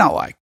like maybe not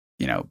like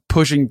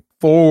pushing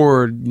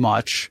forward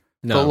much,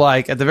 but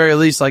like at the very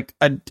least like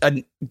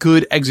a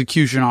good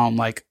execution on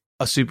like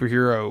a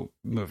superhero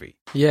movie.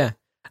 Yeah.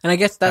 And I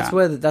guess that's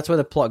where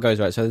the plot goes,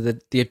 right? So the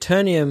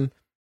Eternium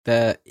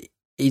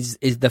is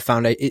the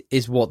foundation,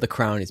 is what the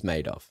crown is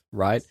made of,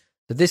 right?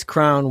 So this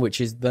crown,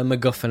 which is the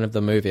MacGuffin of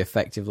the movie,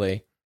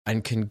 effectively,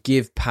 and can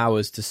give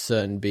powers to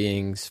certain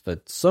beings for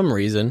some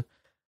reason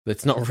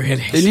that's not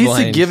really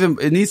explained.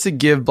 It needs to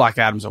give Black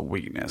Adam's a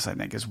weakness, I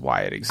think, is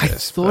why it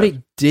exists. I thought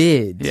it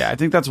did. Yeah, I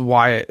think that's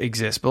why it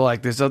exists. But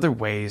like, there's other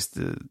ways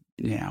to.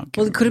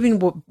 Well, it could have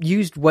been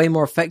used way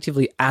more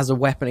effectively as a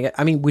weapon.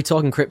 I mean, we're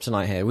talking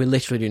kryptonite here. We're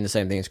literally doing the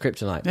same thing as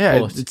kryptonite.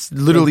 Yeah, it's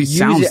literally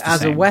sounds use it the as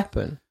same. A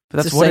weapon.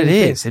 But that's what it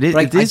is. It is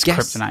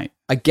kryptonite.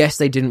 I guess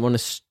they didn't want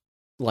to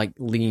like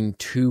lean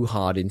too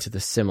hard into the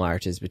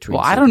similarities between.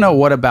 Well, I don't know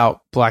what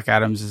about Black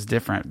Adam's is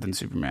different than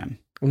Superman.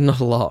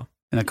 Not a lot.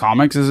 In the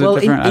comics, is it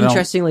different?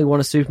 Interestingly,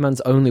 one of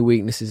Superman's only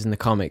weaknesses in the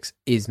comics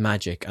is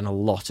magic, and a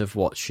lot of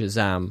what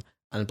Shazam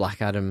and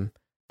Black Adam,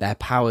 their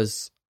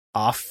powers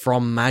are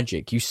from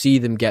magic. You see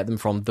them get them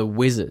from the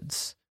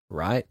wizards,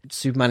 right?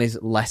 Superman is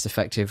less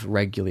effective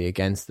regularly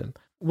against them.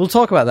 We'll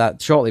talk about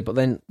that shortly, but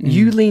then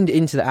you leaned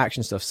into the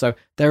action stuff. So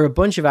there are a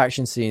bunch of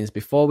action scenes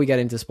before we get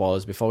into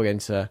spoilers, before we get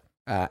into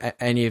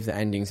any of the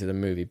endings of the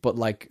movie, but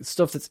like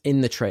stuff that's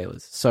in the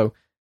trailers. So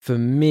for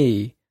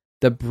me,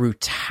 the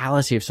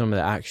brutality of some of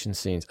the action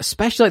scenes,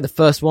 especially like the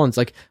first ones,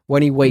 like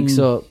when he wakes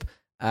up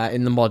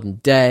in the modern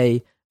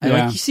day, and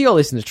like you see all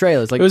this in the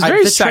trailers. Like, it was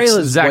very the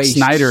trailers Zack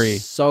Snyder-y.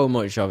 So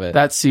much of it.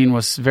 That scene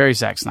was very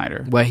Zack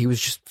Snyder, where he was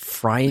just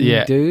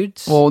frying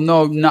dudes. Well,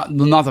 no, not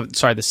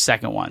the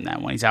second one.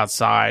 Then when he's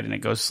outside and it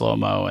goes slow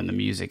mo and the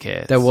music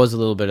hits, there was a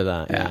little bit of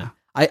that. Yeah,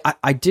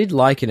 I did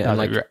like it. And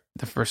like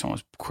the first one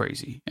was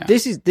crazy. Yeah.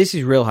 This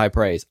is real high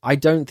praise. I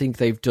don't think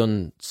they've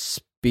done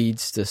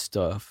speedster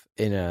stuff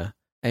in a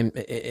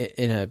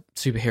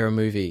superhero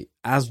movie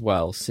as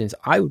well since,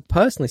 I would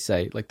personally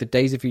say, like the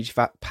Days of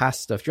Future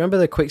Past stuff. Do you remember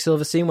the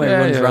Quicksilver scene where he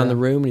runs around the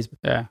room and he's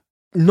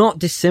not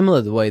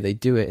dissimilar the way they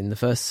do it in the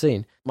first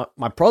scene?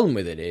 My problem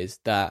with it is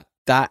that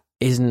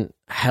isn't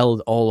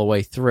held all the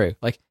way through.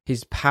 Like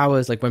his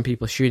powers, like when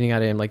people are shooting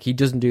at him, like he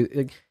doesn't do.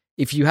 Like,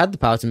 if you had the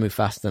power to move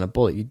faster than a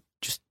bullet, you'd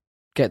just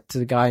get to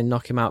the guy and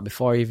knock him out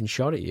before he even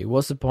shot at you.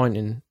 What's the point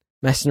in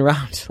messing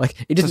around?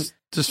 Like it doesn't.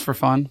 Just for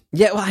fun.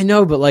 Yeah, well, I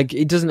know, but like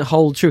it doesn't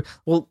hold true.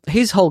 Well,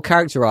 his whole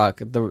character arc,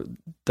 the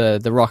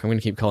Rock, I'm going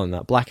to keep calling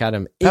that Black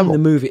Adam in the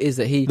movie, is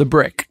that he the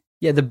brick.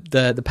 Yeah,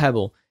 the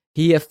pebble.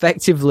 He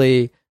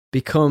effectively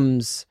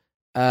becomes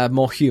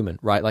more human,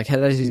 right? Like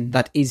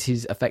that is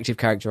his effective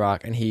character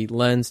arc, and he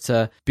learns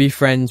to be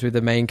friends with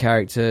the main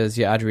characters,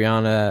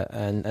 Adriana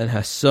and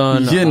her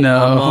son,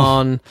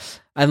 Amon.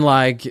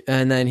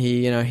 And then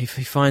he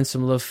finds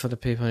some love for the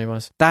people he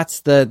wants.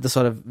 That's the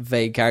sort of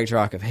vague character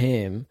arc of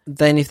him.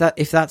 Then if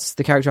that's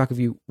the character arc of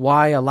you,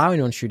 why allow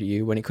anyone to shoot at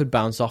you when it could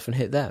bounce off and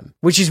hit them?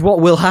 Which is what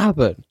will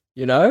happen,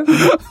 you know?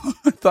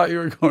 I thought you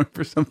were going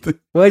for something.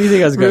 Where do you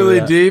think I was going?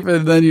 Really deep,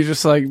 and then you're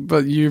just like,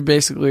 but you're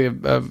basically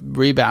a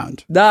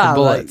rebound. Nah,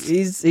 like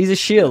he's a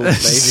shield,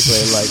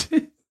 basically.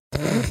 Like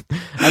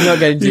I'm not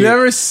getting deep.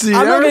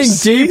 I'm not getting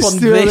deep on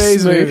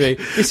this movie.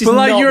 This is but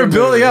like not you were the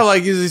building movie. up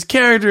like these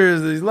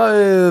characters,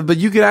 but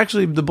you could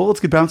actually the bullets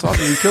could bounce off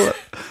and you kill it.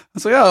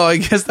 It's like, oh, I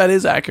guess that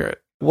is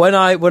accurate. When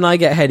I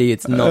get heady,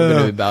 it's not going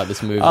to be about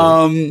this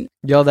movie.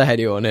 You're the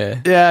heady one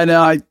here. Yeah,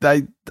 no,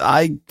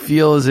 I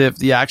feel as if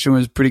the action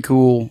was pretty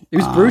cool. It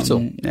was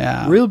brutal.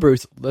 Yeah, real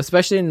brutal.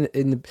 Especially in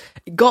the,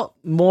 it got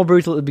more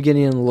brutal at the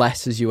beginning and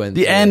less as you went.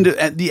 The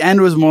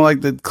end was more like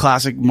the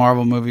classic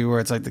Marvel movie where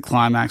it's like the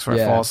climax where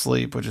I fall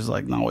asleep, which is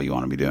like not what you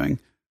want to be doing.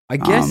 I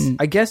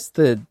guess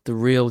the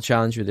real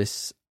challenge with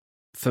this,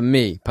 for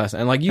me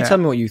personally, and like you tell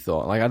me what you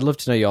thought. Like I'd love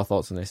to know your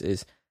thoughts on this.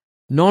 Is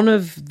none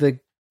of the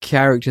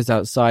characters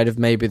outside of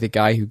maybe the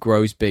guy who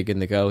grows big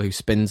and the girl who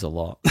spins a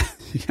lot.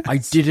 Yes. I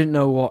didn't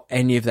know what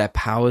any of their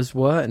powers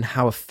were and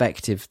how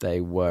effective they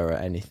were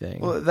at anything.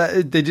 Well,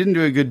 they didn't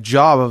do a good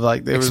job of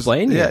like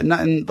explaining.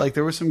 Like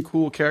there were some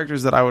cool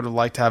characters that I would have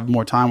liked to have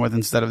more time with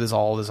instead of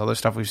all this other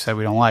stuff we've said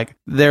we don't like.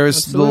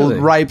 There's little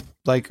ripe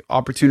like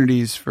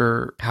opportunities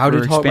for how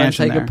did Hawkman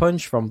take there. A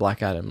punch from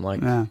Black Adam?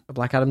 Like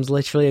Black Adam's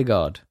literally a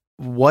god.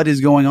 What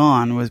is going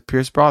on with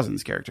Pierce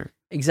Brosnan's character?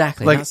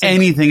 Exactly. Like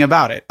anything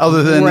about it,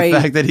 other than the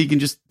fact that he can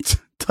just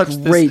touch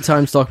this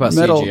time to talk about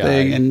metal CGI.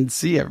 Thing and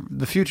see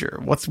the future.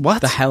 What?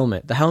 The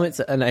helmet. The helmet's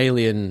an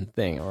alien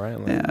thing, all right?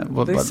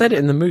 Like, they said it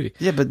in the movie.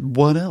 Yeah, but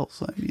what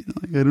else? I mean,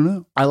 like, I don't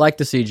know. I like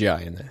the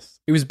CGI in this.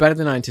 It was better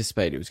than I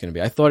anticipated it was going to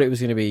be. I thought it was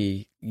going to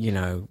be,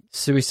 the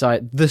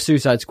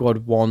Suicide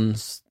Squad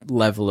 1's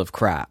level of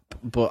crap.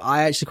 But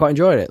I actually quite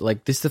enjoyed it.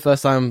 Like, this is the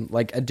first time,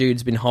 like, a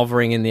dude's been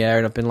hovering in the air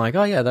and I've been like,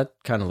 oh yeah, that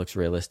kind of looks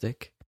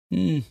realistic.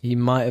 He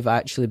might have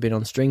actually been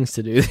on strings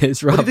to do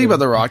this. What do you think about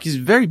The Rock? He's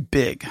very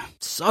big.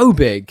 So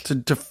big.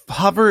 To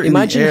hover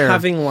Imagine in the air,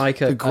 having like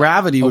the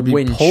gravity would be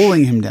winch.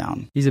 pulling him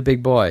down. He's a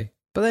big boy.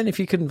 But then if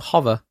you can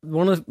hover,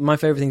 one of my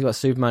favorite things about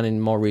Superman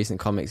in more recent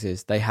comics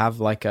is they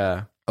have like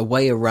a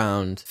way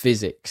around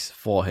physics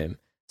for him.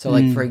 So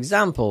like, for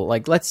example,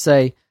 like let's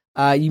say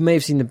you may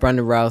have seen the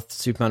Brandon Routh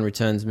Superman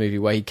Returns movie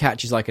where he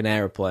catches like an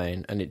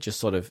airplane and it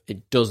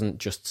doesn't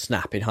just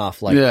snap in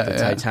half like the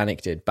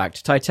Titanic did. Back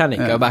to Titanic.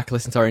 Go back and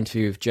listen to our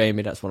interview with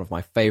Jamie. That's one of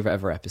my favorite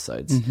ever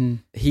episodes.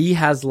 He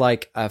has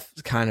like a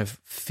kind of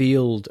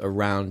field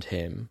around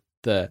him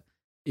that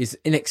is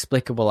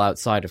inexplicable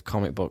outside of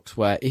comic books,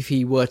 where if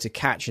he were to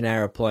catch an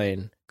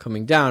airplane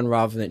coming down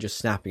rather than it just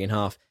snapping in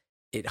half,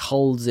 it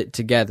holds it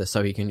together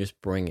so he can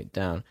just bring it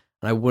down.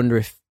 And I wonder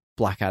if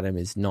Black Adam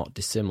is not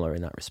dissimilar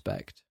in that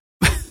respect.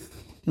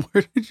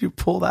 Where did you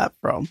pull that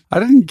from? I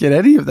didn't get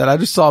any of that. I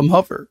just saw him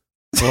hover.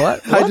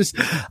 What? I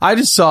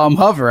just saw him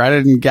hover. I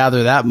didn't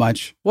gather that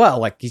much. Well,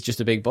 like he's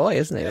just a big boy,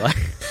 isn't he? Like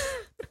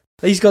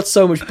he's got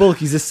so much bulk.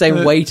 He's the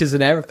same weight as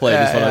an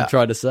airplane. Is what I'm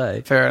trying to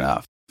say. Fair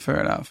enough.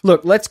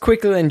 Look, let's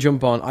quickly then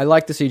jump on. I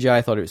like the CGI.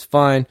 I thought it was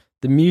fine.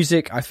 The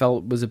music I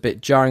felt was a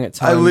bit jarring at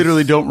times. I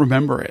literally don't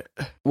remember it.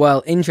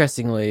 Well,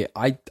 interestingly,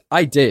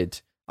 I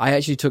did. I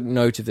actually took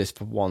note of this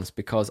for once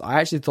because I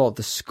actually thought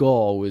the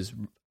score was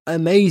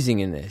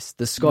amazing in this.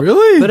 The score,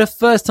 really, for the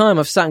first time,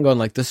 I've sat and gone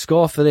like the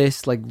score for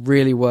this like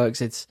really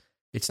works. It's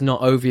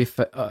not over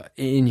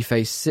in your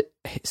face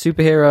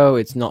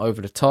superhero. It's not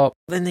over the top.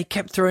 Then they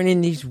kept throwing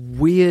in these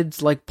weird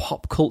like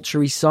pop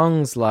culture-y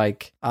songs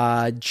like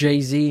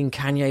Jay-Z and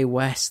Kanye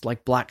West,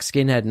 like Black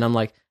Skinhead, and I'm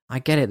like, I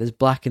get it. There's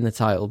black in the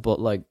title, but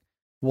like,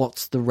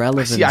 what's the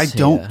relevance? See, I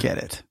don't get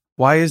it.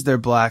 Why is there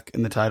black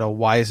in the title?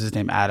 Why is his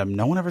name Adam?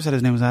 No one ever said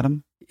his name was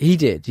Adam. He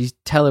did. He's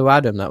Telu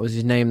Adam. That was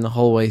his name the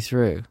whole way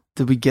through.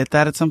 Did we get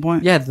that at some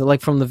point? Yeah,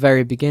 like from the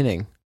very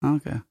beginning.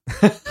 Okay.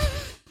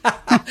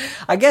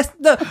 I guess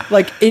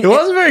it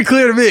wasn't very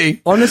clear to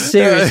me. On a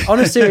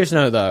serious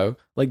note, though,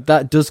 like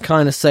that does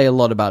kind of say a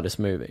lot about this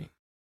movie.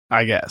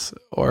 I guess,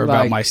 or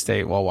about my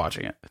state while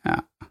watching it.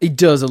 Yeah, it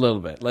does a little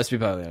bit. Let's be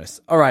perfectly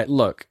honest. All right,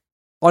 look.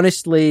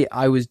 Honestly,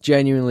 I was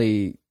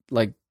genuinely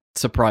like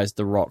surprised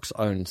The Rock's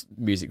own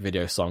music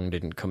video song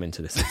didn't come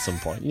into this at some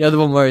point. You know, the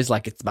one where he's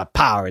like, "It's about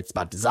power, it's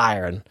about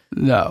desire," and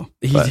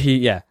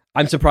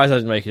I'm surprised I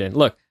didn't make it in.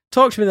 Look,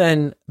 talk to me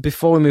then,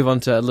 before we move on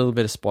to a little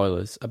bit of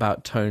spoilers,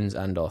 about tones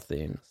and or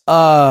themes.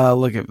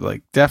 Look at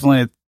like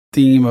definitely a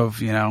theme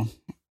of,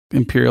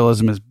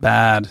 imperialism is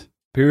bad.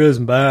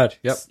 Imperialism bad.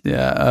 Yep.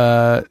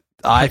 Yeah.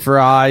 Eye for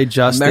eye,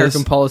 justice.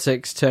 American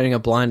politics turning a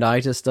blind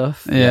eye to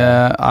stuff.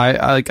 Yeah.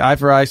 I like eye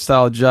for eye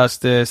style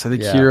justice. I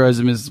think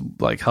heroism is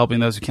like helping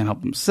those who can't help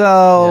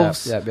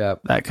themselves.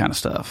 Yep. That kind of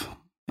stuff.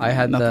 I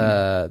had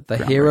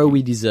the hero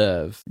we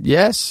deserve.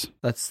 Yes.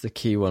 That's the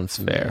key one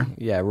for Fair. me.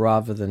 Yeah,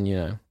 rather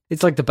than,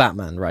 it's like the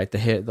Batman, right?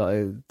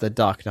 The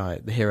Dark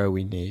Knight, the hero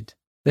we need.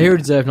 The hero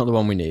deserved, not the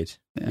one we need.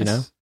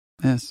 Yes.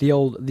 Yes. The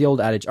old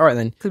adage. All right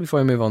then,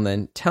 before we move on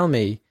then, tell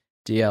me,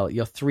 DL,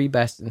 your 3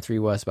 best and 3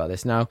 worst about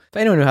this. Now, for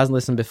anyone who hasn't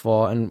listened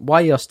before, and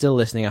why you're still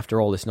listening after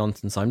all this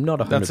nonsense, I'm not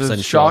 100% That's a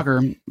sure.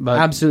 shocker. But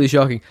Absolutely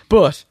shocking.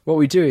 But what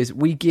we do is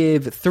we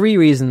give 3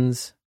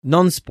 reasons,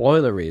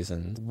 non-spoiler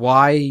reasons,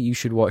 why you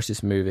should watch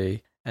this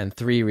movie, and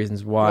 3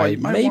 reasons why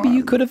maybe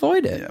you could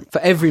avoid it. Yeah.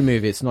 For every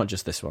movie, it's not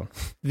just this one.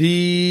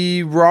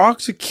 The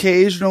Rock's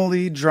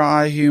occasionally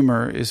dry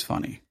humor is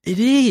funny. It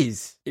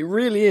is. It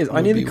really is.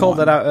 I nearly called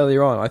that out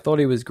earlier on. I thought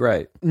he was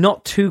great.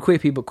 Not too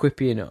quippy, but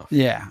quippy enough.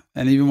 Yeah,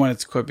 and even when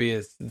it's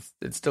quippy,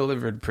 it's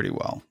delivered pretty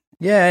well.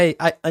 Yeah,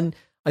 I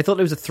thought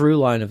there was a through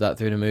line of that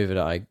through the movie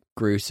that I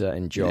grew to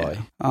enjoy.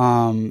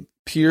 Yeah.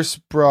 Pierce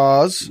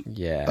Bros.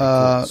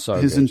 Yeah,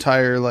 his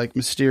entire like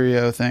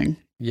Mysterio thing.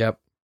 Yep.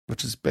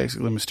 Which is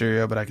basically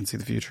Mysterio, but I can see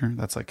the future.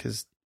 That's like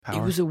his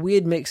power. It was a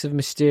weird mix of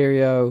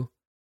Mysterio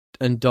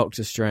and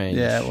Doctor Strange.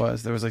 Yeah, it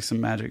was. There was like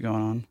some magic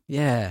going on.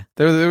 Yeah.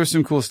 There was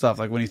some cool stuff.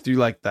 Like when he threw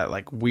like that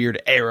like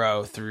weird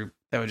arrow through,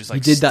 that would just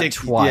like he did that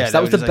twice. Yeah,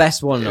 that was the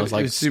best one. I was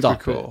like, super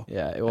cool.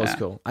 Yeah, it was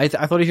cool. I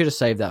thought he should have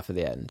saved that for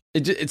the end.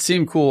 It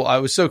seemed cool. I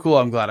was so cool.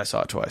 I'm glad I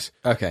saw it twice.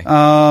 Okay.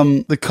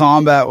 The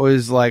combat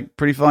was like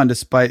pretty fun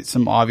despite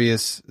some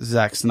obvious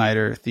Zack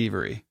Snyder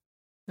thievery.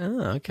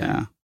 Oh, okay.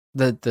 Yeah.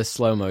 The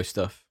slow-mo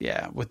stuff.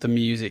 Yeah, with the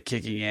music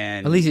kicking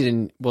in. At least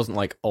it wasn't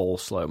like all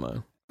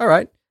slow-mo. All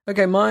right.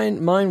 Okay,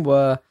 mine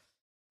were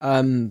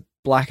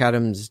Black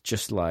Adam's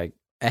just like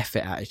F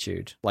it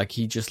attitude. Like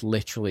he just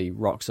literally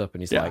rocks up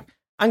and he's like,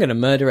 I'm going to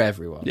murder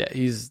everyone. Yeah,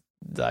 he's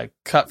like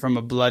cut from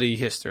a bloody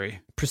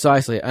history.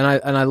 Precisely. And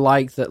I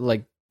like that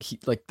like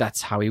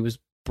that's how he was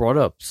brought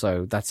up,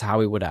 so that's how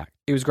he would act.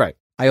 It was great.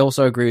 I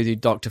also agree with you,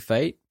 Dr.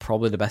 Fate,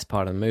 probably the best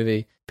part of the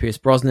movie. Pierce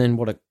Brosnan,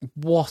 what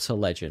a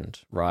legend,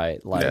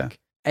 right? Like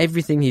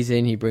everything he's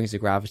in, he brings the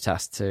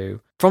gravitas to.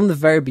 From the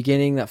very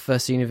beginning, that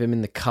first scene of him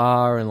in the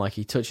car and like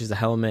he touches the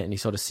helmet and he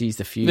sort of sees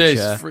the future.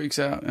 Yeah, he freaks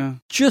out, yeah.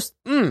 Just,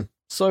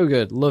 so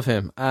good. Love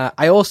him.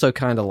 I also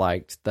kind of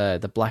liked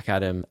the Black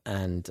Adam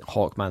and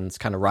Hawkman's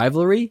kind of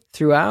rivalry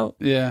throughout.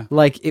 Yeah.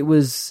 Like it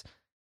was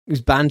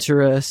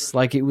banterous,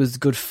 like it was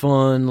good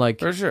fun, like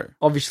for sure.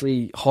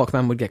 Obviously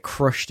Hawkman would get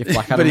crushed if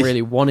Black Adam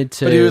really wanted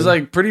to. But he was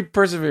like pretty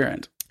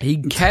perseverant. He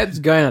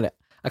kept going at it.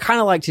 I kind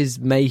of liked his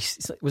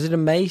mace. Was it a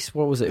mace?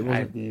 What was it? I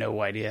have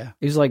no idea.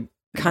 It was like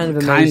kind of a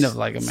mace. Kind of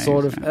like a mace.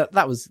 Sort of. Yeah.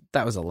 That was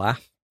a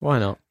laugh. Why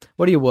not?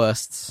 What are your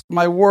worsts?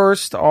 My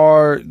worst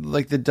are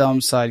like the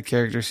dumb side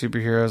character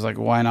superheroes. Like,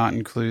 why not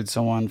include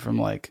someone from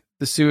like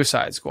the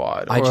Suicide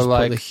Squad? I or just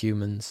like put the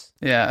Humans.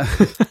 Yeah.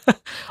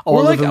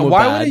 Or like,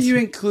 why wouldn't you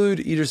include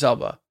Idris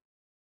Elba?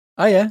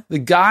 Oh yeah, the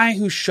guy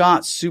who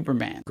shot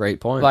Superman. Great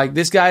point. Like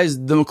this guy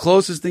is the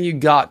closest thing you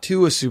got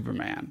to a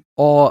Superman,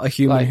 or a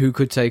human who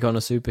could take on a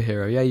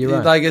superhero. Yeah, you're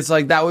right. Like it's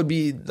like that would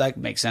be like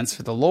makes sense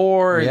for the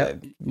lore.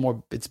 Yep.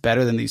 It's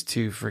better than these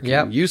two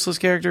freaking useless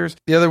characters.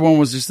 The other one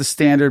was just the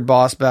standard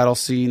boss battle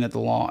scene at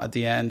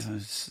the end.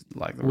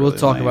 Like really we'll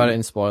talk lame. about it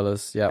in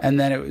spoilers. Yeah, and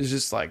then it was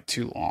just like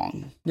too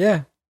long.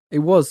 Yeah, it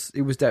was.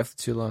 It was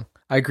definitely too long.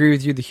 I agree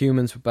with you. The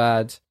humans were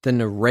bad. The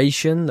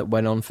narration that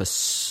went on for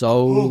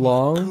so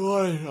long.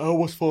 God, I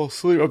almost fall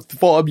asleep.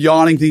 I'm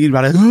yawning thinking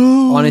about it.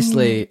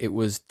 Honestly, it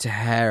was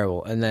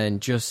terrible. And then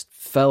just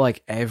felt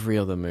like every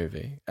other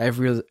movie.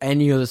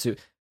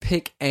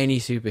 Pick any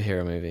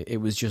superhero movie.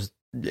 It was just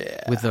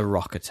with a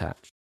rock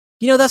attached.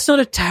 You know, that's not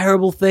a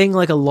terrible thing.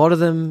 Like a lot of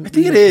them. I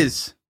think it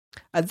is.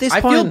 At this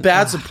point, I feel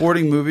bad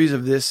supporting movies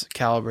of this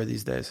caliber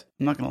these days.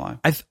 I'm not going to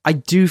lie. I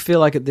do feel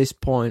like at this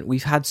point,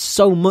 we've had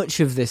so much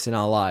of this in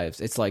our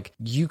lives. It's like,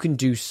 you can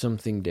do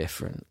something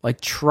different.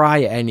 Like,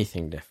 try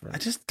anything different. I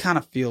just kind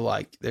of feel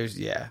like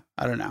I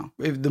don't know.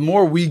 The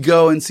more we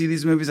go and see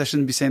these movies, I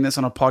shouldn't be saying this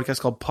on a podcast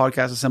called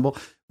Podcast Assemble.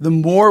 The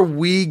more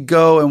we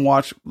go and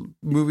watch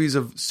movies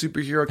of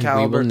superhero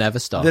caliber we will never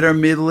stop. That are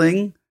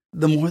middling,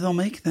 the more they'll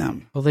make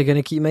them. Well, they're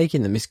going to keep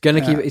making them. It's going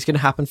to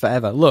happen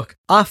forever. Look,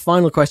 our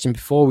final question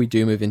before we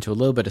do move into a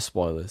little bit of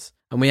spoilers,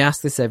 and we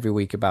ask this every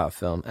week about a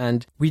film,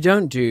 and we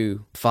don't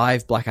do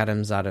 5 Black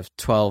Adams out of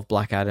 12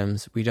 Black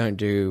Adams. We don't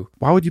do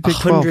why would you pick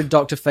 100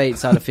 Dr.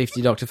 Fates out of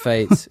 50 Dr.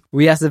 Fates.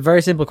 We ask a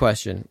very simple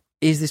question.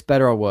 Is this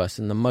better or worse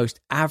than the most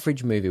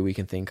average movie we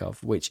can think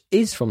of, which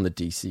is from the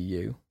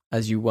DCU,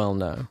 as you well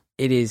know?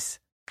 It is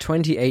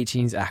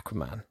 2018's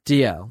Aquaman.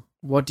 DL,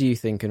 what do you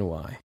think and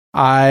why?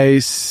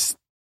 I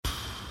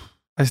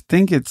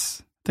think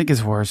it's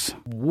worse.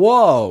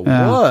 Whoa,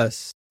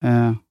 worse.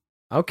 Yeah.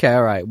 Okay,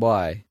 all right.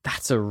 Why?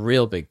 That's a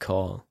real big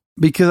call.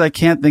 Because I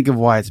can't think of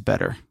why it's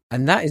better.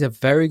 And that is a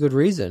very good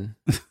reason.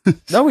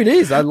 No, it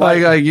is. I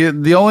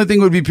the only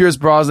thing would be Pierce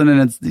Brosnan,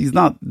 and he's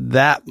not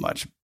that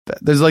much better.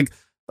 There's like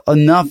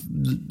enough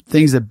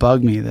things that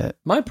bug me that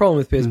my problem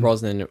with Pierce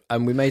Brosnan,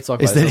 and we may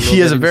talk about is that he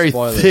has a very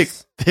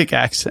thick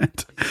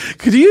accent.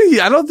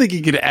 I don't think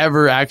he could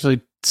ever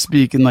actually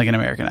speak in like an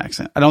American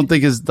accent. I don't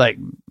think his like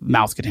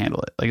mouth could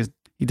handle it. Like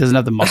he doesn't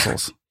have the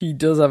muscles. He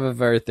does have a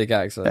very thick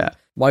accent. Yeah.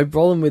 My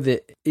problem with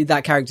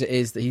that character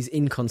is that he's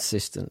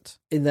inconsistent.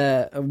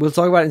 We'll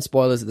talk about it in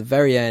spoilers at the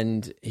very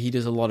end. He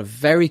does a lot of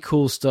very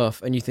cool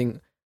stuff, and you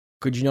think,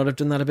 could you not have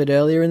done that a bit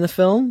earlier in the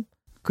film?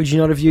 Could you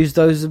not have used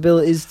those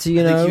abilities to,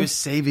 I think he was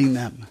saving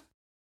them.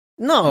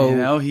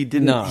 No. He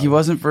didn't. No. He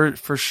wasn't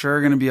for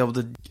sure going to be able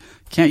to...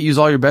 Can't use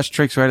all your best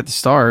tricks right at the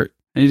start.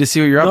 I need to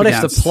see what you're up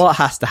against. Not if the plot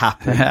has to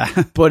happen.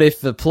 Yeah. But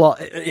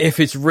if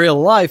it's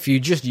real life, you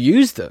just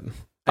use them. Anyway.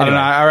 I don't know.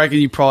 I reckon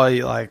you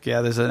probably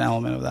there's an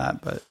element of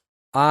that, but...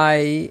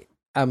 I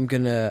am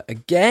going to,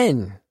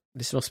 again...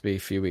 This must be a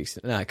few weeks.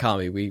 No, it can't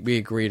be. We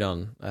agreed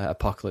on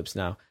Apocalypse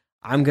Now.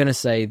 I'm going to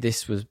say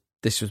this was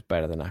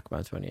better than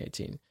Aquaman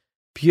 2018.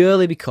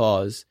 Purely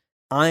because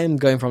I am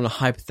going from a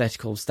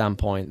hypothetical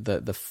standpoint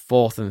that the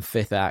fourth and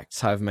fifth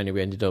acts, however many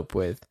we ended up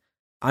with,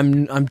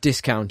 I'm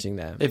discounting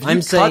them. If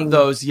you cut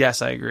those,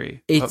 yes, I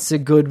agree. It's a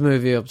good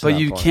movie up to that point.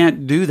 But you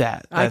can't do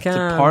that. That's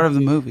a part of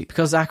the movie.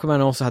 Because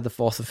Aquaman also had the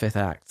fourth and fifth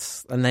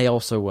acts, and they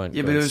also weren't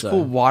good. But it was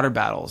cool water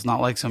battles, not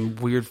like some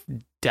weird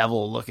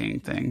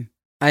devil-looking thing.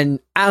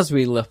 And as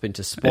we leap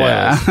into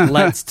spoilers,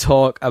 let's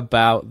talk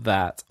about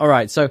that. All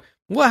right, so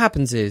what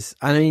happens is,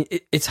 I mean,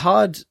 it's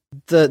hard,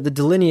 the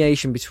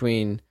delineation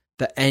between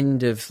the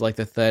end of like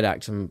the third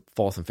act and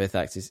fourth and fifth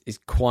act is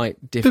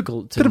quite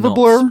difficult to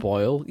not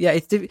spoil. Yeah,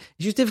 it's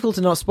just difficult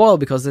to not spoil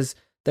because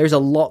there's a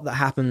lot that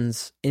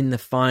happens in the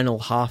final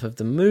half of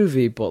the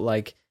movie, but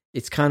like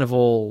it's kind of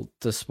all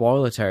the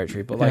spoiler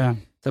territory. But like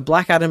the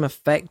Black Adam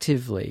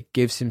effectively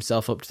gives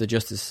himself up to the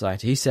Justice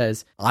Society. He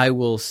says, I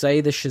will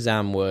say the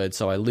Shazam word,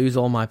 so I lose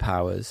all my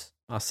powers.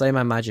 I'll say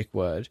my magic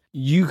word.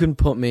 You can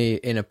put me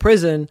in a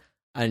prison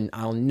and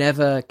I'll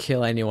never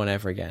kill anyone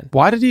ever again.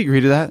 Why did he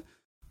agree to that?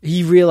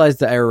 He realized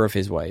the error of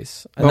his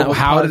ways. And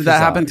how did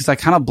that happen? Because I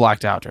kind of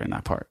blacked out during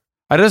that part.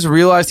 I just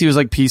realized he was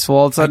like peaceful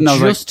all of a sudden. I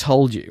just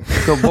told you.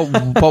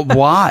 But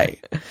why?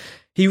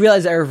 He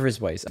realized the error of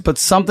his ways. But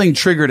something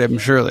triggered him,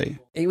 surely.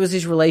 It was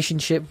his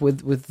relationship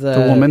with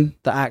the woman?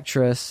 The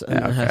actress,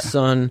 and her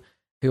son,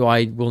 who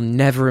I will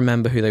never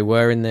remember who they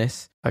were in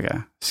this. Okay,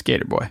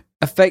 skater boy.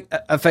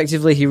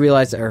 Effectively, he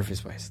realized the error of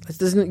his ways.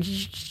 You don't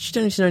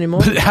need to know anymore.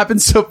 But it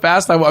happened so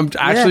fast, I'm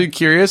actually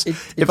curious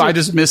if I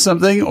just missed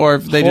something, or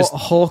if they just...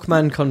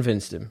 Hawkman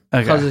convinced him.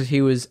 Okay. Because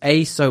he was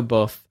A, so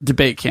buff.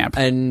 Debate camp.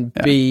 And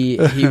B,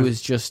 he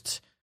was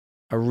just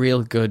a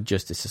real good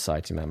Justice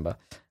Society member.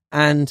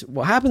 And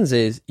what happens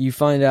is, you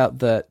find out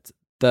that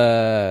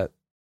the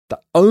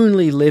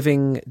only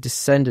living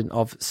descendant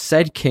of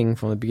said king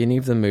from the beginning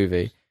of the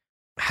movie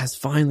has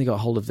finally got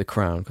hold of the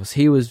crown, because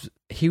he was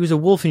a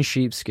wolf in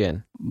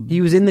sheepskin.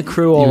 He was in the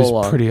crew all along. He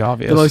was pretty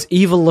obvious. The most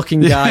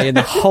evil-looking guy in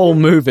the whole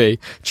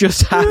movie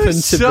just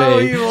happened to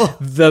be evil.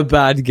 The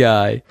bad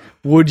guy.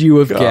 Would you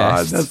have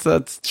guessed?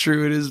 That's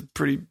true. It is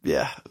pretty,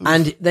 yeah.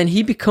 And then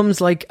he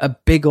becomes like a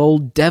big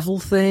old devil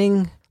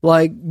thing.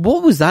 Like,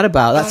 what was that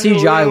about? That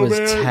CGI was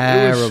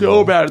terrible. It was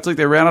so bad. It's like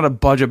they ran out of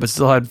budget, but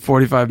still had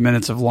 45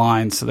 minutes of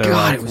lines. So they were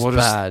like, it was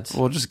bad.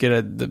 We'll just get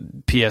the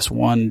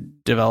PS1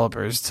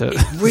 developers to...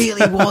 It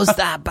really was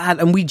that bad.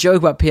 And we joke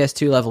about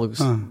PS2 level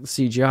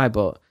CGI,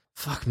 but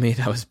fuck me,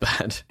 that was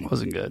bad. It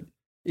wasn't good.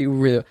 It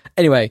really...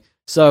 Anyway,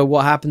 so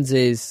what happens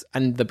is,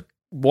 and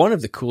one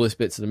of the coolest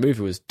bits of the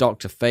movie was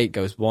Dr. Fate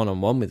goes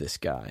one-on-one with this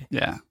guy.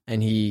 Yeah.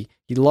 And he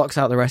locks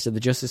out the rest of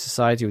the Justice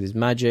Society with his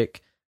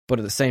magic. But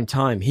at the same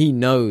time, he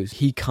knows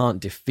he can't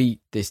defeat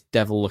this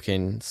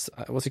devil-looking...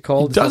 What's he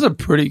called? He does a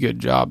pretty good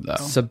job, though.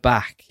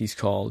 Sabak, he's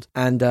called.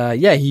 And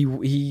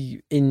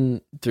he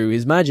through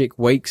his magic,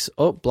 wakes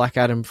up Black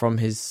Adam from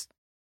his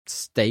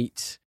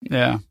state.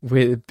 Yeah.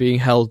 With being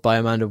held by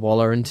Amanda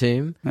Waller and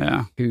team.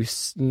 Yeah.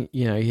 Who's,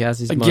 he has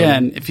his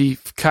Again, moment. If he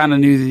kind of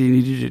knew that he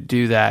needed to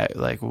do that,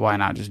 like, why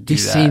not just do that?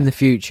 He's seen the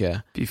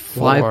future.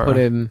 Before... Why put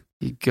him...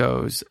 He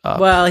goes up.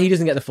 Well, he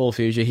doesn't get the full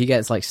future. He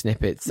gets like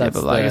snippets. That's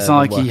but like it's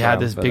not like he had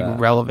this big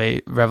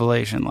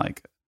revelation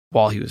like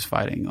while he was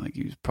fighting. Like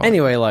he was probably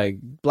anyway. Like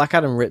Black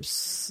Adam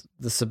rips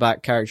the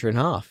Sabak character in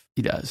half.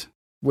 He does,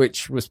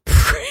 which was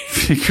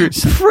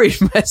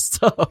pretty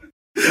messed up.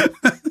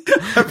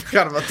 I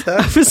forgot about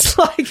that. I was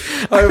like,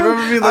 I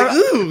remember being like,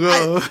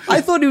 ooh. I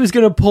thought he was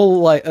going to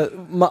pull like,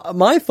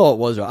 my thought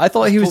was, I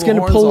thought he was going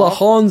to pull the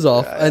horns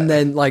off and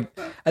then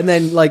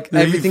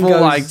everything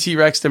goes like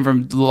T-Rex him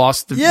from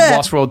Lost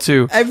World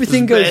 2.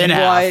 Everything goes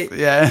white.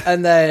 Yeah.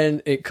 And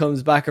then it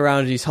comes back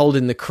around and he's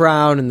holding the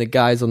crown and the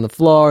guy's on the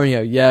floor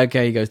and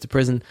he goes to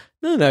prison.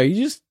 No, he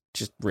just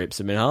rips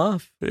him in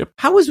half. Yep.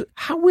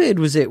 How weird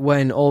was it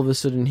when all of a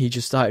sudden he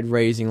just started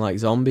raising like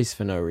zombies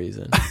for no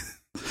reason?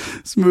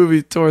 This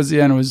movie towards the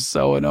end was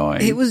so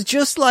annoying. It was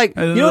just like,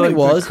 you know what it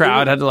was? The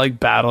crowd had to like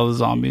battle the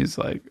zombies.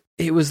 Like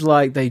it was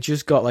like they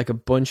just got like a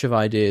bunch of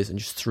ideas and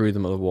just threw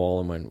them at the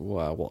wall and went,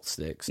 wow, what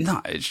sticks? No,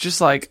 it's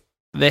just like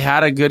they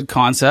had a good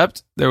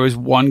concept. There was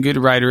one good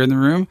writer in the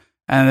room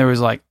and there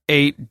was like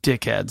 8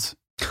 dickheads.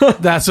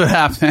 That's what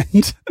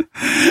happened.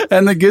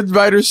 And the good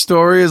writer's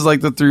story is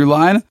like the through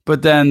line,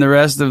 but then the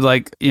rest of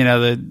like,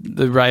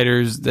 the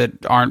writers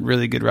that aren't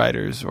really good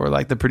writers or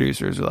like the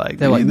producers are like,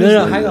 they're like,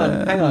 no, hang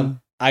on.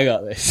 I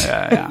got this.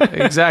 Yeah,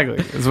 exactly.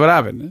 That's what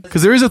happened.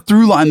 Because there is a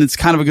through line that's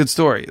kind of a good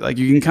story. Like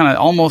you can kind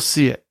of almost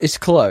see it. It's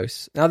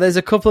close. Now there's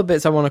a couple of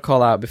bits I want to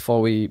call out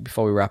before we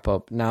wrap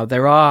up. Now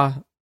there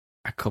are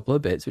a couple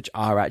of bits which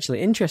are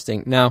actually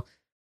interesting. Now,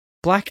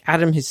 Black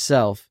Adam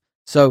himself.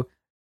 So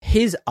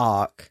his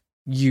arc,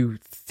 you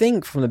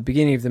think from the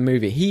beginning of the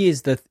movie,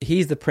 he's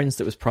the prince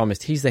that was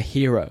promised. He's the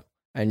hero,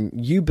 and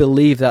you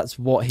believe that's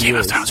what he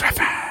is.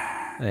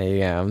 There you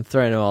go. I'm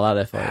throwing it all out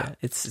there for you.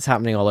 It's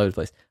happening all over the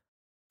place.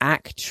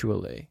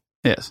 Actually,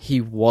 yes,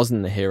 he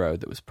wasn't the hero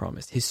that was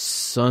promised. His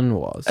son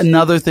was.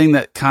 Another thing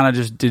that kind of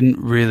just didn't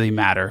really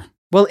matter.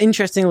 Well,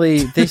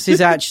 interestingly, this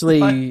is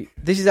actually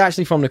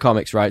from the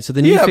comics, right? So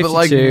the New 52, but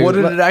like, what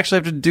did it actually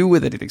have to do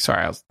with anything?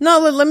 Sorry,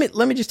 let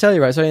me just tell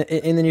you, right? So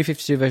in the New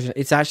 52 version,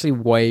 it's actually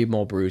way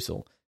more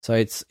brutal. So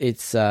it's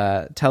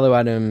Telu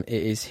Adam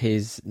is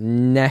his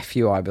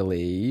nephew, I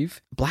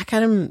believe. Black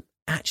Adam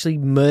actually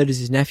murders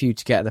his nephew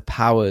to get the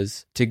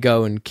powers to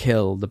go and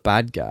kill the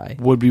bad guy.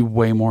 Would be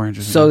way more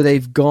interesting. So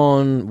they've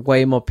gone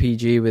way more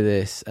PG with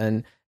this,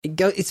 and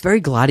it's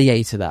very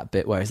Gladiator, that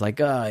bit where it's like,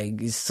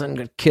 his son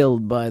got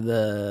killed by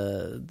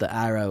the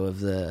arrow of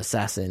the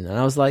assassin, and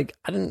I was like,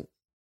 I didn't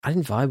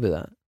vibe with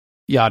that.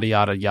 Yada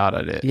yada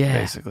yada.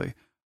 Basically.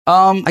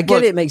 I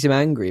get it makes him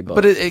angry,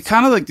 but it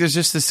kind of like there's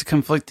just this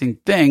conflicting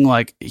thing.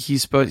 Like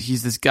he's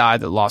this guy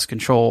that lost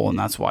control, and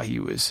that's why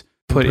he was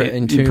put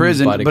in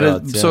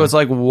prison. So it's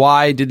like,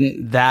 why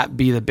didn't that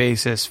be the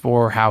basis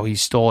for how he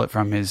stole it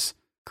from his?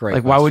 Great.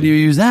 Like, why would you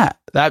use that?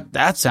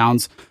 That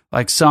sounds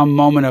like some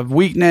moment of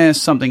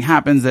weakness. Something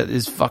happens that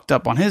is fucked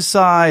up on his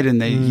side,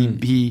 and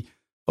he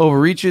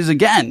overreaches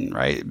again,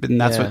 right? And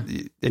that's what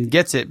and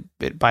gets it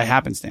by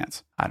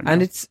happenstance. I don't know.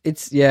 And it's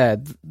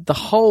the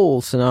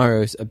whole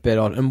scenario is a bit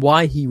odd, and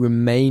why he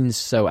remains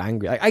so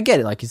angry. I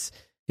get it, like his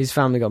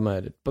family got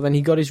murdered, but then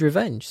he got his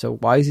revenge. So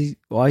why is he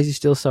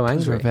still so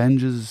angry? Because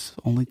revenge is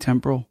only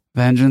temporal.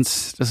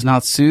 Vengeance does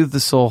not soothe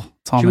the soul,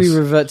 Thomas. Should we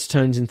revert to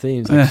tones and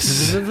themes?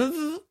 Yes.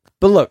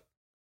 But look,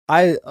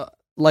 I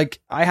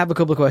have a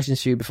couple of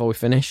questions for you before we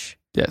finish.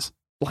 Yes.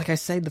 Like I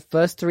say, the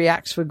first 3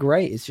 acts were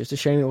great. It's just a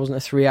shame it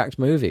wasn't a 3-act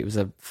movie. It was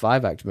a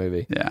 5-act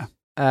movie. Yeah.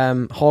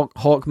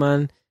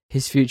 Hawkman,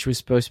 his future was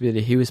supposed to be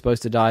that he was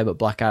supposed to die, but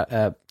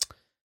Dr.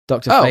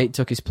 Fate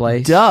took his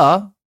place.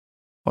 Duh.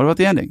 What about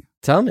the ending?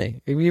 Tell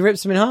me. He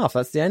rips him in half.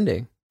 That's the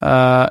ending.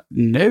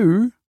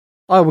 No.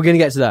 Oh, we're going to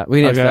get to that.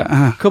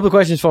 A couple of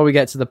questions before we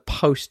get to the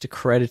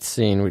post-credit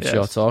scene, which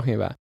you're talking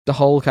about. The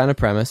whole kind of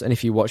premise, and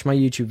if you watch my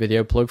YouTube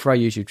video, plug for our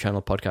YouTube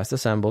channel, Podcast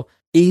Assemble,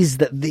 is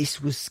that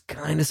this was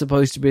kind of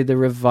supposed to be the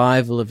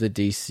revival of the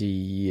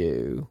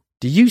DCU.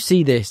 Do you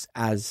see this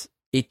as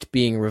it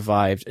being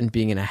revived and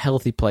being in a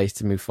healthy place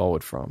to move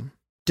forward from?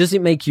 Does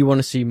it make you want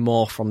to see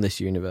more from this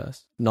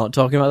universe? Not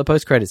talking about the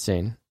post-credit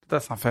scene.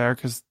 That's not fair,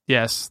 because,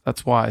 yes,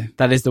 that's why.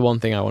 That is the one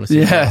thing I want to see.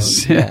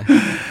 Yes.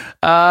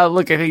 Yeah.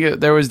 Look, I think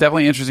there was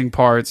definitely interesting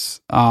parts.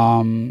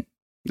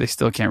 They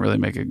still can't really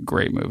make a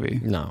great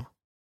movie. No.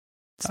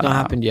 It's not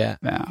happened yet.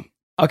 Yeah.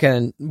 Okay,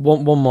 then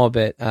one more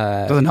bit.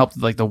 Doesn't help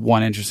that, like, the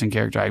one interesting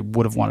character I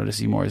would have wanted to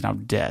see more is now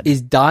dead.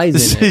 He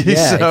dies in it.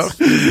 Yeah.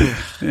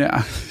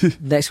 Yeah.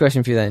 Next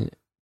question for you then.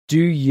 Do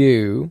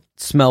you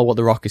smell what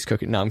The Rock is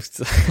cooking? No,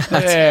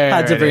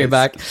 had to bring it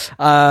back.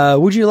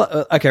 Would you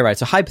okay, right.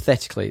 So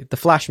hypothetically, the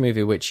Flash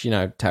movie, which,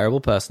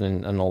 terrible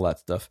person and all that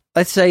stuff.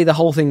 Let's say the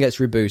whole thing gets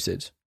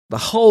rebooted. The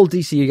whole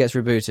DCU gets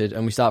rebooted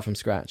and we start from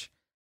scratch.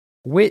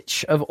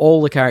 Which of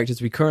all the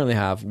characters we currently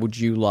have would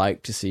you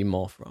like to see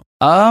more from?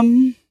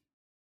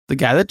 The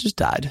guy that just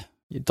died.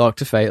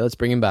 Dr. Fate, let's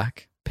bring him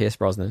back. Pierce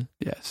Brosnan.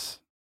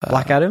 Yes.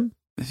 Black Adam?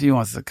 If he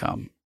wants to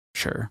come,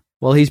 sure.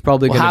 Well, he's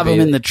probably going to have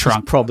him in the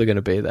trunk. He's probably going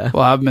to be there.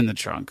 We'll have him in the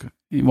trunk.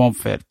 He won't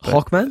fit.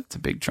 Hawkman? It's a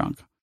big trunk.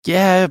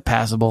 Yeah,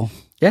 passable.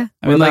 Yeah.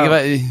 I mean,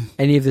 like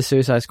any of the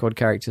Suicide Squad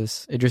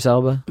characters? Idris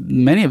Elba?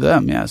 Many of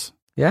them, yes.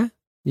 Yeah?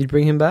 You'd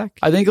bring him back?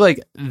 I think, like,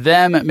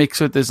 them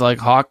mixed with this, like,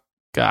 Hawkman.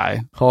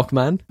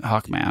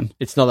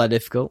 It's not that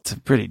difficult. It's a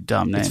pretty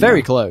dumb name. It's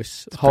very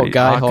close.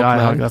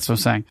 Hawkman. That's what I'm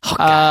saying.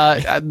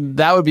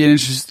 That would be an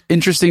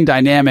interesting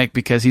dynamic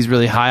because he's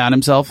really high on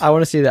himself. I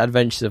want to see the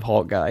adventures of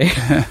Hawkeye.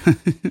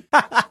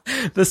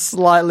 The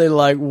slightly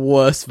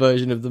worse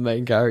version of the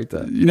main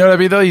character. You know what I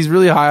mean? Though he's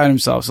really high on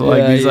himself. So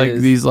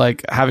he's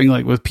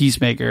having with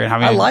Peacemaker and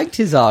having. I liked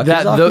his arc.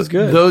 His arc was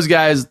good. Those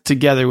guys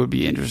together would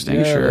be interesting.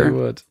 Yeah, sure. They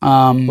would.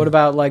 What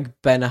about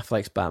Ben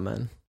Affleck's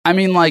Batman? I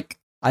mean,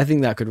 I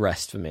think that could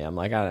rest for me. I'm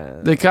I don't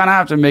know. They kind of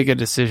have to make a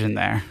decision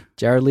there.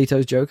 Jared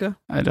Leto's Joker?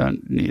 I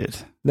don't need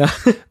it. No.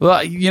 Well,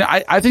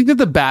 I think that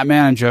the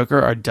Batman and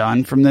Joker are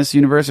done from this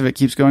universe if it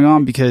keeps going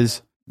on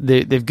because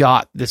they've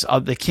got this.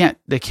 They can't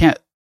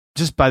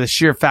just by the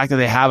sheer fact that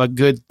they have a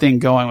good thing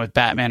going with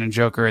Batman and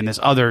Joker in this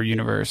other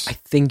universe. I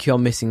think you're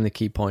missing the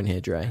key point here,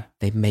 Dre.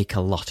 They make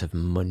a lot of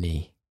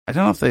money. I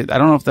don't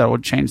know if that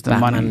would change the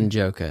money. Batman and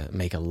Joker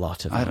make a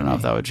lot of money. I don't know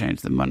if that would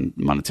change the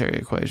monetary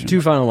equation.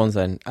 2 final ones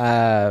then.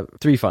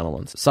 3 final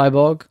ones.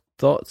 Cyborg,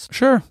 thoughts?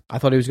 Sure. I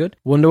thought he was good.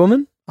 Wonder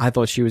Woman, I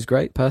thought she was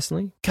great,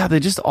 personally. God,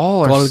 they just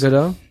all are... Gal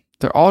Gadot.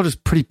 They're all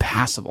just pretty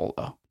passable,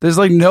 though. There's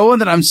no one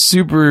that I'm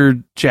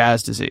super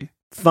jazzed to see.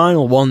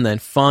 Final one then.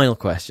 Final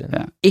question.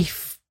 Yeah.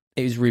 If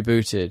it was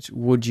rebooted,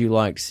 would you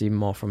like to see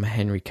more from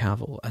Henry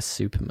Cavill as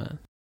Superman?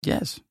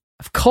 Yes.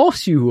 Of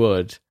course you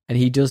would. And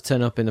he does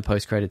turn up in the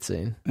post-credit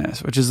scene.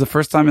 Yes, which is the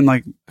first time in,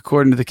 like,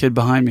 according to the kid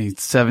behind me,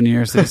 7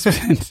 years that he's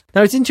been.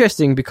 Now, it's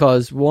interesting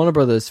because Warner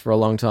Brothers for a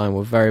long time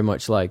were very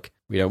much like,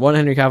 we don't want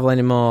Henry Cavill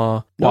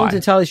anymore. No one's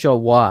entirely sure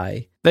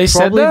why. They Probably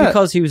said that?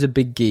 Because he was a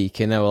big geek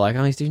and they were like,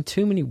 oh, he's doing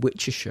too many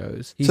Witcher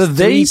shows. He's so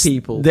three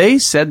people. They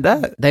said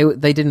that?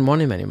 They didn't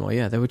want him anymore,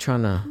 yeah. They were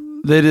trying to...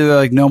 They did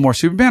like no more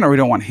Superman, or we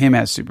don't want him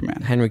as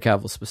Superman? Henry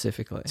Cavill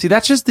specifically. See,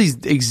 that's just these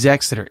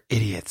execs that are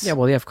idiots. Yeah,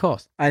 well, yeah, of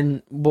course.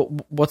 And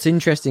what's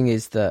interesting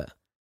is that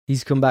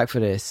he's come back for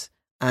this,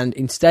 and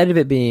instead of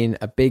it being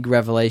a big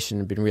revelation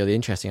and been really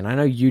interesting, and I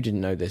know you didn't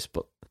know this,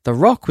 but The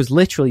Rock was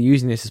literally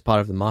using this as part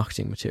of the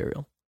marketing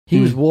material. He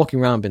was walking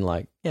around being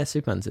like, yeah,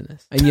 Superman's in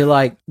this. And you're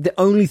like, the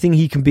only thing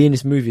he can be in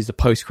this movie is the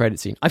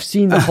post-credit scene. I've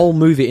seen the whole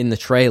movie in the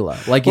trailer.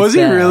 Like, was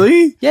he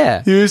really?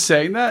 Yeah. He was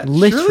saying that?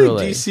 Literally.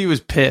 Surely DC was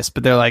pissed,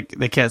 but they're like,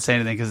 they can't say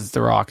anything because it's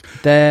The Rock.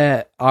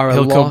 There are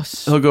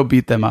He'll go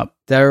beat them up.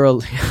 There are,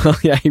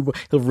 yeah,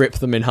 he'll rip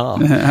them in half.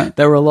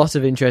 There were a lot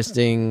of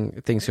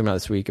interesting things coming out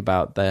this week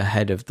about the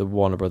head of the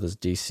Warner Brothers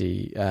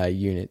DC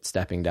unit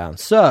stepping down.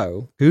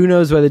 So, who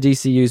knows where the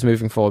DCU is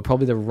moving forward?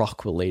 Probably The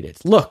Rock will lead it.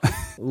 Look,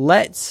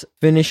 let's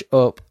finish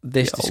up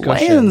this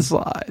discussion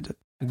Landslide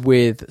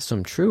with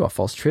some true or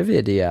false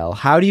trivia, DL.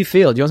 How do you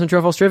feel? Do you want some true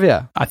or false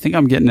trivia? I think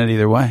I'm getting it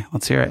either way.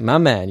 Let's hear it. My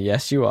man,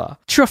 yes you are.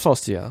 True or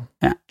false, DL?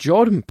 Yeah.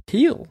 Jordan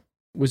Peele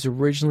was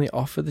originally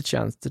offered the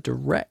chance to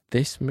direct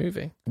this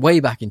movie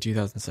way back in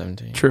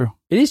 2017. True.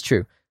 It is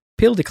true.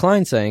 Peele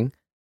declined, saying,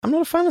 I'm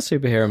not a fan of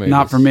superhero movies.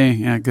 Not for me.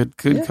 Yeah, good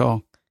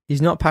call.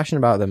 He's not passionate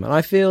about them. And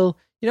I feel,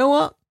 you know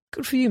what?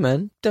 Good for you,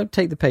 man. Don't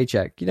take the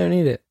paycheck. You don't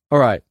need it. All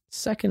right.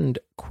 Second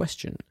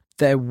question.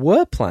 There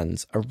were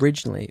plans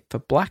originally for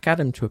Black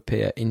Adam to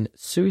appear in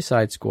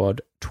Suicide Squad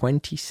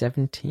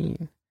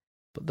 2017,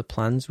 but the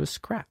plans were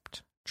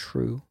scrapped.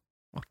 True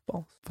or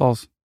false?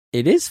 False.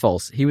 It is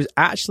false. He was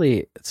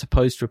actually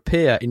supposed to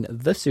appear in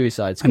The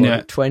Suicide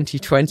Squad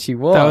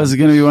 2021. That was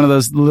going to be one of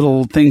those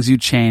little things you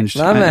changed.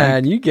 My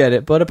man, you get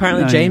it. But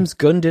apparently James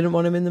Gunn didn't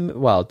want him in the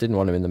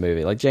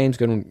movie. Like, James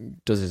Gunn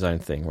does his own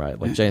thing, right?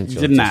 Like, James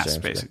Gunn didn't ask,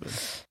 basically.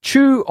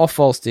 True or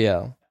false,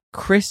 DL?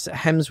 Chris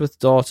Hemsworth's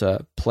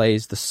daughter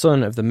plays the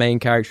son of the main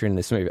character in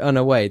this movie. Oh,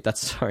 no, wait.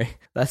 That's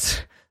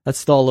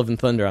Thor: Love and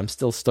Thunder. I'm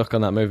still stuck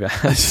on that movie.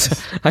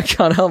 I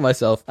can't help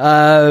myself.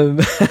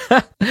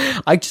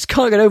 I just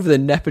can't get over the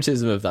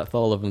nepotism of that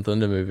Thor: Love and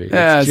Thunder movie.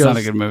 Yeah, it's not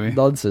a good movie.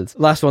 Nonsense.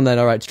 Last one then.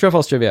 All right. True or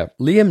false trivia.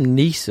 Liam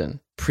Neeson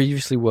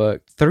previously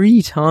worked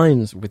 3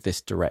 times with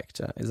this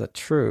director. Is that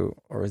true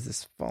or is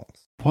this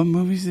false? What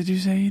movies did you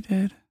say he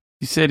did?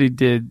 You said he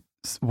did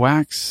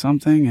Wax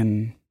something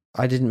and...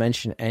 I didn't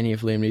mention any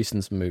of Liam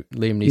Neeson's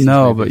movies.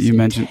 No, but you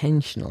mentioned...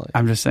 Intentionally.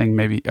 I'm just saying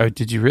maybe... Oh,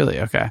 did you really?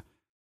 Okay.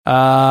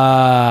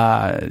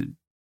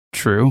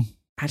 True.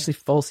 Actually,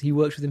 false. He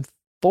worked with him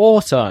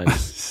 4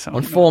 times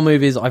on 4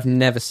 movies I've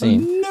never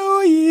seen.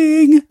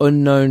 Annoying.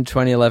 Unknown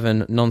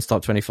 2011,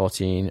 Nonstop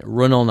 2014,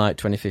 Run All Night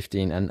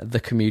 2015, and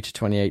The Commute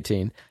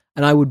 2018.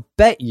 And I would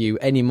bet you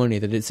any money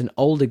that it's an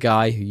older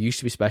guy who used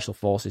to be Special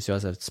Forces, who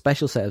has a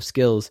special set of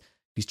skills.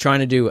 He's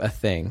trying to do a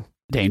thing.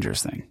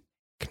 Dangerous thing.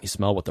 Can you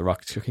smell what the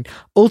Rock is cooking?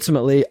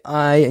 Ultimately,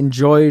 I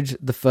enjoyed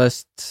the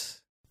first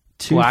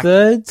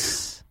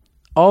 2/3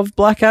 of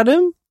Black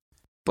Adam.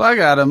 Black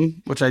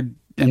Adam, which I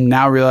am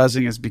now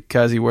realizing is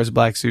because he wears a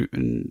black suit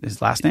and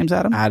his last name's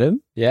Adam.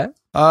 Adam, yeah.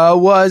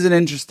 Was an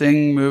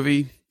interesting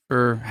movie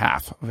for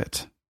half of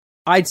it.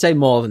 I'd say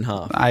more than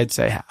half. I'd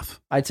say half.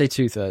 I'd say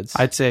 2/3.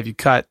 I'd say if you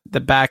cut the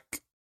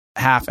back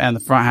half and the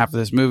front half of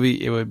this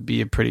movie, it would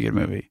be a pretty good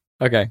movie.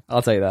 Okay,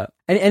 I'll take that.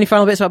 Any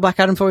final bits about Black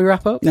Adam before we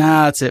wrap up?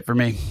 Nah, that's it for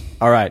me.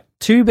 All right.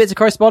 2 bits of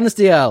correspondence,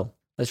 DL.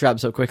 Let's wrap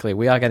this up quickly.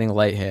 We are getting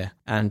late here,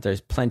 and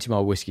there's plenty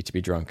more whiskey to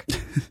be drunk.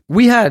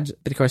 We had a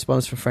bit of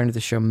correspondence from friend of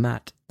the show,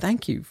 Matt.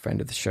 Thank you, friend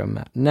of the show,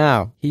 Matt.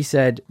 Now, he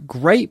said,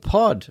 great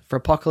pod for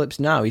Apocalypse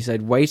Now. He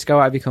said, way to go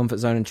out of your comfort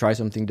zone and try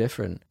something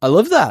different. I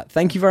love that.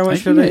 Thank you very much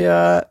for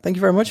that. Thank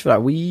you very much for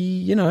that.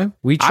 We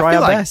try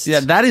our best.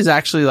 Yeah, that is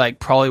actually like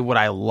probably what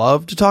I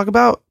love to talk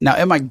about. Now,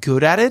 am I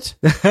good at it?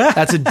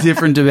 That's a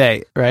different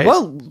debate, right?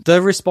 Well,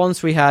 the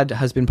response we had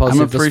has been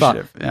positive. I'm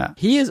appreciative. Yeah.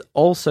 He has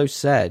also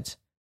said,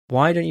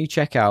 why don't you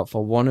check out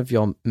for one of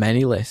your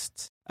many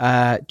lists,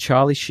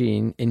 Charlie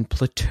Sheen in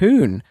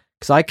Platoon?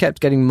 Because I kept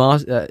getting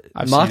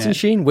Martin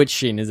Sheen. Which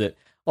Sheen is it?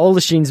 All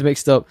the Sheens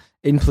mixed up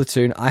in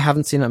Platoon. I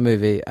haven't seen that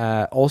movie.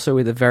 Also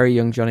with a very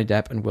young Johnny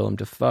Depp and Willem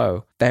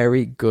Dafoe.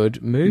 Very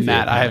good movie.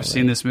 Matt, apparently. I have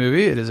seen this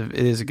movie. It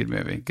is a good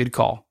movie. Good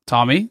call.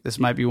 Tommy, this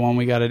might be one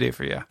we got to do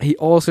for you. He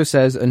also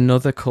says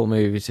another cool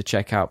movie to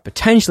check out,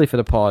 potentially for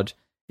the pod,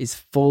 is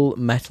Full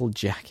Metal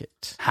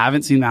Jacket.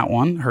 Haven't seen that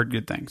one. Heard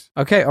good things.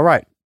 Okay, all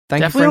right.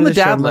 Definitely on the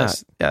dad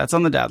list. Yeah, that's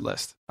on the dad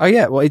list. Oh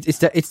yeah, well it's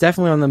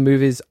definitely on the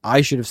movies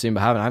I should have seen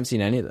but haven't. I haven't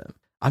seen any of them.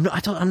 I'm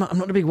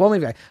not a big war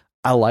movie guy.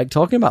 I like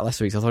talking about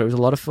last week's. I thought it was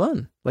a lot of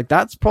fun. Like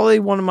that's probably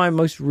one of my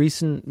most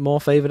recent, more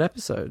favorite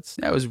episodes.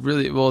 Yeah, it was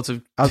really well. It's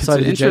an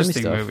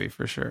interesting movie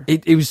for sure.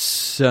 It was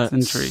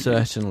certainly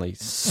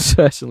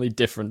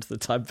different to the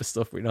type of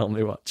stuff we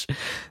normally watch.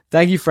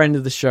 Thank you, friend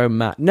of the show,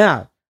 Matt.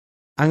 Now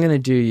I'm going to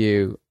do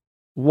you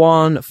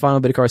one final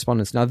bit of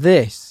correspondence. Now,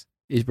 this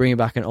is bringing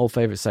back an old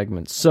favorite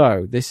segment.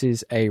 So, this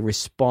is a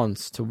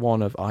response to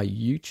one of our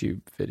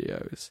YouTube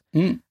videos.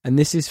 And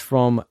this is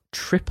from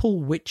Triple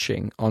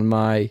Witching on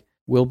my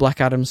Will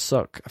Black Adam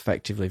Suck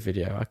effectively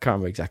video. I can't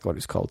remember exactly what it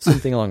was called.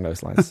 Something along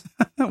those lines.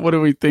 What do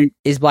we think?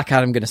 Is Black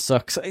Adam going to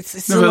suck? So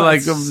it's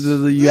like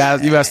you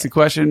asked the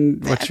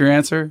question. What's your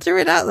answer? Threw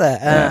it out there.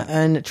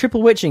 And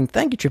Triple Witching,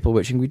 thank you, Triple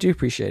Witching. We do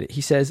appreciate it.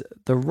 He says,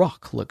 The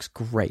Rock looks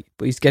great,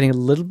 but he's getting a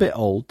little bit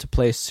old to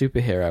play a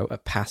superhero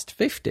at past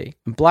 50.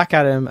 And Black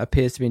Adam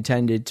appears to be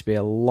intended to be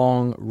a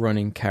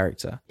long-running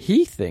character.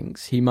 He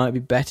thinks he might be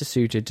better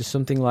suited to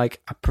something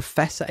like a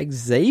Professor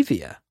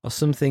Xavier or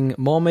something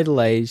more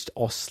middle-aged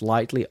or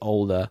slightly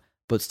older,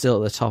 but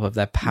still at the top of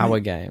their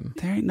power game.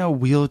 There ain't no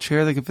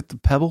wheelchair that can fit the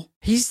pebble.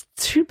 He's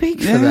too big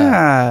for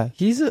that.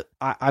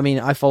 I mean,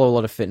 I follow a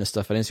lot of fitness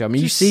stuff on Instagram. I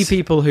mean, you see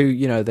people who,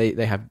 you know,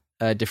 they have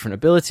different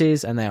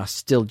abilities and they are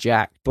still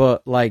jacked,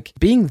 but like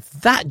being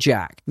that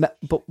jacked.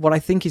 But what I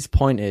think his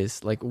point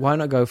is, like, why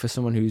not go for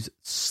someone who's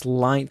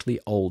slightly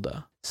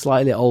older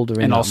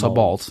and also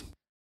bald?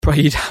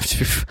 Probably you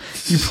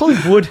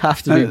probably would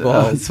have to be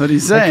bald. That's what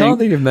he's saying. I can't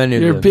think of many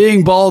of them. You're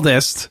being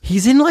baldest.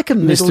 He's in like a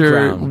middle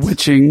ground. Mr.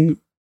 Witching.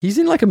 He's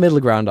in like a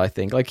middle ground, I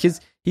think. Like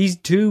he's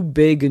too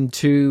big and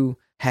too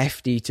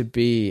hefty to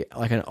be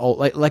like an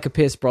old, like a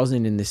Pierce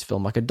Brosnan in this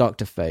film, like a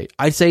Dr. Fate.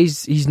 I'd say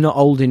he's not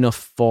old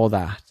enough for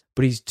that,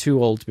 but he's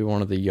too old to be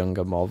one of the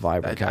younger, more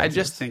vibrant characters. I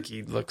just think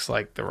he looks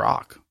like The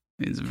Rock.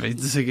 He's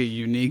like a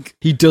unique...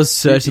 He does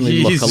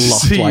certainly look a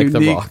lot like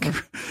The Rock.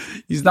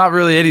 He's not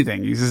really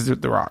anything. He's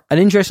just The Rock. And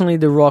interestingly,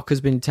 The Rock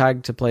has been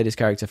tagged to play this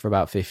character for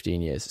about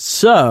 15 years.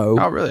 So...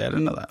 Oh, really? I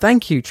didn't know that.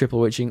 Thank you, Triple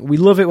Witching. We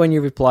love it when you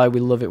reply.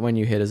 We love it when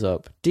you hit us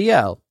up.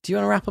 DL, do you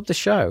want to wrap up the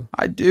show?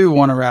 I do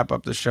want to wrap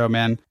up the show,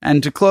 man.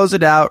 And to close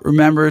it out,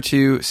 remember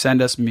to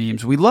send us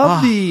memes. We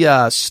love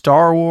the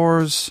Star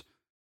Wars...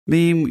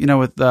 meme, you know,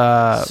 with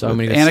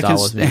Anakin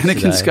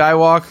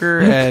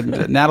Skywalker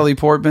and Natalie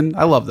Portman.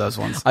 I love those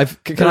ones.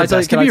 Can I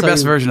tell you, give me your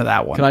best version of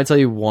that one? Can I tell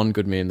you one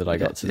good meme that I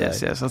got today?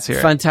 Yes, let's hear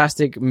it.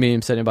 Fantastic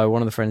meme sent in by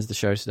one of the friends of the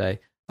show today.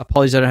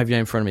 Apologies, I don't have your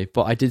name in front of me,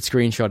 but I did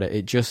screenshot it.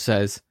 It just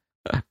says,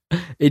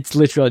 it's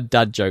literally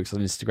dad jokes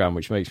on Instagram,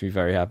 which makes me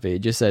very happy. It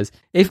just says,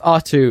 if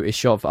R2 is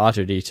short for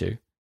R2-D2,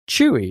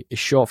 Chewie is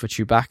short for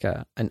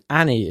Chewbacca, and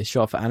Annie is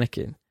short for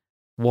Anakin,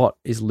 what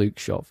is Luke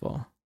short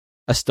for?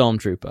 A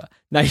stormtrooper.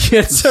 Now,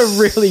 it's a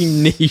really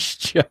niche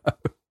joke.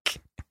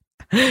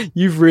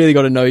 You've really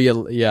got to know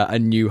A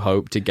New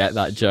Hope to get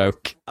that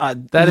joke.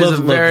 That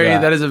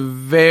is a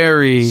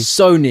very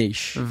so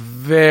niche,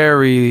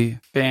 very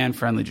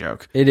fan-friendly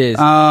joke. It is.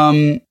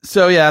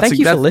 So yeah, thank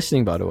you for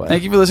listening, by the way.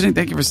 Thank you for listening.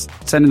 Thank you for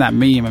sending that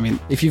meme. I mean,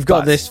 if you've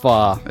got this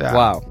far,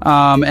 wow.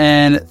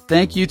 And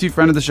thank you to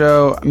friend of the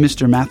show,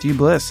 Mr. Matthew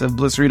Bliss of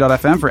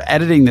Blissery.fm for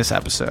editing this you.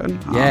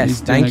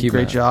 He's doing a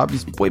great job.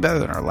 He's way better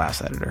than our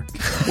last editor.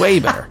 Way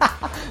better.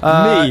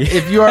 Me.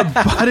 If you are a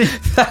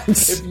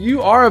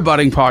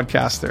budding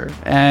podcaster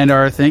and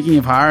are thinking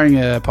of hiring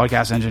a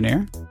podcast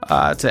engineer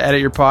to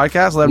edit your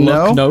podcast, let them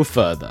know. Look no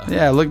further.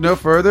 Yeah, look no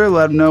further.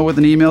 Let them know with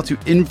an email to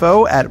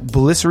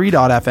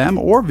info@blissery.fm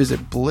or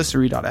visit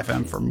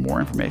blissery.fm for more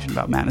information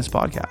about Matt and his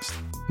podcast.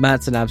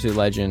 Matt's an absolute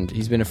legend.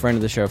 He's been a friend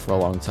of the show for a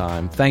long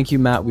time. Thank you,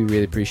 Matt. We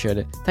really appreciate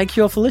it. Thank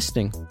you all for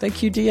listening.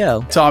 Thank you,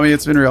 DL. Tommy,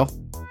 it's been real.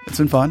 It's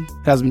been fun.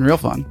 It has been real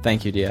fun.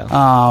 Thank you, DL.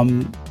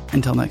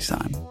 Until next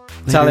time.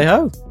 Tally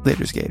ho.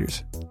 Later,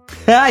 skaters.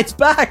 It's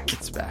back.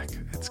 It's back.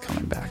 It's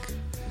coming back.